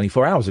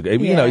 24 hours ago.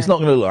 You know, it's not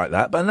going to look like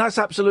that, and that's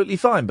absolutely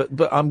fine.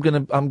 But I'm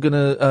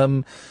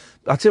gonna,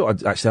 I tell you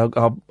what, actually,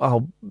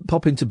 I'll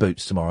pop into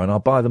Boots tomorrow and I'll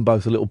buy them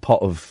both a little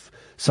pot of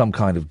some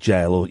kind of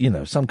gel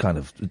or, some kind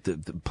of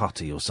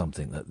putty or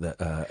something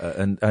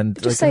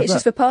and just say it's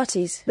just for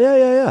parties.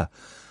 Yeah.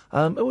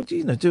 Or, do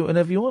it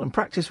whenever you want and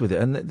practice with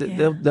it, and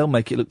they'll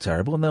make it look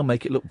terrible and they'll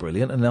make it look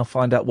brilliant, and they'll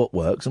find out what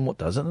works and what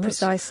doesn't. And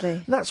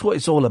precisely. That's what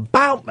it's all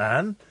about,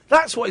 man.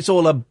 That's what it's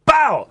all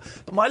about.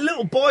 But my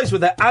little boys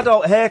with their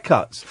adult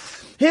haircuts.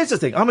 Here's the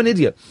thing. I'm an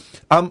idiot.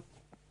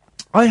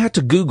 I had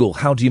to Google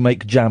how do you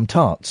make jam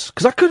tarts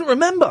because I couldn't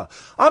remember.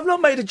 I've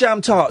not made a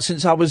jam tart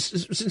since I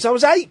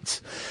was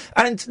 8,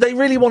 and they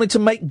really wanted to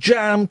make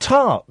jam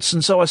tarts,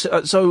 and so I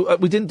said,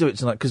 we didn't do it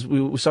tonight because we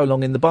were so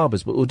long in the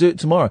barbers, but we'll do it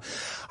tomorrow.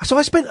 So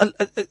I spent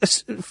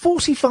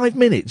 45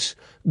 minutes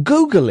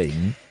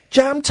Googling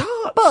jam tarts.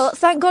 But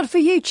thank God for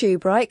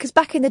YouTube, right? Because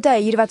back in the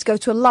day, you'd have had to go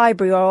to a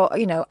library or,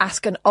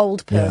 ask an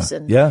old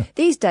person. Yeah.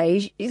 These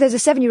days, there's a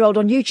 7-year-old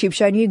on YouTube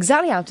showing you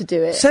exactly how to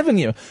do it.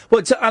 7-year.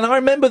 Well, and I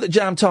remember that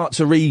jam tarts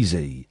are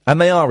easy,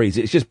 and they are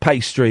easy. It's just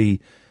pastry.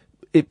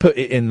 Put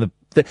it in the.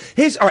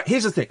 Here's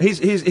the thing.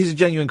 Here's a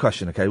genuine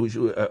question, okay? Which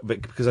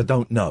because I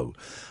don't know.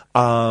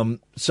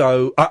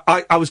 So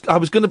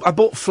I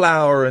bought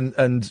flour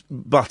and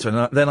butter,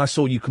 and then I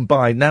saw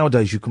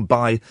nowadays you can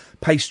buy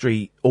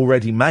pastry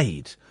already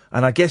made.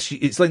 And I guess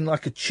it's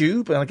like a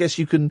tube, and I guess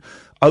you can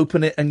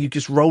open it and you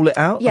just roll it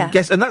out. Yeah.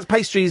 And that's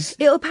pastries.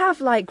 It'll have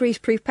like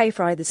grease-proof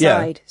paper either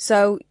side.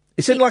 So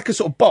it's in like a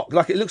sort of box,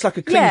 like it looks like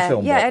a cling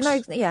film box.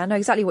 I know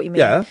exactly what you mean.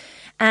 Yeah.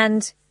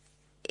 And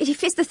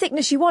if it's the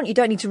thickness you want, you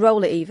don't need to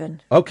roll it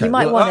even. Okay. You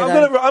might want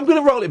to. I'm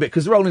going to roll it a bit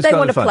because rolling's kind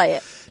of fun. They want to play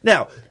it.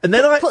 Now, and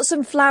then put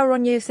some flour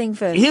on your thing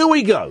first. Here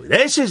we go.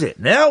 This is it.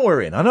 Now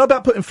we're in. I know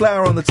about putting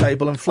flour on the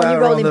table and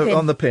flour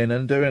on the pin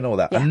and doing all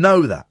that. Yeah. I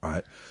know that,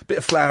 right? Bit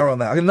of flour on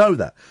that. I know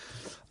that.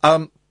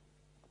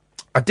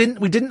 We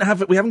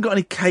haven't got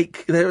any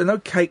cake. There are no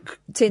cake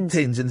tins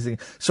in the thing.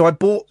 So I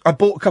bought a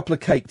couple of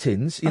cake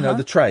tins,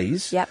 the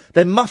trays. Yep.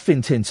 They're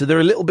muffin tins, so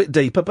they're a little bit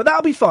deeper, but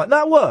that'll be fine.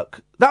 That'll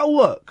work.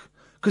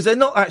 Because they're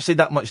not actually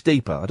that much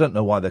deeper. I don't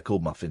know why they're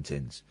called muffin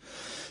tins.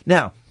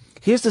 Now,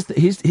 here's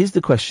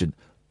the question.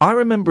 I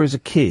remember as a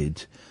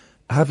kid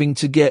having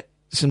to get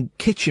some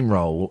kitchen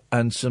roll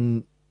and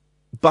some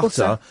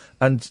butter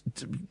and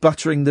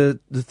buttering the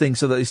thing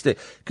so that it stick.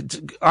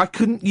 I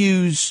couldn't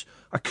use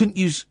a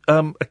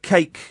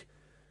cake,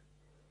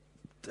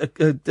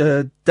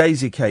 a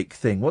daisy cake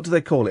thing. What do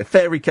they call it? A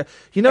fairy cake.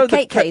 A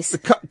cake case.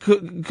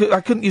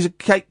 I couldn't use a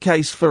cake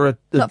case for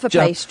not for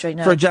pastry.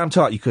 No. For a jam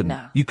tart, you couldn't.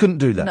 No. You couldn't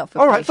do that. Not for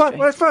all right,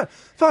 pastry.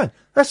 fine.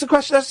 That's the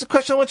question I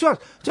want to ask.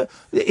 So,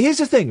 here's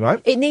the thing,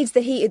 right? It needs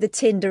the heat of the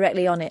tin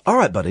directly on it. All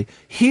right, buddy.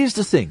 Here's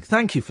the thing.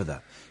 Thank you for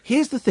that.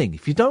 Here's the thing.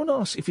 If you don't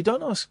ask,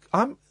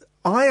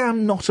 I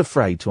am not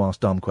afraid to ask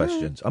dumb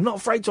questions. I'm not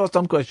afraid to ask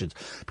dumb questions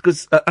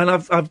because, and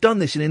I've done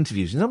this in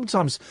interviews. And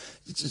sometimes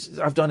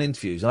I've done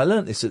interviews. And I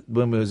learnt this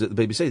when we was at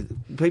the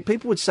BBC.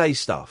 People would say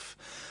stuff,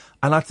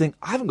 and I'd think,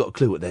 I haven't got a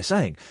clue what they're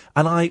saying.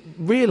 And I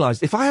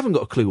realised if I haven't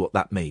got a clue what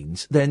that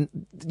means, then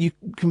you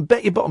can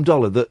bet your bottom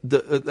dollar that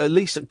at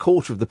least a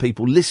quarter of the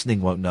people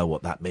listening won't know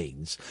what that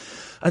means.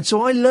 And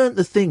so I learnt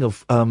the thing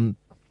of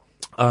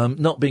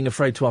not being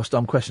afraid to ask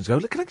dumb questions. Go,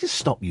 look, can I just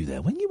stop you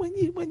there? When you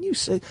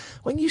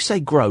say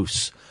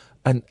gross,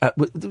 and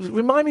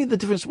remind me of the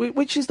difference.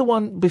 Which is the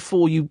one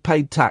before you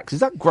paid tax? Is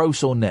that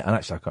gross or net? And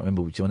actually, I can't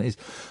remember which one it is.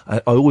 I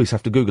always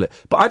have to Google it.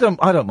 But I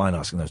don't mind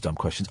asking those dumb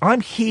questions.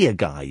 I'm here,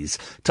 guys,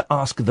 to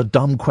ask the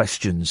dumb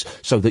questions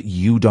so that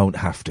you don't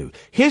have to.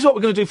 Here's what we're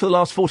going to do for the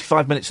last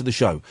 45 minutes of the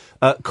show.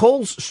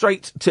 Calls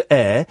straight to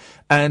air.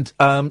 And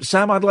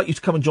Sam, I'd like you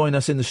to come and join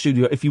us in the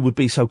studio if you would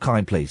be so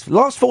kind, please.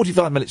 Last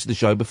 45 minutes of the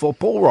show before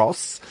Paul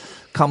Ross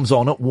comes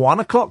on at 1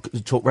 o'clock.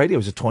 Talk Radio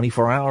is a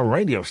 24-hour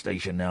radio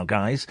station now,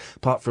 guys,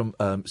 apart from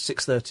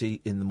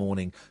 6:30 in the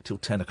morning till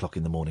 10 o'clock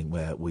in the morning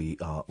where we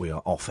are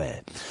off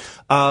air.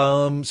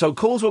 So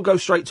calls will go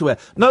straight to air.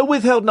 No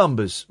withheld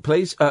numbers,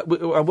 please. I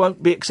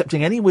won't be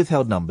accepting any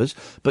withheld numbers,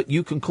 but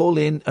you can call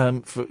in,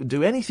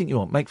 do anything you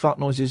want. Make fart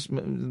noises,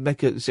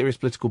 make a serious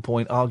political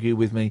point, argue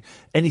with me,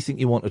 anything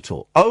you want at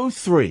all.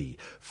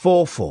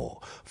 0344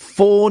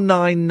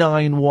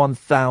 499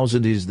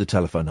 1000 is the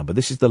telephone number.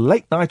 This is the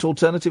Late Night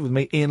Alternative with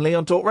me, Iain Lee,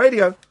 on Talk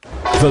Radio.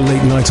 The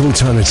Late Night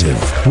Alternative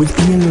with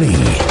Iain Lee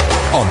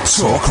on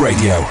Talk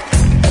Radio.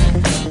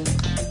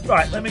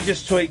 Right, let me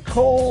just tweet.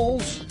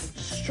 Calls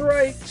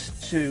straight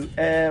to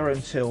air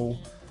until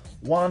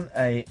 1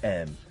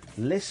 a.m.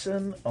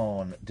 Listen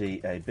on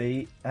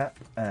DAB app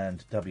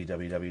and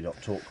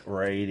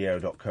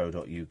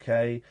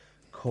www.talkradio.co.uk.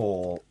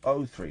 Call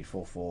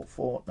 0344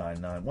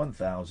 499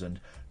 1000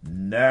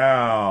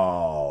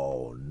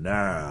 now.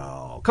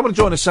 Come on and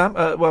join us, Sam,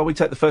 while we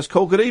take the first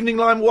call. Good evening,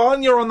 line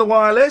 1. You're on the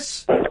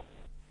wireless.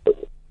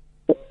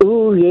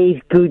 Oh,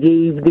 yes, good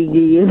evening,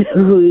 Ian.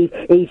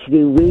 It's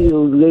the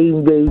real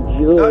Rainbow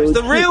George. It's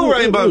the real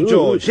Rainbow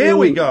George. Here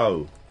we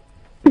go.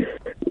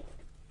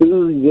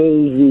 Oh,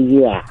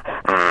 yeah.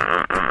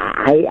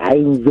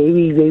 I'm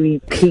very,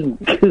 very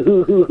pink.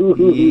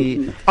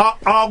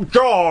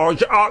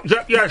 George.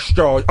 Yes,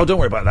 George. Oh, don't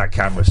worry about that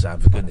camera, Sam,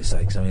 for goodness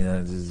sakes. I mean,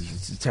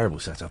 it's a terrible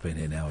setup in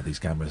here now with these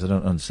cameras. I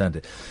don't understand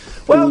it.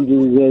 Well,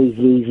 can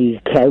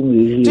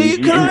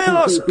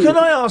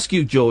I ask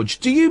you, George,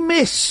 do you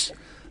miss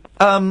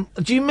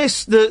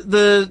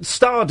the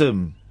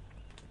stardom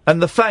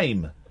and the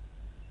fame?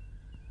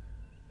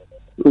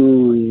 Oh,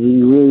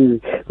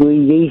 well,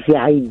 yes,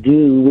 I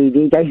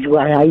do. That's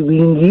why I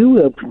ring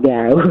you up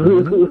now.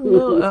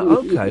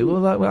 Okay,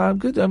 well, I'm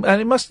good. And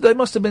there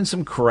must have been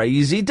some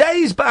crazy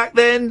days back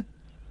then.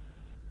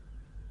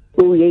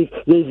 Oh, yes,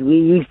 we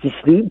used to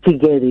sleep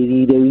together,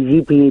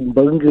 Zippy and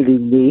Bungle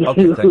and me.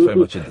 Okay, thanks very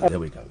much. There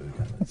we go.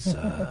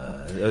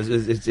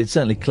 It's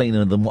certainly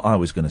cleaner than what I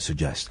was going to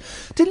suggest.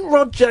 Didn't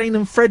Rod, Jane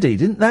and Freddie,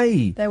 didn't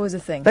they? There was a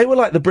thing. They were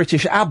like the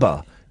British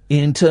ABBA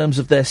in terms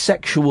of their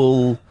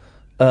sexual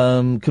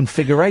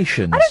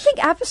configurations. I don't think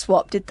ABBA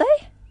swapped, did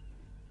they?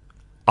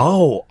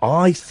 Oh,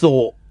 I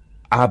thought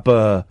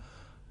ABBA...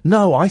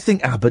 No, I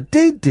think ABBA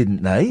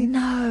didn't they?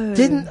 No.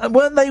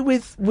 Weren't they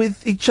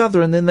with each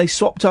other and then they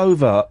swapped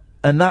over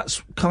and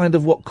that's kind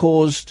of what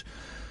caused,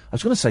 I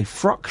was going to say,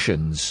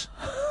 fructions.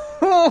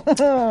 Well,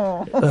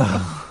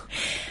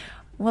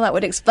 that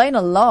would explain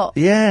a lot.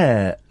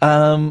 Yeah.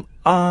 I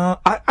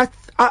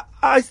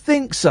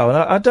think so. And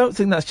I don't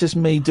think that's just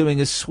me doing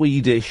a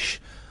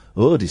Swedish...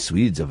 Oh, the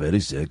Swedes are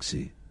very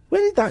sexy.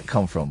 Where did that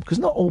come from? Because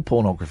not all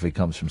pornography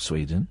comes from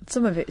Sweden.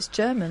 Some of it's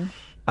German.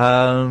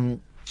 Yeah,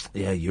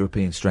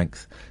 European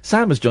strength.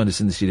 Sam has joined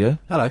us in the studio.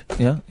 Hello.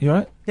 Yeah, you all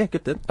right? Yeah,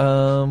 good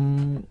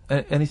then.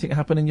 Anything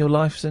happen in your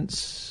life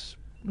since,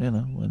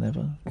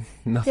 whenever?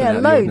 Nothing. Yeah,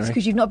 loads,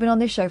 because you've not been on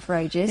this show for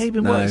ages. Yeah, you've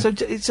been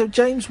so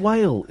James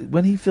Whale,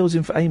 when he fills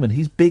in for Eamon,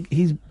 he's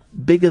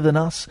bigger than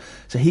us,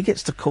 so he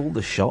gets to call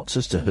the shots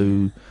as to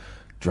who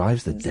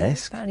drives the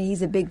desk. Apparently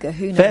he's a big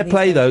kahuna. Fair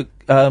play, though.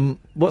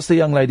 What's the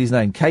young lady's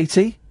name?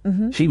 Katie?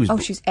 Mm-hmm.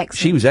 She's excellent.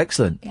 She was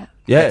excellent. Yeah.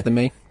 Better than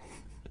me.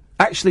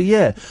 Actually,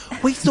 yeah.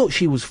 We thought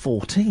she was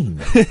 14.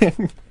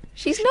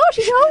 She's not.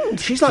 She's old.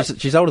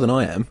 She's older than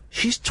I am.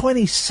 She's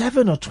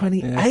 27 or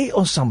 28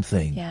 or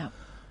something. Yeah.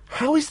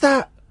 How is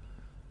that?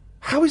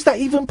 How is that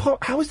even?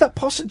 How is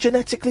that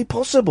genetically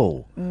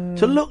possible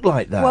to look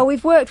like that? Well,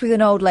 we've worked with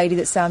an old lady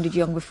that sounded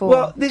young before.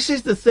 Well, this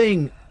is the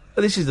thing.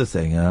 I'm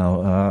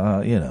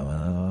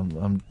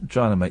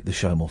trying to make the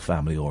show more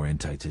family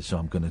orientated, so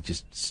I'm going to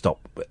just stop.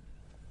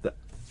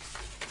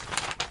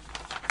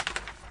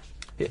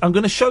 I'm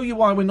going to show you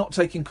why we're not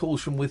taking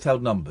calls from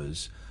withheld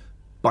numbers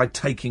by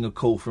taking a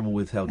call from a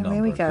withheld number.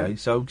 Here we go. Okay,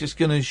 so I'm just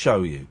going to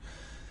show you.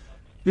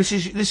 This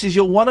is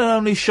your one and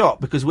only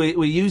shot because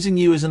we're using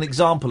you as an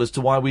example as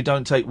to why we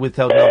don't take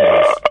withheld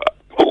numbers.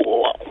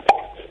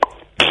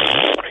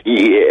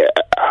 Yeah.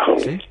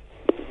 See?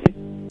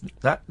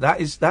 That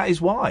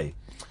is why.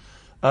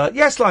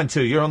 Yes, line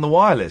 2, you're on the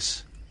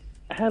wireless.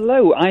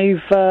 Hello,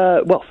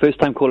 first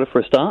time caller for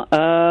a start.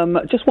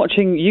 Just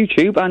watching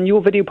YouTube and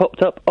your video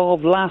popped up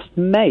of last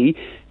May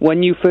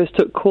when you first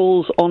took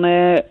calls on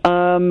air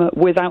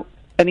without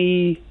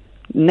any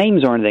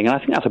names or anything, and I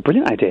think that's a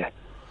brilliant idea.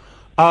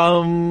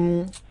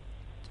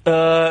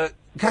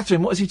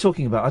 Catherine, what is he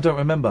talking about? I don't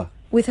remember.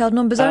 Withheld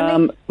numbers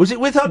only? Was it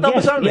withheld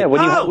numbers only? Yeah,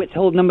 when you had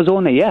withheld numbers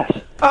only, yes.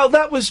 Oh,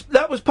 that was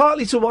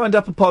partly to wind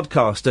up a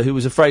podcaster who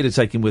was afraid of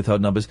taking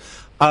withheld numbers.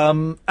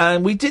 And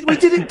we did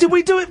it. Did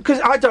we do it? Because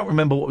I don't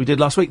remember what we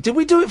did last week. Did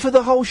we do it for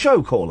the whole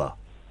show, caller?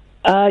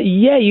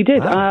 Yeah, you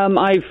did.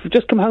 I've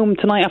just come home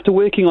tonight after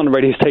working on a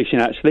radio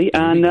station, actually,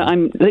 and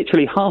I'm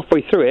literally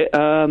halfway through it,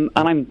 and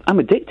I'm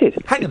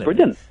addicted. Hang on a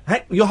minute.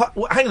 Hang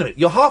on a minute.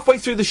 You're halfway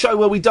through the show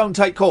where we don't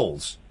take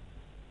calls.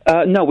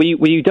 No,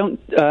 we don't.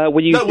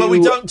 We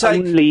don't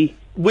take only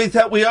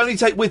withheld. We only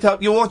take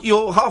withheld.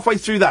 You're halfway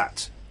through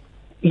that.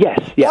 Yes.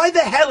 Yeah. Why the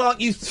hell aren't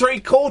you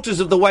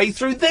 3/4 of the way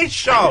through this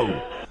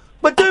show?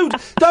 But dude,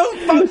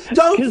 don't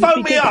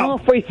phone me up.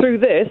 Halfway through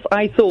this,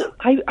 I thought,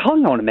 hang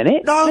on a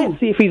minute. No. Let's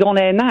see if he's on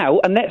air now,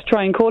 and let's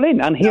try and call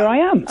in. And here I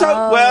am.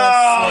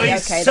 He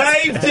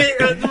saved it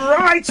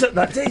right at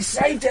the. He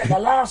saved it at the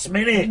last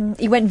minute.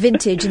 He went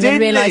vintage and then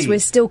realised we're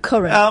still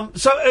current.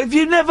 So have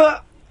you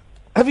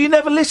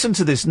never listened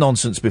to this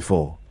nonsense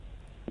before?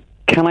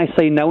 Can I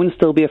say no and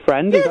still be a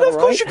friend? Yeah, of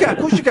course you can. Of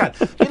course you can.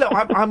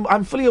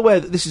 I'm fully aware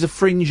that this is a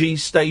fringy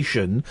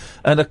station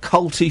and a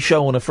culty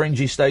show on a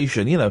fringy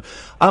station.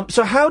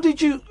 So how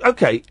did you?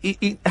 Okay,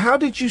 how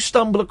did you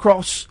stumble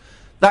across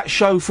that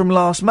show from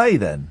last May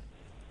then?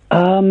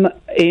 In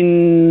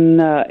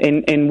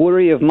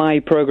worry of my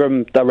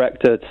program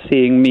director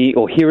seeing me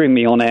or hearing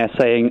me on air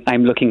saying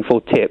I'm looking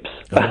for tips,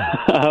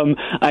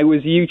 I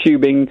was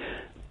YouTubing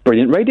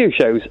brilliant radio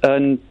shows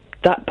and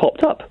that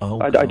popped up.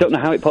 I don't know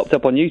how it popped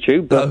up on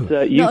YouTube, but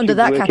YouTube not under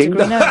that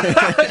category, no.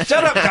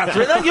 Shut up,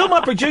 Catherine. You're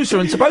my producer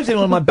and supposedly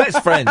one of my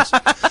best friends.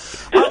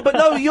 But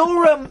no,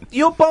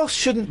 your boss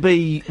shouldn't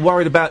be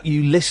worried about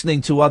you listening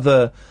to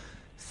other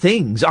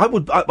things.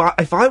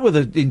 If I were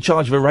in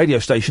charge of a radio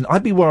station,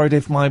 I'd be worried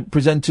if my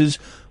presenters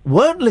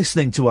weren't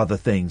listening to other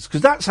things,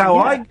 because that's how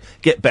I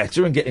get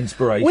better and get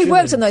inspiration. We've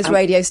worked on those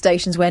radio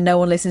stations where no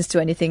one listens to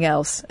anything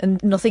else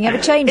and nothing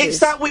ever changes. It's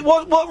that.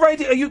 What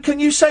radio? Can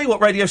you say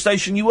what radio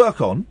station you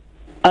work on?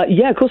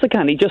 Yeah, of course I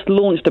can. He just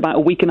launched about a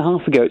week and a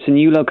half ago. It's a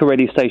new local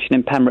radio station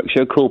in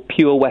Pembrokeshire called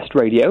Pure West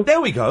Radio. There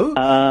we go.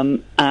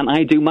 And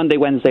I do Monday,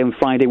 Wednesday and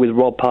Friday with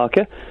Rob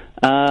Parker.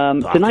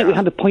 Tonight we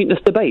had a pointless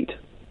debate,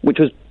 which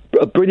was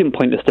a brilliant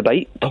pointless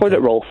debate.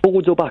 Toilet roll,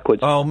 forwards or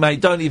backwards? Oh,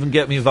 mate, don't even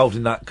get me involved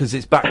in that, because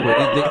it's backward.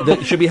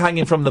 It should be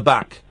hanging from the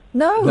back.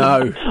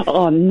 No.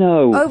 Oh,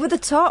 no. Over the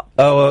top.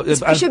 Oh,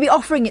 it should be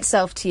offering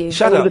itself to you.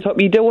 Over the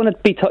top. You don't want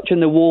to be touching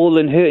the wall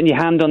and hurting your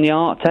hand on the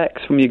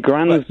Artex from your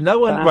grand's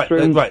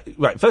bathroom.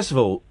 Right. First of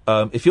all,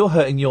 if you're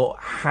hurting your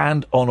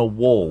hand on a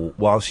wall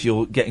whilst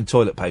you're getting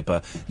toilet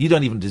paper, you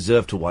don't even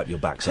deserve to wipe your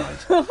backside.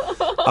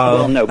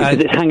 Well, no, because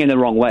it's hanging the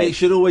wrong way. It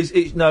should always...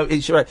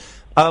 it's right.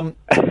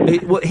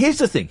 Well, here's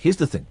the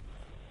thing.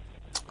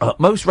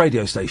 Most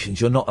radio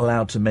stations, you're not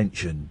allowed to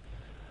mention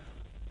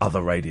other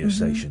radio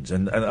stations,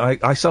 and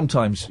I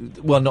sometimes,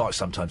 well, not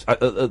sometimes, at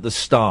the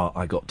start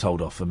I got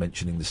told off for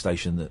mentioning the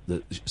station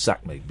that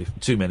sacked me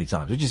too many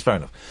times, which is fair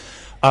enough.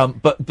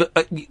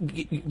 But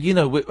you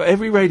know,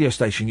 every radio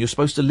station, you're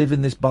supposed to live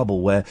in this bubble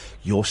where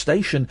your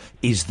station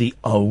is the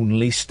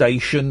only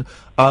station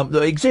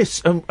that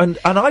exists. And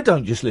I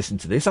don't just listen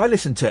to this. I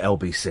listen to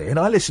LBC and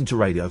I listen to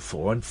Radio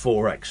 4 and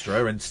 4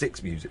 Extra and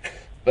 6 Music.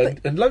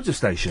 And loads of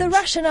stations. The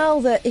rationale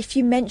that if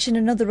you mention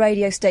another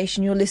radio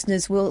station, your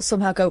listeners will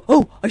somehow go,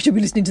 "Oh, I should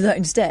be listening to that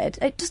instead."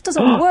 It just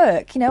doesn't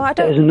work, you know.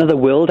 There's another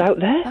world out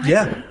there.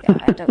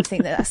 I don't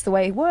think that's the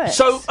way it works.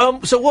 So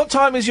what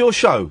time is your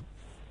show?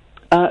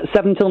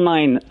 7 till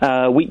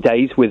 9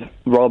 weekdays with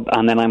Rob,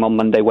 and then I'm on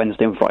Monday,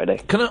 Wednesday, and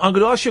Friday. I'm going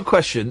to ask you a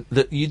question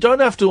that you don't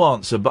have to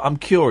answer, but I'm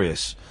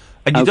curious,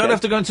 and you don't have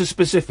to go into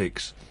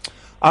specifics.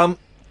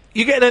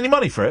 You getting any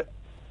money for it?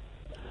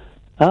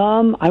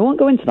 I won't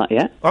go into that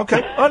yet. Okay.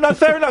 Oh no,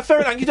 fair enough.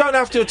 You don't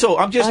have to at all.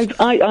 I'm just.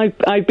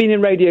 I've been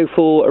in radio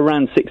for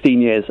around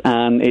 16 years,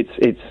 and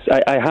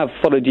I have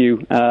followed you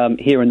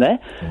here and there,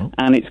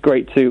 and it's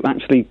great to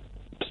actually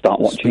start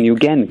watching you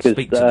again.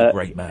 Speak to the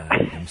great man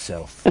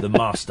himself, the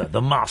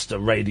master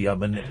radio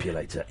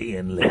manipulator,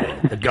 Iain Lee,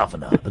 the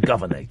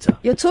governator.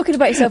 You're talking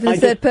about yourself in the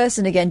third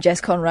person again,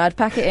 Jess Conrad.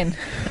 Pack it in.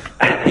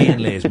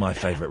 Iain Lee is my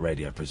favourite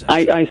radio presenter.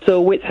 I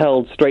saw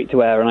Withheld straight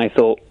to air, and I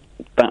thought,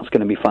 that's going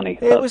to be funny.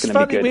 It was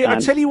funny. I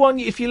tell you one,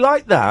 if you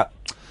like that,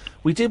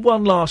 we did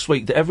one last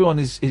week that everyone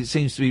it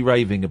seems to be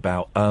raving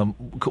about.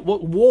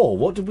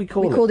 What did we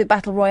call it? We called it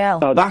Battle Royale.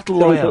 Battle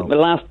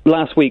Royale.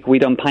 Last week we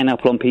done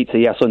pineapple on pizza,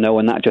 yes or no,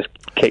 and that just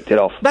kicked it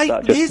off. Mate,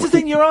 here's the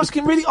thing: you're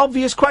asking really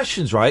obvious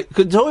questions, right?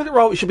 Toilet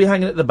roll should be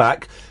hanging at the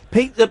back.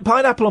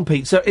 Pineapple on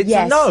pizza, it's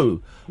a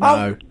no.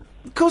 No.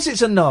 Of course,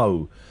 it's a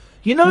no.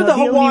 You know the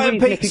Hawaiian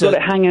pizza. If you've got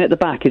it hanging at the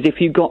back, is if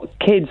you've got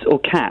kids or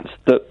cats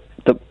that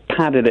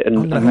padded it and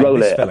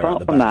roll it.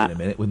 Apart from that, in a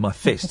minute with my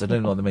fist, I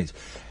don't know what that means.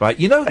 Right,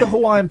 you know the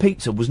Hawaiian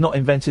pizza was not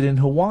invented in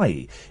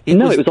Hawaii. It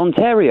was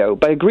Ontario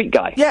by a Greek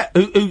guy. Yeah,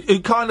 who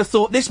kind of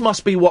thought this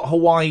must be what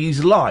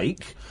Hawaii's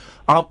like.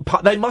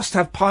 They must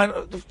have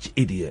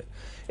idiot.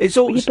 It's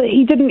all. But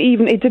he didn't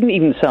even. It didn't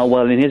even sell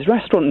well in his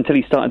restaurant until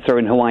he started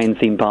throwing Hawaiian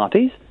themed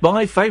parties.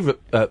 My favourite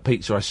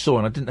pizza I saw,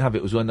 and I didn't have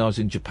it, was when I was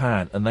in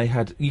Japan, and they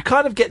had. You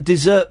kind of get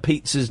dessert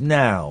pizzas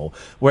now,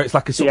 where it's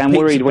like a sort of. I'm pizza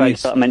worried when you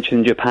base. start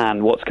mentioning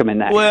Japan, what's coming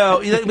next?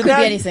 Well, could be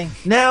anything.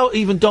 Now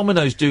even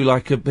Domino's do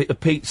like a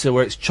pizza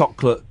where it's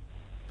chocolate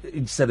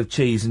instead of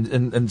cheese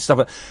and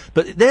stuff.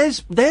 But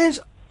theirs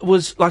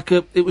was like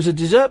it was a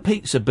dessert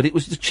pizza, but it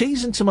was the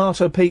cheese and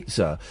tomato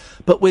pizza,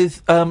 but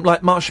with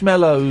like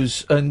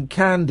marshmallows and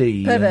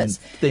candy and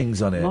things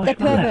on it. They're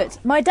perverts.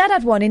 My dad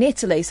had one in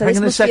Italy, so Hang this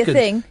on must a be a second.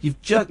 thing.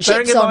 You've just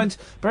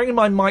bearing in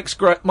mind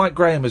Mike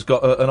Graham has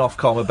got an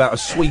Ofcom about a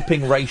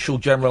sweeping racial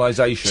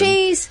generalisation.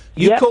 Cheese.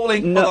 You're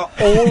calling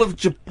all of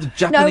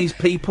Japanese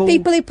people?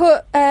 People who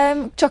put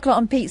chocolate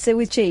on pizza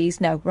with cheese.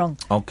 No, wrong.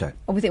 Okay.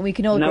 We think we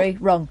can all agree.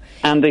 Wrong.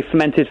 And the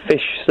fermented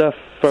fish stuff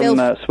from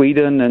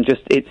Sweden, and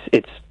just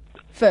it's.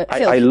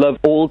 I love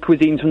all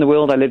cuisines from the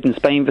world. I lived in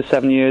Spain for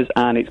 7 years,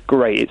 and it's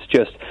great. It's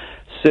just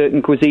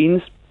certain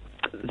cuisines,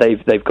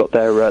 they've got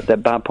their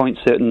bad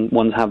points. Certain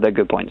ones have their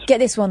good points. Get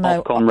this one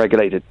though. Ofcom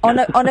regulated. On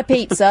a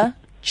pizza,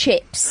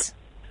 chips.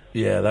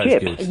 Yeah, that's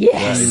chips. good.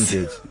 Yes. That is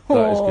good.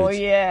 Oh,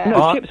 yeah.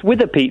 No, chips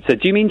with a pizza.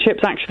 Do you mean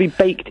chips actually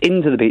baked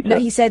into the pizza? No,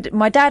 he said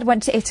my dad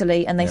went to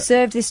Italy and they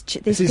served this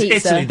This pizza.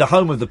 is Italy, the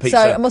home of the pizza.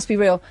 So it must be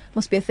real.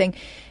 Must be a thing.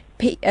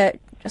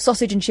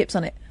 Sausage and chips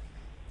on it.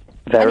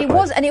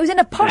 Verified. And it was in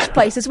a posh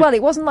place as well.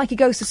 It wasn't like he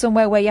goes to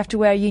somewhere where you have to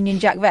wear a Union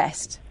Jack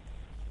vest.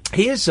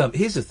 Here's the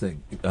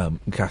thing,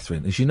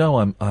 Catherine. As you know,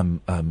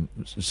 I'm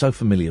so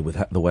familiar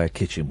with the way a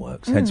kitchen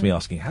works. Hence me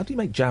asking, how do you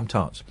make jam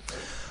tarts?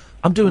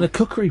 I'm doing a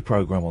cookery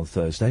programme on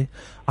Thursday.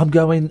 I'm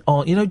going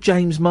on,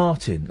 James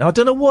Martin. Now I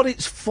don't know what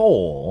it's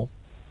for,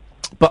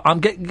 but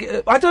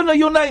I don't know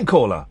your name,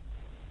 caller.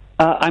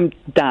 I'm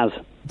Daz.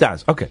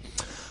 Daz, okay.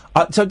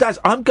 So, Daz,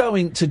 I'm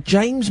going to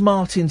James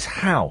Martin's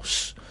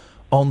house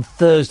on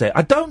Thursday.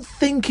 I don't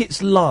think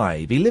it's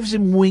live. He lives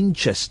in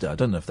Winchester. I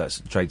don't know if that's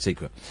a trade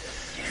secret.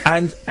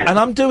 And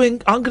I'm going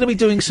to be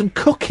doing some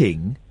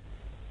cooking.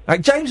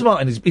 Like, James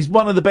Martin is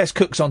one of the best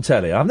cooks on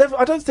telly. I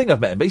don't think I've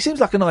met him, but he seems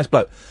like a nice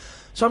bloke.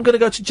 So I'm going to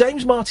go to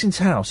James Martin's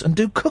house and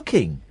do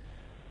cooking.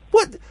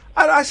 What?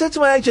 I said to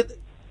my agent,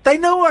 they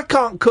know I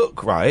can't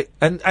cook, right?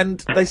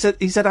 And he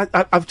said,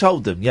 I've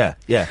told them, yeah.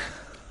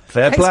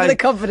 Fair Thanks play. for the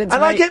confidence,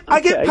 and mate.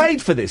 I get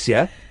paid for this,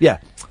 yeah? Yeah.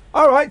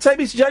 All right, take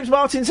me to James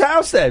Martin's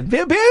house then.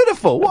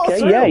 Beautiful. What a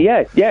thrill.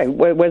 Yeah.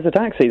 Where's the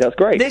taxi? That's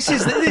great. This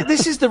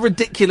is the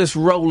ridiculous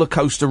roller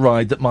coaster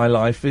ride that my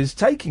life is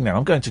taking now.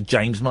 I'm going to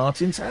James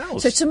Martin's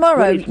house. So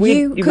tomorrow,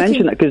 you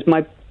mentioned that because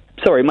my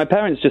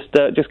parents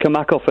just come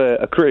back off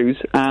a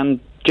cruise, and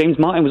James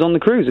Martin was on the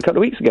cruise a couple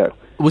of weeks ago.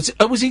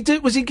 Was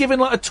he giving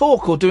like a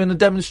talk or doing a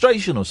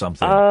demonstration or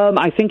something?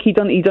 I think he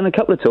done a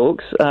couple of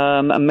talks,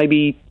 and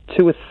maybe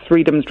 2 or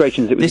 3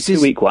 demonstrations. It was a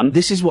 2-week one.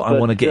 This is what I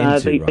want to get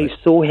into. They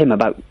saw him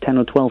about 10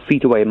 or 12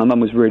 feet away, and my mum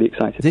was really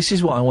excited. This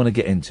is what I want to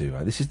get into,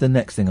 right? This is the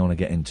next thing I want to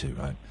get into,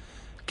 right?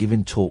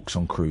 Giving talks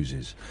on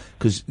cruises,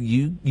 because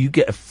you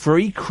get a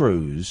free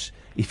cruise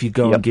if you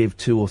go and give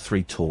 2 or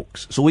 3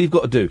 talks. So all you've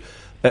got to do,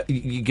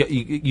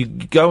 you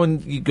go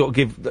and you got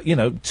to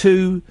give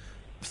 2,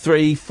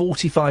 3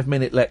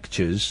 45-minute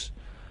lectures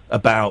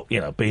about,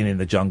 being in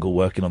the jungle,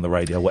 working on the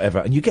radio, whatever,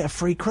 and you get a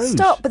free cruise.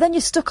 Stop, but then you're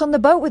stuck on the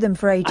boat with them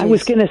for ages. I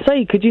was going to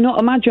say, could you not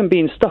imagine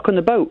being stuck on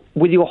the boat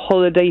with your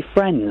holiday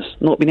friends,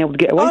 not being able to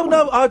get away from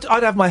no,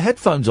 I'd have my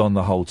headphones on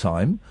the whole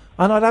time,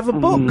 and I'd have a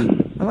book,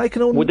 and they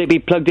can all... Would they be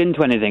plugged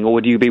into anything, or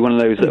would you be one of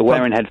those that are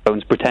wearing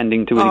headphones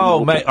pretending to...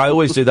 Oh, mate, I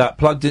always do that,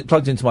 plugged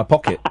into my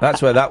pocket.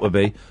 That's where that would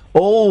be.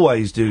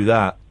 Always do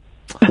that.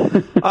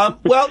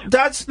 Well,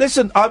 Dads,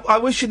 listen, I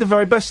wish you the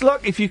very best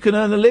luck. If you can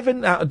earn a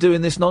living out of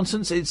doing this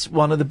nonsense, it's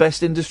one of the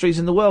best industries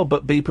in the world,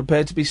 but be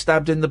prepared to be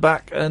stabbed in the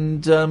back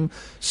and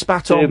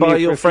spat on by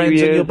your friends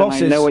and your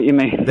bosses. I know what you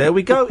mean. There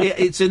we go.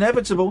 It's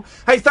inevitable.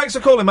 Hey, thanks for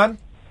calling, man.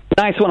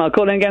 Nice one. I'll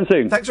call in again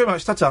soon. Thanks very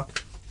much. Ta-ta.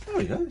 There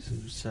we go.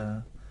 It's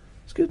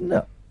good, isn't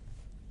it?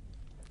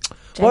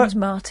 James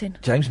Martin.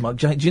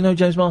 Do you know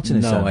James Martin?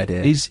 No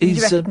idea. Did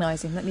you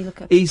recognise him? Let me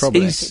look up he's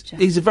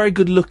a very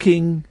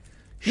good-looking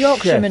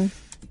Yorkshireman. Chef.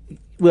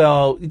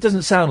 Well, it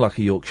doesn't sound like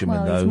a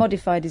Yorkshireman, though. He's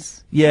modified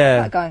his...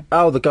 Yeah. That guy.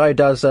 Oh, the guy who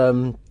does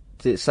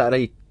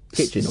Saturday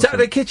Kitchen.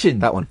 Saturday Kitchen.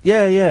 That one.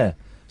 Yeah.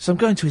 So I'm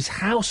going to his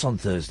house on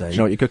Thursday. Do you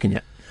know what you're cooking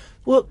yet?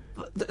 Well,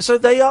 so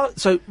they are...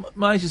 So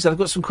my agent said, I've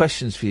got some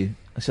questions for you.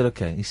 I said,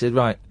 OK. He said,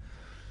 right,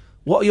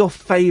 what are your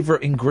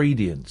favourite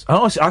ingredients? And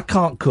honestly, I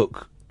can't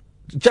cook.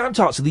 Jam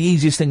tarts are the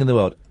easiest thing in the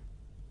world.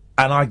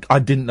 And I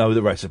didn't know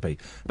the recipe.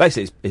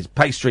 Basically, it's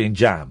pastry and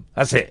jam.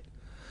 That's it.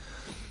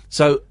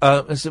 So,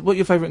 I said, what are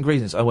your favourite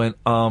ingredients? I went,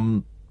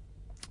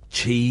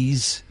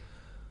 cheese,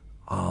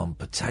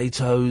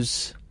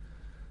 potatoes,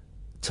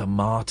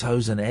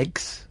 tomatoes and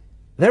eggs.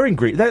 They're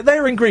ingredients, aren't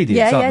they?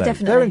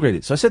 Definitely. They're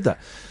ingredients. So I said that.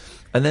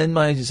 And then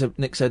my agent said,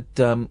 Nick said,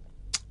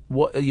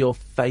 what are your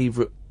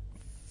favourite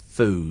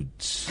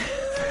foods?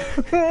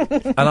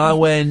 And I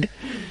went,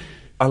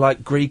 I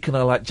like Greek and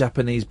I like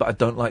Japanese, but I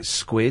don't like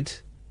squid.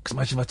 Because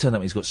imagine if I turn up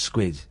and he's got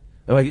squid.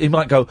 He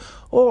might go,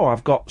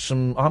 I'm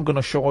going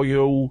to show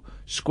you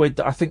squid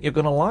that I think you're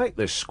going to like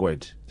this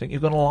squid. Think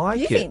you're going to like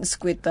You've eaten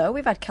squid, though.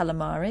 We've had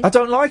calamari. I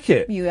don't like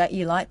it. You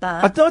like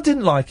that. I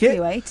didn't like it.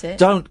 You ate it.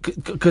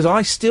 Because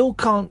I still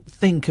can't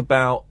think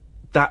about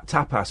that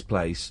tapas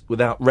place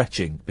without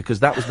retching, because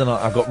that was the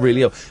night I got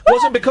really ill. It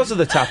wasn't because of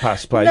the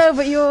tapas place. No,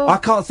 but I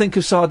can't think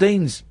of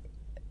sardines.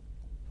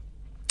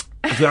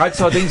 I had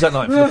sardines that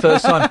night for the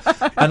first time,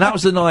 and that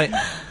was the night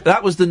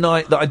that was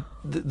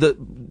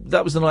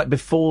the night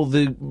before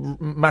the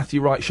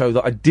Matthew Wright show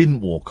that I didn't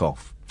walk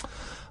off.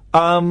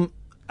 And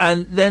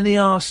then he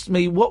asked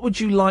me, what would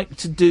you like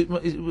to do?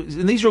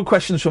 And these are all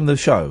questions from the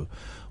show.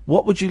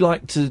 What would you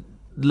like to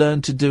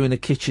learn to do in a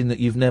kitchen that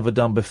you've never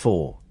done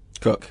before?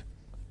 Cook.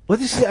 Well,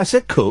 I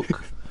said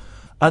cook.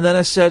 And then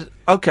I said,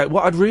 OK,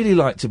 what I'd really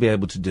like to be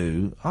able to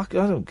do, I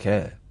don't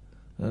care.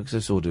 Because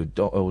it's order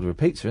a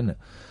pizza, isn't it?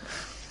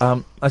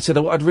 I said,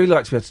 what I'd really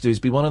like to be able to do is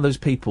be one of those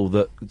people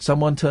that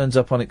someone turns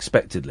up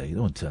unexpectedly.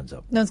 No one turns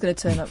up. No one's going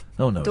to turn up.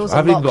 Oh, no. Doors I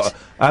haven't unlocked.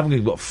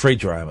 even got a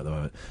fridge where I am at the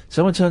moment.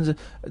 Someone turns up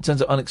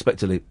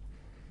unexpectedly,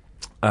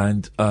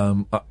 and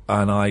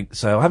I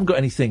say, I haven't got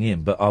anything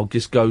in, but I'll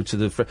just go to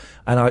the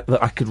and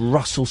I could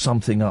rustle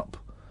something up.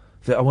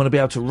 I want to be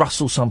able to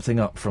rustle something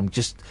up from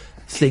just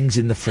things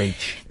in the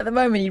fridge. At the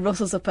moment, he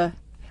rustles up a...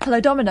 Hello,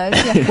 Domino's.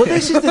 Yeah. Well,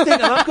 this is the thing,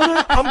 and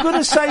I'm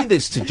gonna say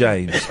this to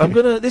James.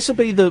 This will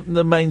be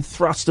the main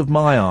thrust of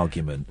my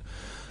argument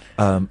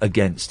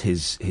against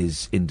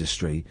his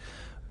industry.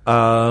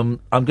 I'm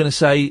gonna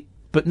say,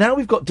 but now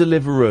we've got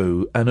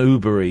Deliveroo and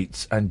Uber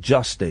Eats and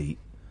Just Eat.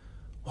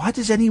 Why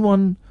does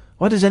anyone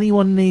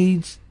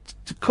need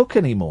to cook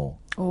anymore?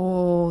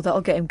 Oh,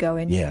 that'll get him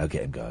going. Yeah, I'll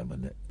get him going,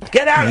 wouldn't it?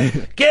 Get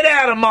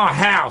out of my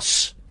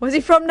house. Where's he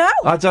from now?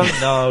 I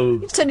don't know.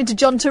 He's turned into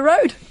John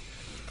Turode.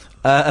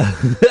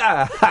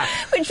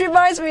 Which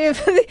reminds me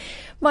of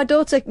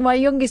My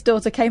youngest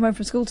daughter came home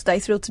from school today,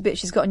 thrilled to bits.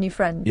 She's got a new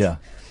friend. Yeah.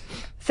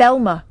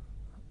 Thelma.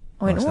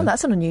 I went, Nice oh, name.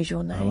 that's an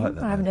unusual name. I like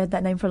that I haven't heard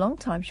that name for a long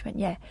time. She went,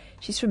 yeah.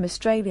 She's from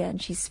Australia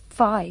and she's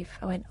 5.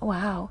 I went, oh,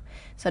 wow.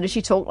 So does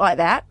she talk like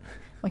that?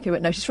 My kid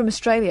went, no, she's from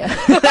Australia.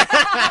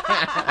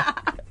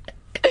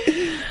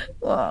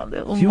 Oh,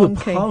 little You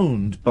monkey. were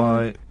pwned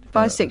by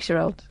By a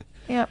 6-year-old.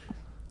 Yep.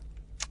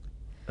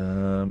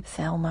 Um,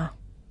 Thelma.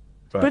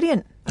 right.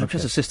 Brilliant. She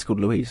has a sister called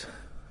Louise.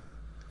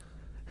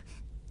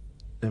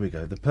 There we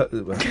go.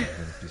 Well,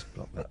 just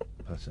block that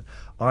person.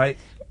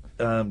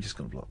 Just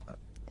going to block that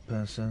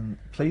person.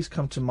 Please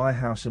come to my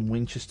house in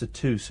Winchester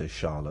too, says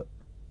Charlotte.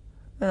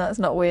 That's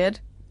not weird.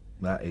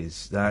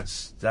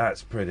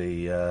 That's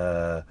pretty.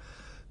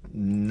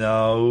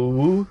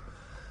 No.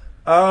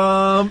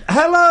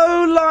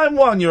 Hello, Line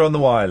 1. You're on the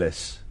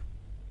wireless.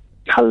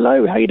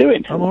 Hello, how you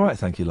doing? I'm all right,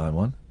 thank you, Line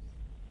 1.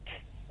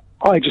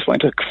 I just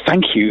wanted to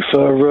thank you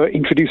for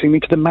introducing me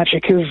to the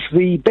magic of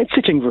the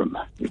bed-sitting room.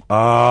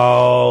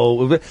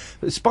 Oh,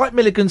 Spike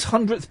Milligan's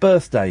 100th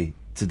birthday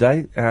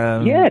today.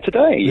 Yeah,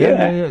 today,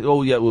 yeah.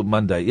 Oh, yeah, well,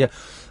 Monday, yeah.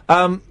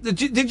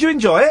 Did you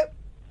enjoy it?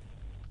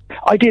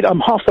 I did. I'm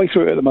halfway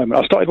through it at the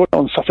moment. I started watching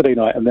on Saturday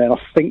night, and then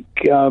I think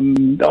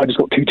I just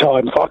got too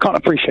tired. I can't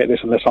appreciate this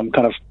unless I'm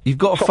kind of You've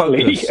got to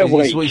properly focus.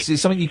 awake.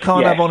 It's something you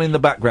can't Yeah. have on in the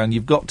background.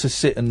 You've got to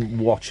sit and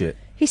watch it.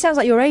 He sounds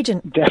like your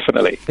agent.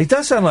 Definitely. It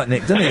does sound like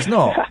Nick, doesn't it? It's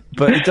not,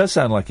 but it does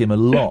sound like him a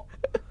lot.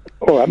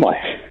 Or am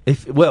I?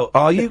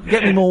 Are you?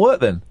 Get me more work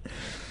then.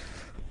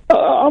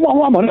 I'm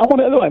on it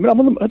at the moment. I'm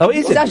on the. Oh,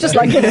 is it? Sounds just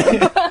like him.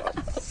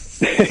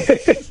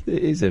 It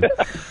is him.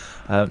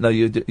 No,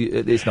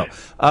 it's not.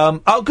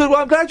 Oh, good.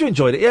 Well, I'm glad you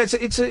enjoyed it. Yeah,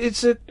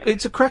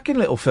 it's a cracking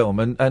little film,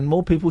 and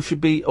more people should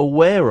be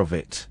aware of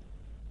it.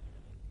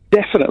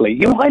 Definitely.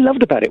 You know what I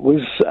loved about it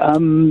was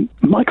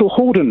Michael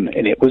Hordern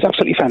in it was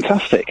absolutely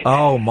fantastic.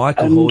 Oh,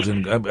 Michael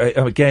Hordern.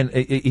 Again,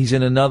 he's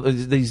in another.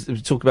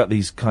 Talk about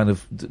these kind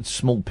of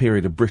small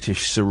period of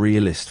British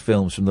surrealist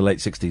films from the late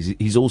 60s.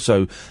 He's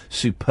also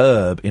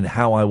superb in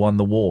How I Won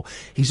the War.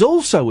 He's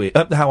also in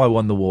How I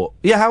Won the War.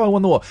 Yeah, How I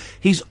Won the War.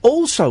 He's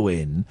also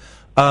in.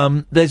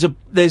 There's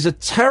a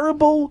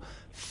terrible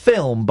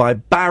film by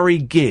Barry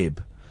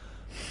Gibb.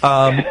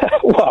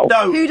 Wow.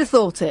 No, who'd have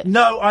thought it?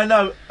 No, I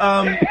know.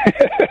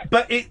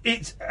 But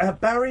it's a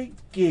Barry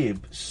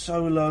Gibb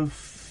solo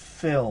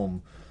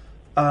film.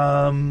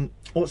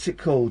 What's it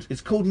called?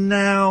 It's called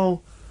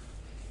Now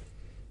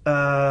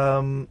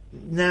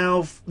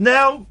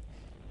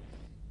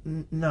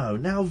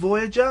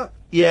Voyager.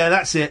 Yeah,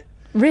 that's it.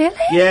 Really?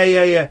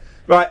 Yeah.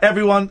 Right,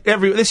 everyone.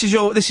 This is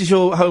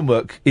your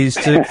homework is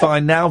to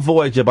find Now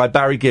Voyager by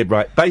Barry Gibb.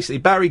 Right, basically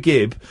Barry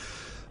Gibb.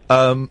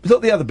 It's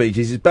not the other Bee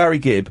Gees. It's Barry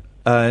Gibb,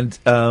 and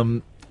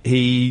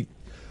he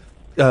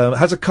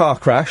has a car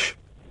crash.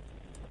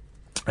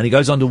 And he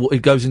goes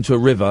into a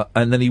river,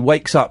 and then he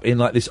wakes up in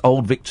like this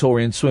old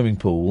Victorian swimming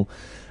pool,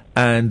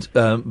 and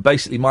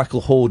basically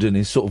Michael Hordern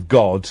is sort of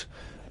God,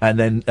 and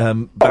then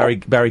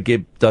Barry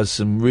Gibb does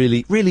some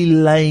really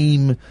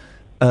lame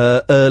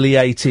early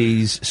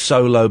 80s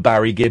solo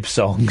Barry Gibb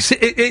songs.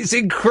 It's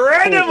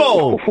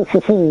incredible.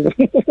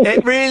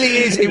 It really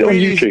is. It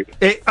really is.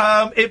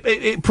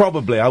 It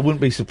probably. I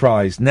wouldn't be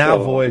surprised. Now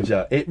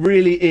Voyager. It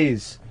really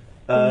is.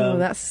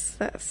 That's.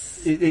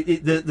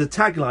 The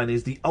tagline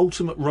is the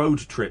ultimate road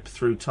trip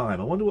through time.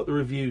 I wonder what the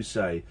reviews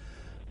say.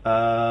 They're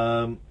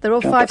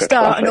all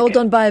 5-star and all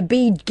done by a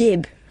Bee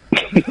Gibb. I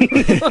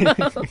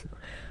thought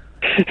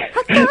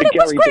it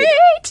was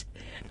great.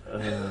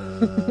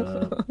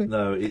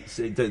 No,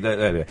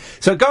 anyway.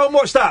 So go and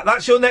watch that.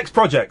 That's your next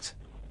project.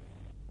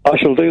 I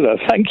shall do that.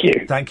 Thank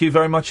you. Thank you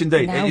very much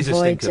indeed. Now it is a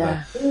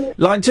Voyager. stinker.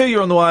 Line 2,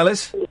 you're on the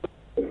wireless.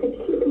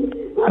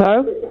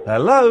 Hello?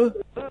 Hello?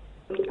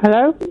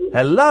 Hello?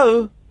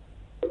 Hello?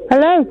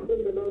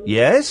 Hello?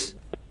 Yes?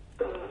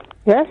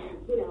 Yes?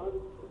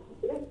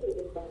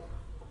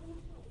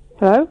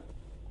 Hello?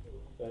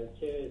 So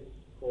cheers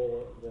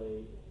for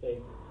the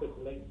thing. Put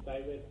the link,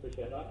 David.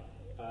 Appreciate that.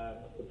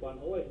 The one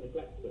always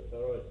neglects it, so I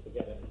always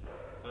forget it.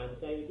 And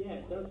David, yeah,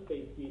 it does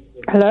speak to you.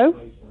 Hello?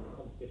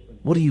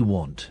 What do you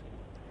want?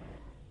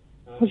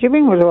 What do you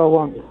mean, what do I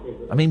want?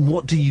 I mean,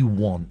 what do you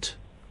want?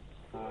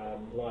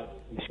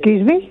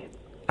 Excuse me?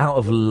 Out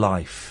of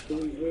life.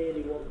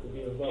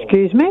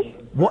 Excuse me?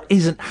 What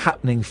isn't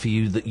happening for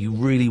you that you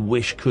really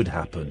wish could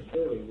happen?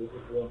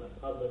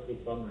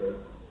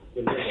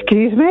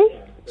 Excuse me?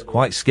 It's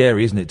quite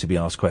scary, isn't it, to be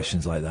asked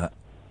questions like that?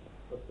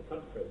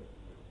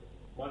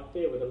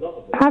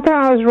 I thought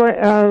I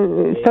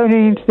was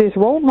phoning into this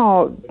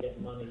Walmart.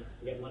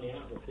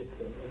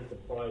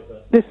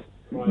 This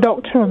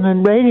doctor on the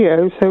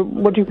radio, so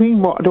what do you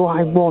mean, what do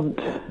I want?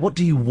 What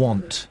do you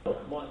want?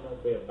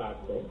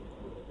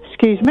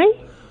 Excuse me?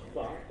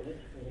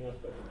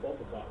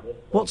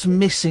 What's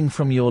missing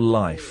from your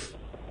life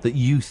that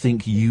you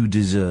think you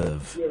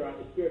deserve?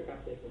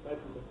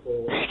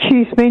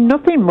 Excuse me,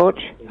 nothing much,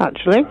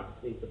 actually.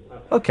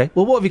 Okay,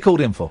 well, what have you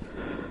called in for?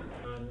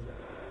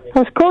 I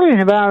was calling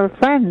about a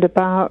friend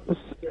about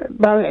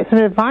some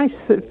advice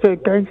for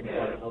going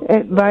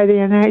by the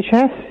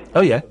NHS.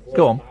 Oh yeah,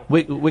 go on.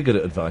 We're good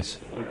at advice.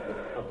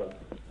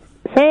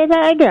 Say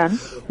that again.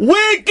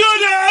 We're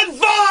good at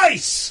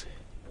advice.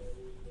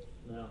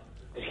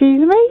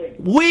 Excuse me?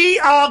 We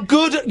are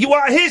good.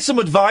 Here's some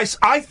advice.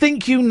 I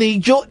think you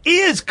need your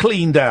ears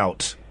cleaned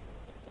out.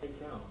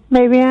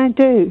 Maybe I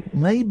do.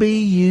 Maybe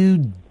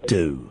you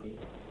do.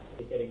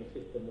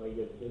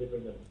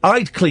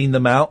 I'd clean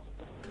them out.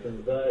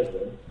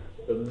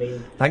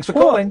 Thanks for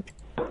calling.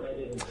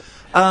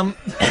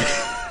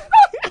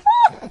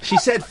 She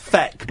said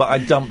feck, but I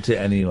dumped it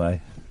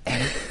anyway.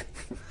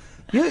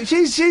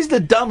 She's the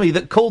dummy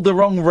that called the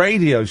wrong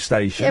radio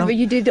station. Yeah, but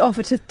you did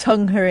offer to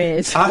tongue her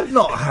ears. I've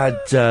not had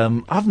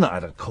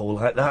a call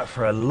like that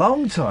for a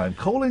long time.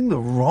 Calling the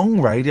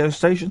wrong radio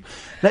station.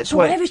 Let's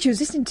wait. Whatever she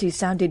was listening to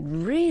sounded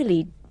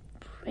really,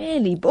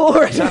 really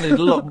boring. It sounded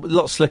a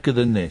lot slicker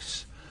than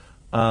this.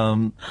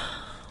 I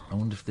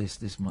wonder if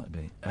this might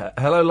be.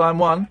 Hello, line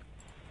 1.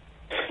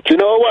 Do you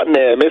know what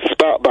name is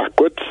spelled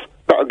backwards?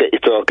 That'll get you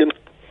talking.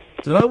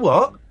 Do you know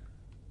what?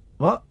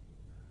 What?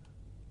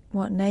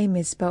 What name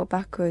is spelt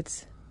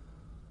backwards?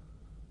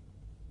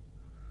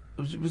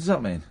 What does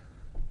that mean?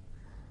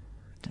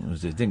 It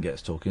didn't get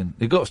us talking.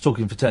 It got us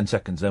talking for 10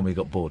 seconds, then we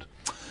got bored.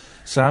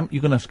 Sam,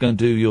 you're going to have to go and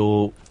do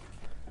your...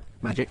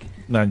 Magic.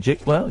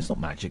 Well, it's not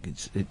magic,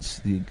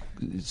 it's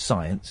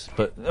science.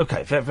 But,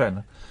 OK, fair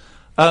enough.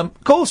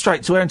 Call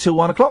straight to air until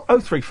 1 o'clock.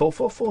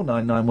 0344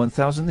 499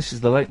 1000. This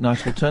is the Late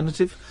Night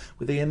Alternative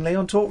with Iain Lee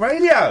on Talk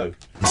Radio.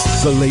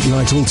 The Late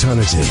Night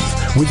Alternative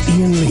with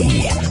Iain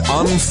Lee.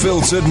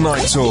 Unfiltered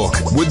Night Talk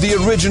with the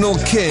original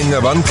king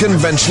of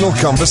unconventional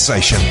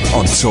conversation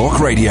on Talk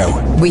Radio.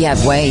 We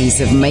have ways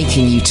of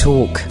making you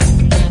talk.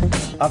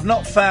 I've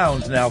not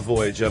found Now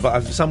Voyager,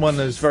 but someone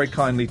has very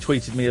kindly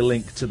tweeted me a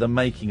link to the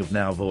making of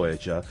Now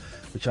Voyager,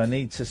 which I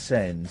need to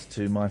send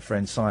to my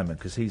friend Simon,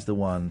 because he's the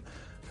one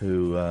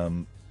who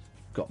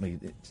got me...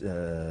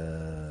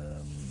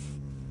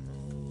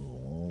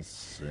 we'll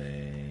see...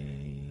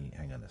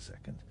 Hang on a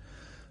second.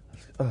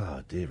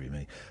 Oh, dearie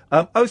me.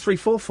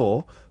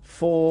 0344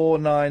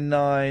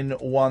 499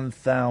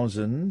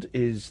 1000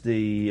 is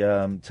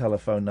the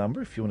telephone number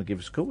if you want to give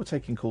us a call. We're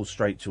taking calls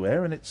straight to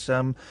air, and it's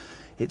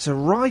a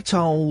right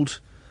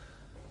old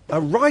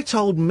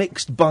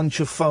mixed bunch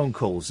of phone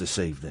calls this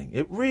evening.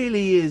 It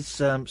really is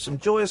some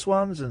joyous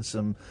ones and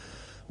some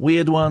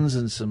weird ones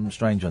and some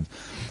strange ones.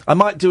 I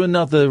might do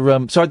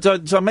another. So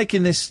I'm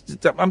making this.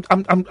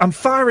 I'm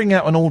firing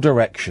out in all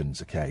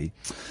directions. Okay,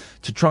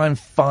 to try and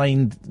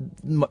find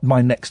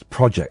my next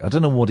project. I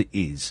don't know what it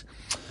is.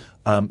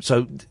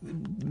 So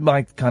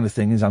my kind of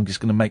thing is I'm just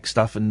going to make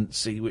stuff and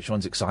see which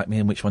ones excite me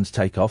and which ones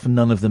take off, and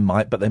none of them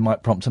might, but they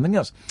might prompt something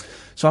else.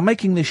 So I'm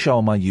making this show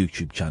on my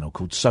YouTube channel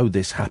called So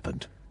This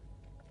Happened.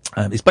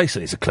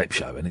 It's a clip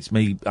show, and it's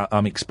me.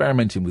 I'm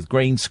experimenting with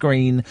green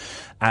screen,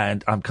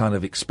 and I'm kind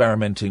of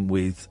experimenting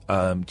with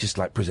just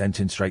like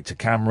presenting straight to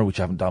camera, which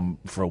I haven't done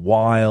for a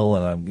while,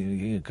 and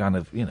I'm kind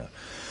of,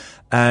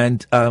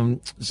 And so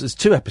there's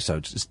 2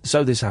 episodes.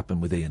 So This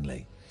Happened with Iain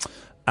Lee.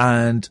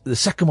 And the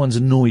second one's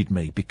annoyed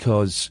me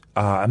because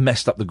I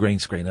messed up the green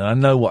screen, and I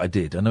know what I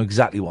did. I know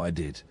exactly what I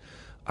did.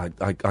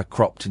 I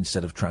cropped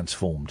instead of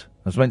transformed.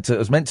 I was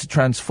meant to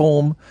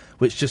transform,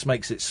 which just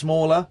makes it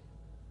smaller,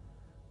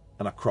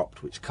 and I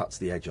cropped, which cuts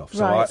the edge off.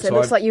 Right, so it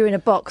looks like you're in a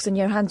box and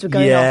your hands were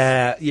going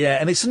off. Yeah,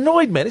 and it's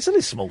annoyed me. And it's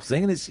only a small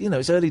thing, and it's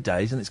it's early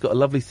days, and it's got a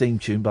lovely theme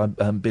tune by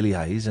Billy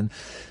Hayes, and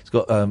it's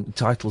got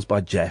titles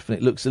by Jeff, and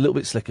it looks a little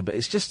bit slicker, but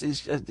it's just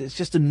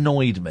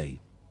annoyed me.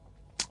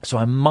 So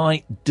I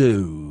might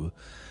do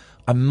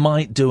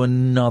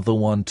another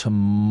one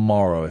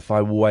tomorrow if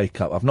I wake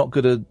up. I'm not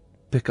going to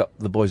pick up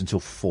the boys until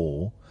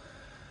 4.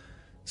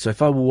 So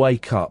if I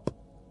wake up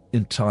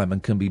in time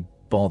and can be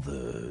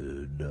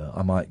bothered,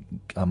 I might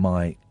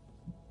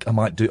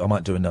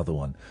do another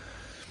one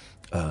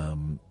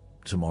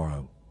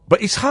tomorrow.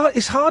 But it's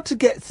hard to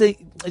get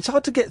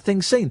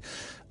things seen.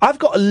 I've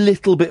got a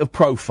little bit of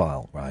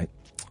profile, right?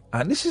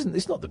 And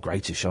it's not the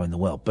greatest show in the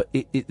world, but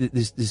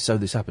So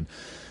This Happened.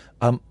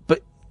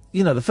 But,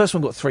 the first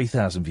one got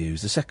 3,000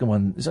 views. The second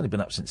one has only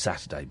been up since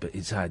Saturday, but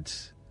it's had,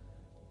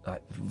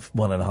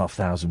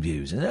 1,500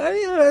 views. And,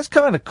 that's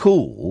kind of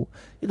cool.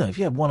 If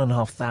you had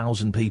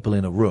 1,500 people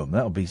in a room,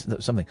 that would be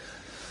something.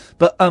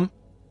 But,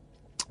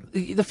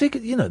 the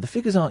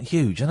figures aren't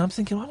huge. And I'm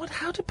thinking,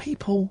 how do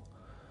people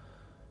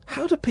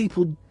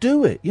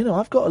do it?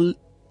 I've got a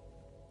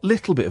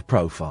little bit of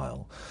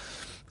profile,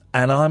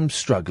 and I'm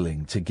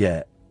struggling to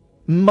get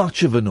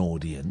much of an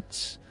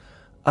audience.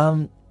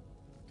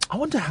 I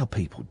wonder how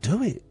people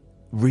do it.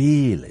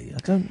 Really, I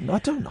don't know.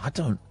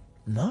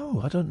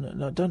 I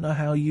don't know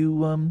how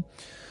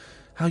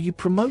you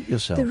promote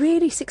yourself. The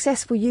really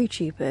successful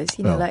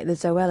YouTubers, like the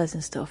Zoellas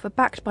and stuff, are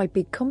backed by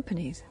big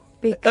companies.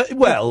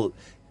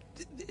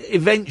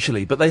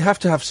 Eventually, but they have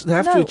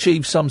to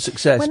achieve some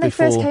success. When they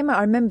first came out,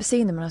 I remember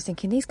seeing them and I was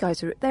thinking, these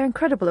guys they're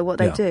incredible at what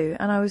they do,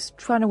 and I was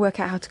trying to work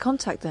out how to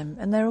contact them,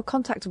 and they're all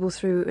contactable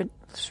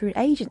through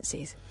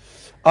agencies.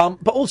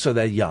 But also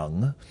they're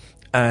young.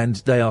 and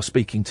they are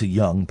speaking to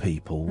young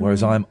people,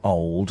 whereas I'm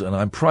old, and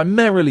I'm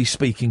primarily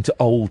speaking to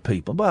old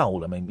people. By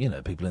old, I mean, you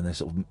know, people in their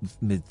sort of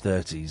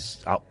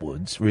mid-30s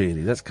upwards,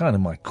 really. That's kind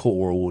of my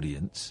core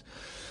audience.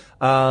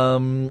 So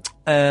I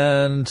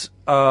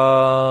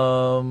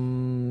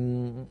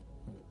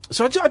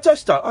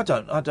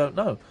don't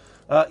know.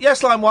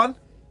 Yes, line one.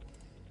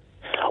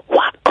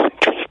 What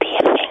countries do you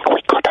think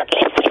we couldn't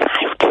live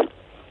without?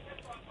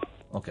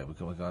 Okay,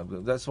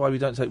 that's why we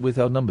don't take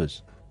withheld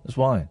numbers. That's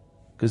why,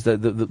 because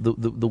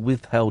the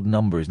withheld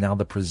number is now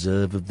the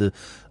preserve of the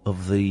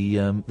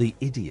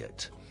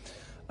idiot.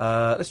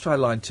 Let's try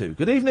line two.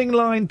 Good evening,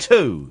 line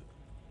two.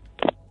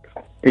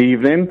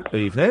 Evening.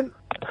 Evening.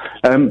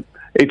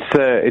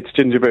 It's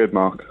Gingerbread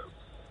Mark.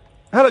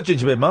 Hello,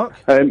 Gingerbread Mark.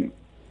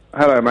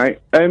 Hello, mate.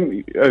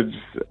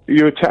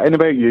 You were chatting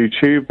about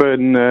YouTube,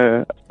 and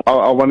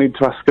I wanted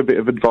to ask a bit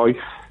of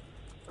advice.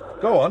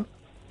 Go on.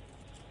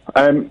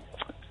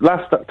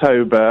 Last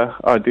October,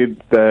 I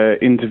did the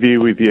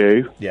interview with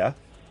you. Yeah.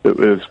 It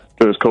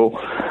was cool.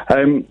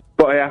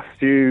 But I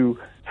asked you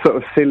sort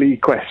of silly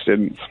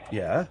questions.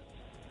 Yeah.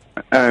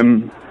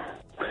 Then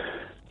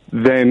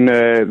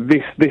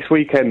this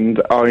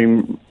weekend,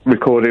 I'm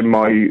recording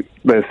my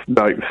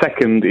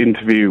second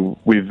interview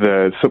with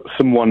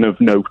someone of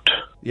note.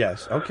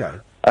 Yes. Okay.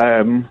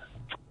 And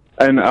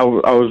I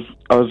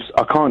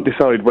can't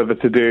decide whether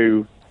to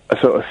do a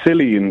sort of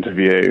silly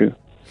interview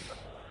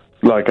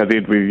like I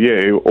did with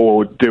you,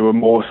 or do a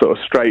more sort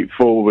of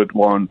straightforward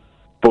one,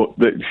 but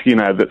that's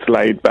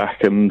laid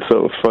back and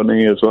sort of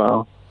funny as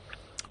well.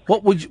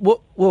 What one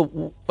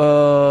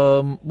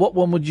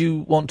would you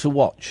want to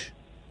watch?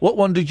 What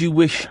one did you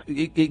wish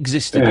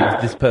existed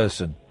of this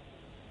person?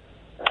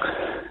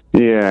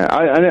 Yeah,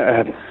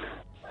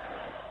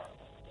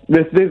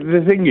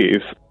 the thing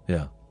is,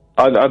 yeah,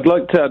 I'd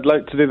like to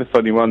do the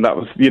funny one. That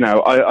was,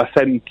 I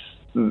sent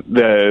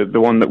the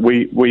one that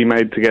we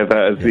made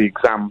together as the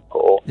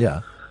example.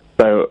 Yeah.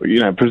 So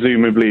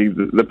presumably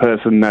the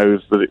person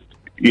knows that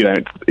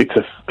it's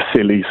a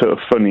silly sort of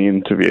funny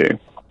interview.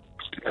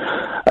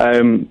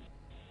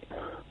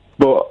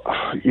 But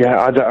yeah,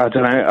 I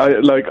don't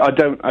know.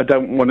 I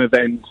don't want to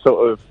then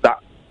sort of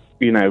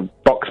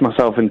box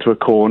myself into a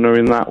corner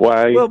in that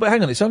way. Well, but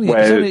hang on, it's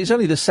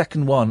only the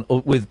second one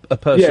with a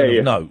person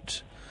of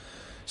note.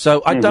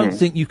 So I don't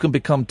think you can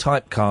become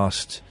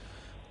typecast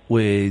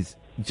with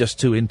just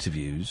two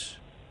interviews.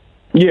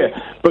 Yeah,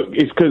 but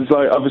it's because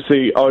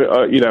obviously I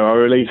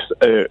release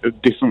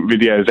different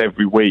videos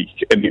every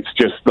week, and it's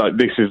just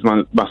this is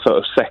my sort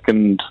of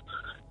second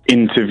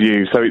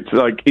interview, so it's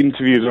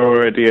interviews are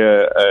already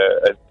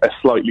a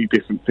slightly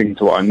different thing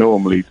to what I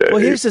normally do. Well,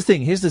 here's the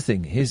thing.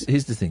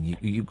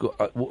 You've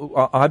got.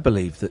 I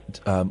believe that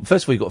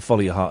first of all, you've got to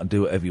follow your heart and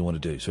do whatever you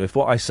want to do. So if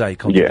what I say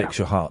contradicts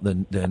your heart,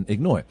 then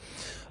ignore it.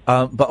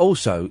 But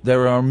also,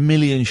 there are a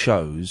million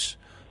shows,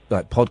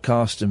 like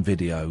podcast and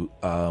video,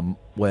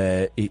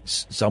 where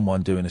it's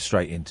someone doing a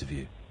straight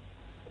interview.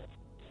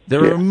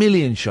 There are a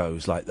million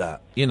shows like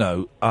that,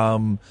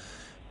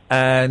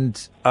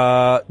 and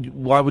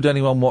why would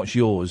anyone watch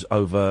yours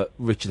over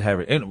Richard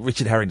Herring?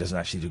 Richard Herring doesn't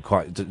actually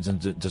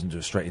doesn't do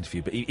a straight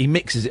interview, but he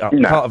mixes it up.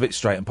 No. Part of it's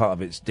straight and part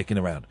of it's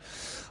dicking around.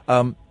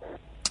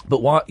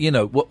 But why?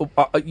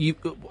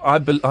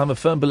 I'm a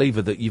firm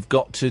believer that you've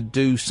got to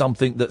do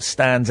something that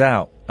stands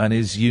out and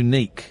is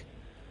unique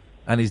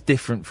and is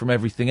different from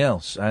everything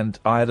else. And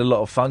I had a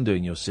lot of fun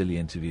doing your silly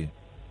interview.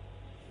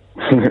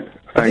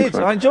 Thanks,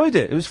 I enjoyed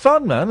it. It was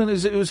fun, man, and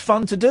it was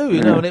fun to do,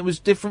 and it was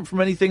different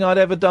from anything I'd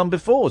ever done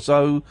before.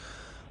 So,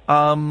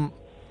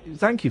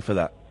 thank you for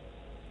that.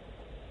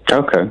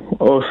 Okay,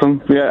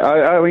 awesome. Yeah,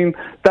 I mean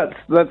that's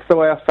the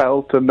way I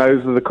felt, and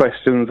those are the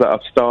questions that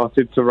I've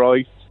started to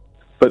write.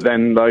 But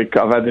then, I've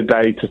had a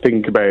day to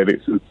think about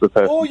it since the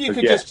person. Or you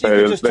could just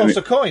toss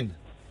a coin.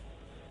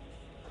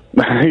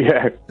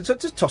 Yeah,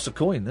 just toss a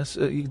coin.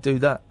 You can do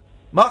that.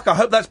 Mark, I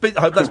hope that's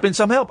been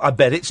some help. I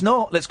bet it's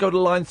not. Let's go to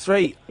line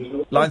 3.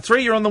 Line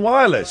 3, you're on the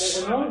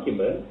wireless. Hello?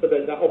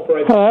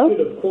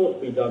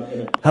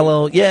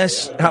 Hello,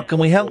 yes. How can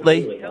we help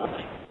thee?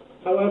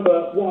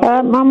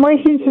 I'm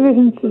waiting to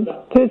listen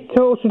to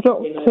talk to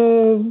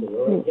Dr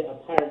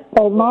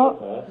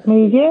Waltmart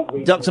Media.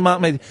 Dr. Mark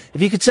Media.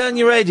 If you could turn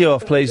your radio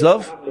off, please,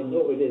 love.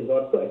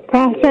 Can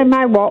I turn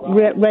my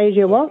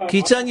radio off? Can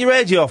you turn your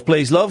radio off,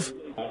 please, love?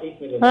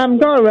 I haven't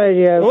got a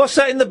radio. Well, what's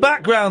that in the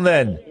background,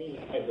 then?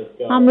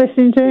 I'm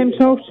listening to him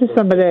talk to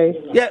somebody.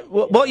 Yeah,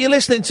 what are you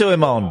listening to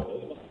him on?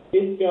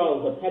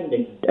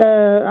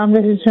 I'm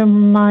listening to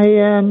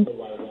my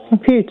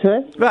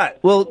computer. Right,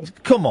 well,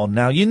 come on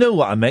now, you know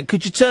what I meant.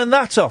 Could you turn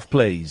that off,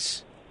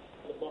 please?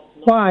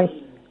 Why?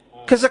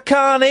 Because I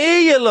can't hear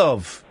you,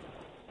 love.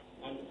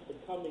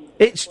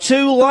 It's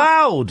too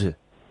loud.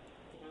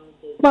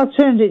 Well, I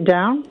turned it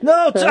down.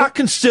 No, I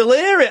can still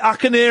hear it. I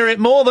can hear it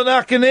more than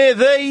I can hear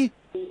thee.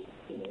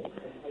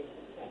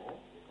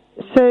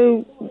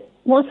 So,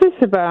 what's this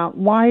about?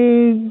 Why are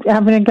you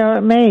having a go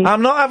at me?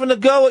 I'm not having a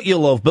go at you,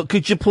 love, but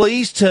could you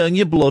please turn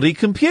your bloody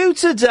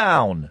computer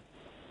down?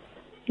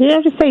 You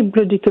don't have to say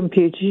bloody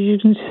computer. You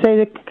can say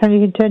that. Can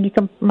you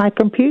turn my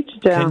computer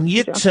down? Can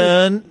you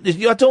turn...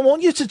 I don't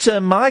want you to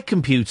turn my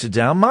computer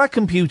down. My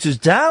computer's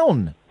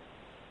down.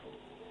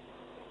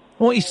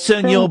 I want you to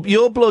turn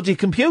your bloody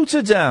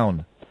computer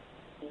down.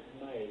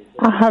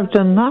 I have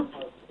done that.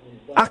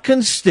 I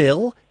can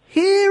still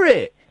hear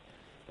it.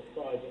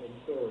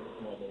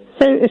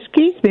 So,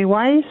 excuse me,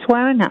 why are you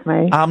swearing at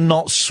me? I'm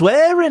not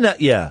swearing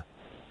at you.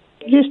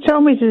 You just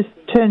told me to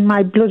turn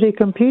my bloody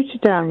computer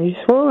down. You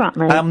swore at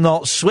me. I'm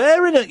not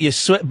swearing at you.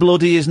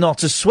 Bloody is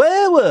not a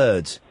swear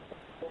word.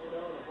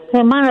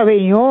 It might not be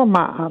in your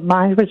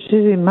mind, but it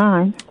is in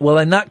mine. Well,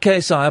 in that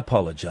case, I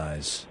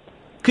apologise.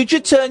 Could you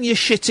turn your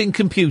shitting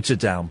computer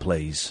down,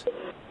 please?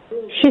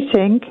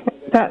 Shitting?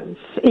 That's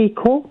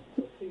equal.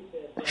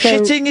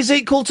 Shitting is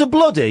equal to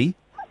bloody?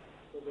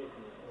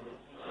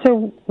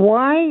 So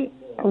why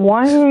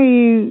are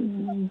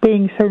you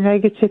being so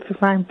negative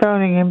if I'm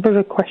phoning in with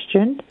a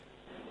question?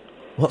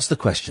 What's the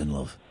question,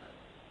 love?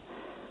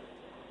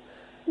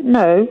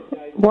 No.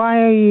 Why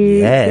are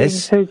you being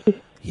so...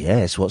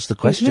 Yes, what's the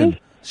question?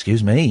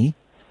 Excuse me?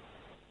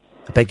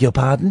 I beg your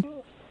pardon?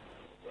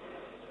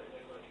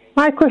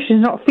 My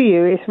question's not for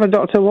you, it's for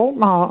Dr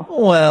Waltmart.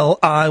 Well,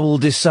 I will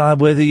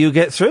decide whether you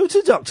get through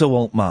to Dr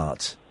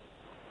Waltmart.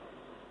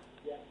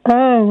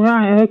 Oh,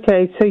 right,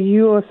 okay. So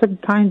you are some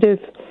kind of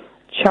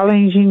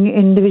challenging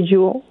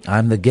individual.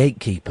 I'm the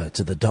gatekeeper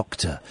to the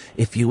doctor.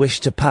 If you wish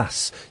to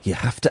pass, you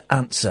have to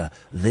answer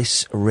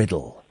this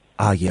riddle.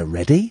 Are you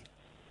ready?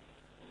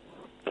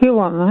 Go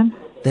on, then.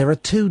 There are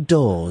 2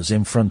 doors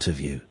in front of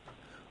you.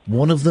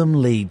 One of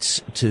them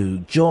leads to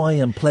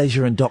joy and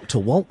pleasure in Dr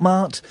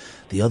Waltmart.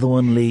 The other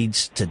one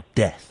leads to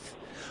death.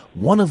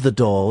 One of the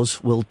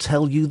doors will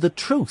tell you the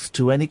truth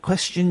to any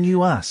question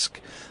you ask.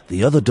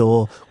 The other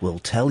door will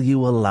tell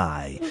you a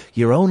lie.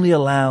 You're only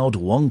allowed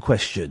one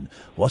question.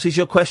 What is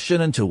your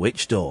question and to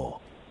which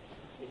door?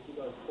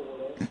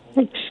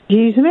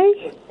 Excuse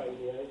me?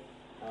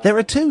 There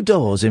are 2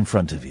 doors in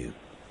front of you.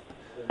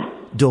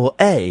 Door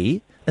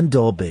A and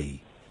door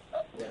B.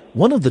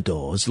 One of the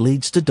doors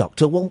leads to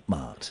Dr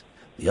Waltmart.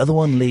 The other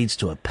one leads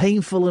to a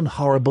painful and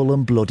horrible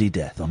and bloody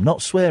death. I'm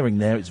not swearing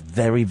there, it's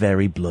very,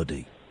 very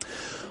bloody.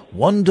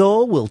 One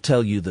door will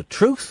tell you the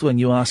truth when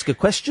you ask a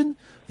question.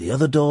 The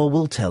other door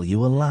will tell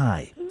you a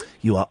lie.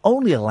 You are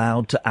only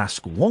allowed to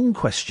ask one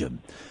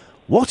question.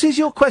 What is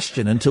your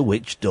question and to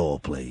which door,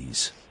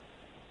 please?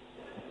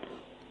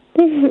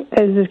 This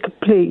is a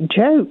complete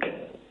joke.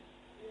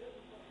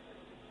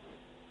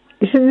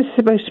 Isn't this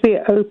supposed to be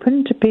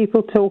open to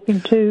people talking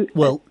to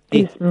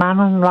this man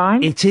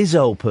online? It is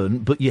open,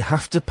 but you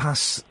have to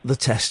pass the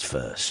test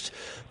first.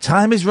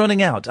 Time is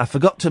running out. I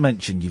forgot to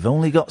mention, you've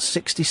only got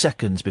 60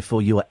 seconds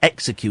before you are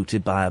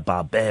executed by a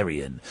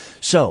barbarian.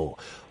 So,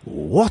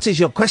 what is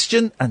your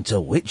question and to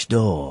which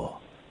door?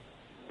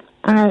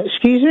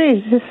 Excuse me,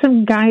 is this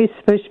some guy who's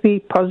supposed to be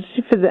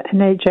positive for the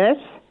NHS?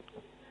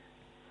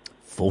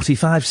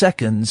 45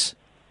 seconds.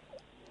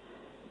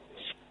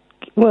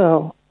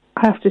 Well,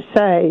 I have to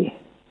say,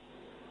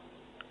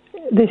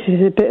 this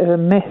is a bit of a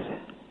myth.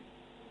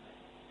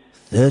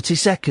 30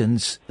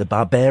 seconds. The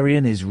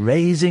barbarian is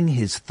raising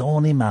his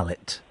thorny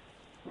mallet.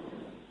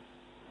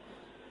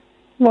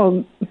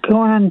 Well, go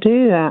on and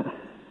do that.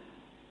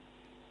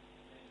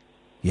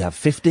 You have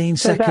 15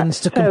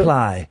 seconds to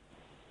comply.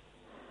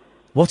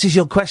 What is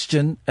your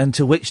question and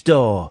to which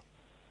door?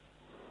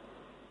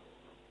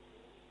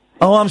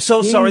 Oh, I'm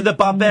so sorry. The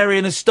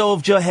barbarian has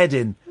stoved your head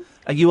in.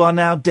 And you are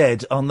now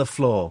dead on the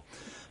floor.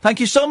 Thank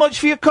you so much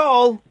for your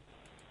call.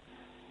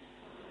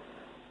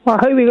 Well, I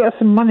hope you got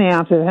some money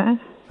out of it.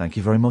 Thank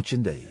you very much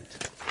indeed.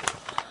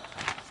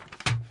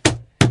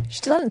 She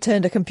still hasn't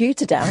turned her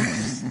computer down.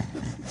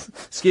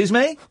 Excuse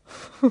me?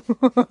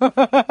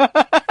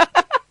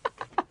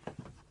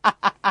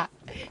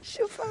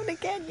 She'll phone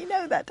again, you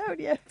know that, don't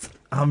you?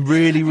 I'm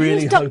really,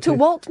 really hoping... Dr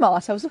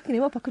Waltmart. I was looking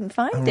him up, I couldn't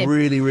find him. I'm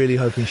really, really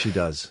hoping she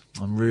does.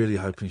 I'm really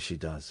hoping she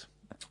does.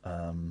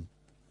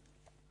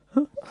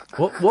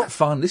 What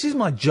fun. This is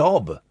my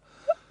job.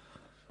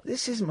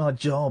 This is my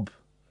job.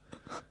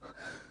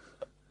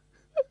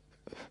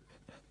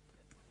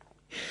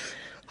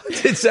 I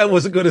did say I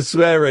wasn't going to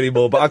swear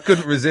anymore, but I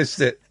couldn't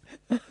resist it.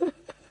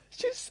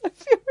 She's so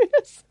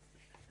furious.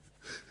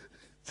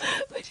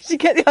 Where did you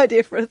get the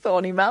idea for a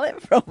thorny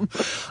mallet from?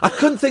 I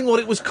couldn't think what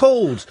it was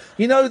called.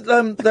 You know,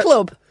 the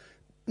club.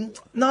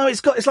 No,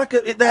 it's like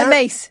a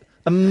mace.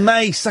 A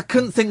mace. I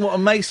couldn't think what a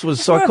mace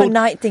was, so it's I called a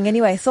night thing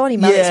anyway. Thorny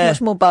mallet's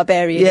much more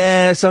barbarian.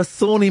 Yeah, so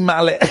thorny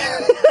mallet.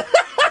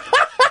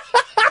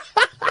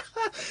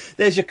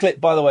 There's your clip,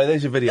 by the way.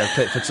 There's your video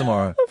clip for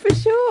tomorrow. Oh, for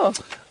sure.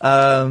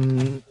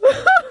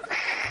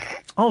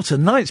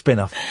 Tonight's been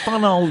a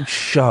fun old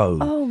show.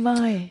 Oh,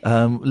 my.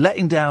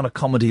 Letting down a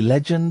comedy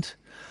legend.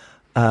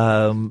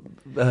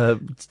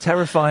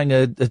 Terrifying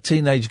a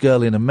teenage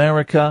girl in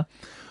America.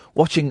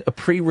 Watching a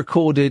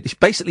pre-recorded,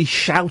 basically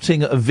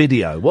shouting at a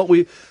video.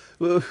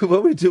 What were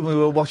we doing? We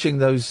were watching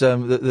those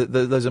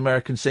those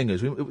American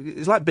singers.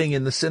 It's like being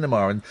in the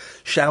cinema and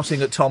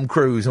shouting at Tom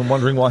Cruise and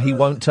wondering why he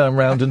won't turn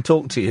round and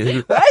talk to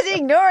you. Why is he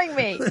ignoring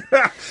me?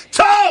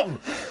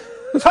 Tom!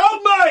 Tom,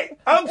 mate!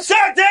 I'm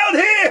sat down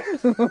here!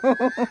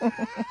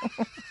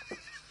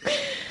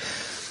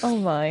 Oh,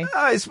 my.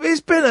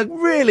 It's been a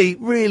really,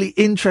 really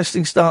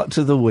interesting start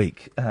to the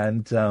week.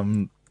 And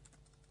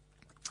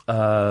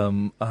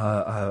I've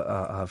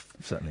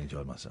certainly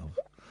enjoyed myself.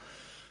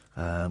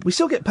 We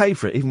still get paid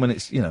for it, even when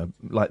it's,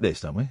 like this,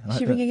 don't we? Is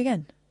she ringing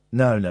again?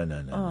 No.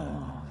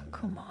 Oh,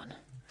 come on.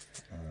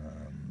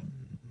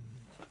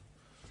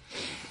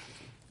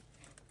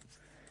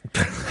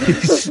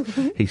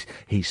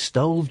 He's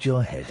stoved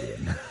your head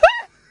in.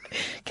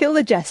 Kill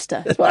the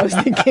jester, that's what I was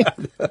thinking.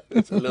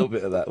 There's a little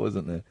bit of that,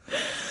 wasn't there?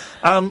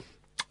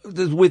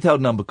 There's withheld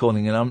number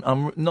calling in.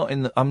 I'm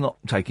not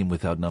taking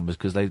withheld numbers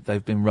because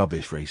they've been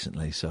rubbish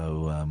recently,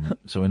 so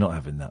we're not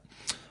having that.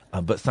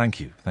 But thank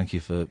you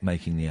for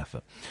making the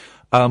effort.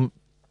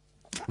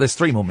 There's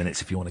 3 more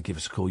minutes if you want to give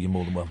us a call. You're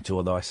more than welcome to,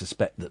 although I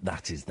suspect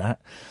that is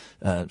that.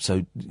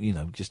 So,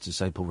 just to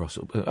say Paul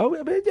Russell. I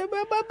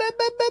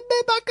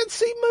can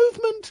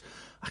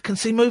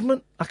see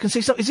movement. I can see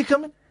something. Is he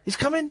coming? He's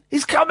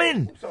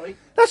coming. Sorry.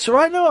 That's all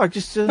right. No, I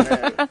just...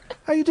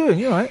 how you doing?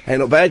 You all right? Hey,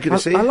 not bad. Good to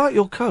see you. I like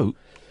your coat.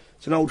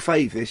 It's an old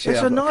fave, this. Yeah,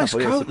 it's a nice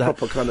coat, It's a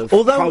proper kind of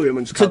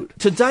fireman's coat.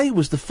 Today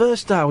was the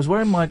first day I was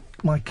wearing my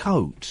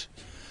coat,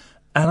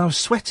 and I was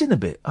sweating a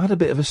bit. I had a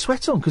bit of a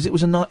sweat on because it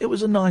was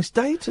a nice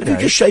day today. Have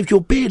you just shaved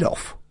your beard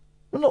off?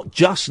 Well, not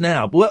just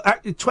now. Well,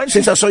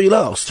 since I saw you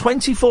last.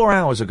 24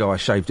 hours ago, I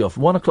shaved it off.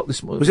 1 o'clock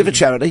this morning. Was it for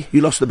charity?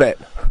 You lost the bet.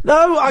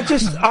 No, I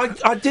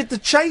did the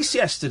chase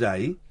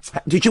yesterday.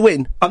 Did you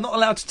win? I'm not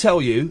allowed to tell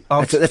you.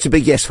 That's a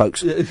big yes,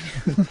 folks.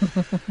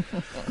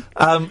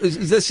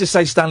 Let's just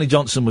say Stanley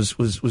Johnson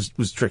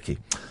was tricky.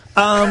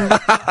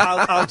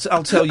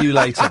 I'll tell you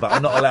later, but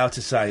I'm not allowed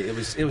to say. It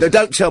was. No,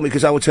 don't tell me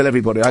because I will tell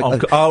everybody.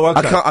 Okay.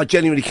 I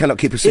genuinely cannot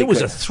keep a secret. It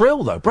was a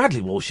thrill, though.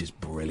 Bradley Walsh is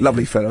brilliant.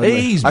 Lovely fellow.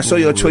 I saw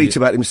your tweet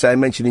about him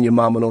mentioning your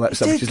mum and all that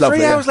stuff, which is lovely.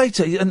 3 hours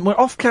later, and we're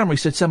off camera. He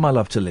said, "Send my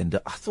love to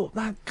Linda." I thought,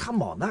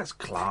 come on, that's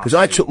class. Because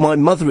I took my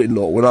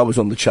mother-in-law when I was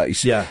on the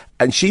chase,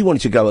 and she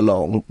wanted to go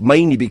along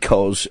mainly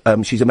because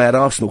she's a mad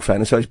Arsenal fan,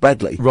 and so is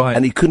Bradley. Right,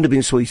 and he couldn't have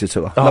been sweeter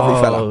to her.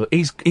 Lovely fellow.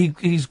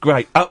 He's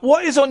great.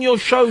 What is on your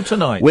show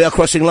tonight? We are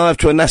crossing live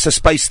to a NASA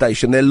space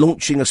station. They're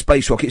launching a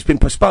space rocket. It's been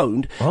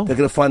postponed. They're going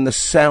to find the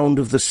sound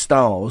of the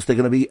stars. They're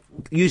going to be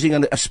using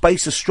a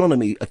space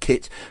astronomy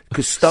kit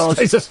because stars.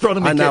 Space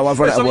astronomy. I know. Kit. I've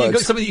run out of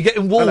words. Something you get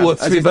in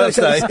Woolworths for your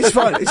birthday. It's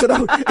fine.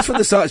 It's from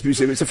the Science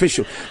Museum. It's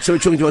official. So we're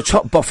talking to a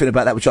top boffin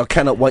about that, which I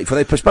cannot wait for.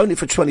 They postponed it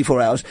for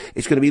 24 hours.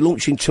 It's going to be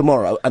launching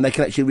tomorrow, and they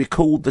can actually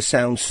record the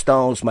sound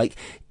stars make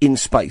in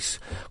space.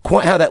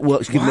 Quite how that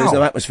works, given there's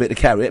no atmosphere to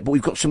carry it, but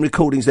we've got some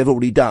recordings they've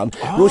already done.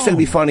 We're also going to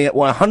be finding out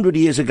why 100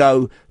 years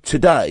ago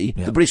today,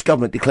 the British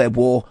government declared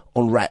war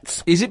on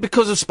rats. Is it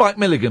because of Spike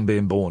Milligan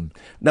being born?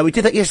 No, we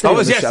did that yesterday. Oh, it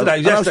was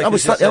yesterday.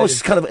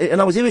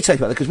 I was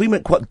irritated about it because we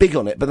went quite big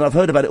on it, but then I've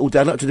heard about it all day.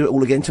 I'd like to do it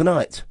all again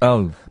tonight.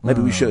 Oh.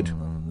 Maybe we should.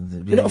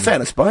 You're not a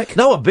fan of Spike?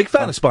 No, I'm a big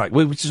fan of Spike.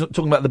 We were just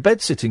talking about the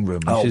bed sitting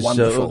room, which is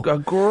wonderful. A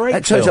great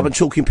That turns up on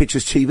Talking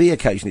Pictures TV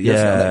occasionally,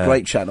 doesn't it? On that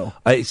great channel.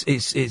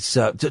 It's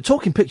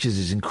Talking Pictures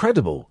is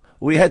incredible.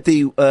 We had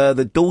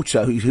the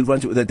daughter who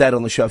runs it with her dad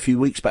on the show a few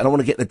weeks back, and I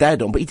want to get the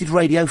dad on, but he did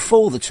Radio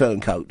 4, the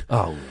turncoat.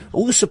 Oh.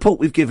 All the support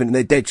we've given, and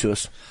they're dead to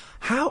us.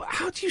 How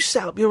do you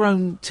set up your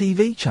own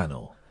TV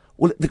channel?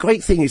 Well, the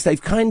great thing is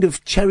they've kind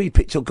of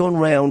cherry-picked or gone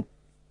round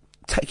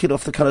taking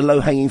off the kind of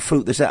low-hanging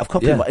fruit that's out of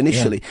copyright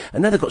initially,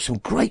 and now they've got some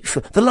great...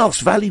 The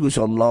Last Valley was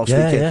on last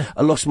weekend,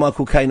 a Lost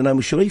Michael Caine and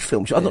Omar Sharif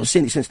film. I've not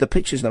seen it since The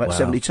Pictures in about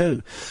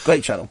 72.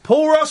 Great channel.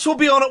 Paul Ross will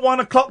be on at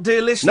 1 o'clock,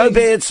 dear listeners. No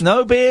beards.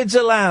 No beards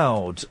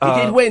allowed.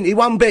 He did win. He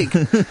won big.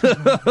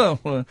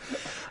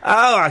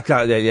 I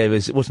can't.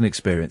 It was an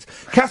experience.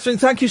 Catherine,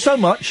 thank you so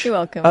much. You're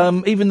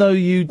welcome. Even though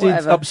you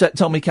did upset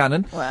Tommy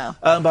Cannon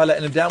by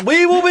letting him down.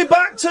 We will be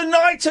back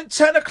tonight at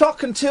 10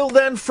 o'clock. Until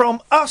then,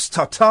 from us,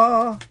 ta-ta.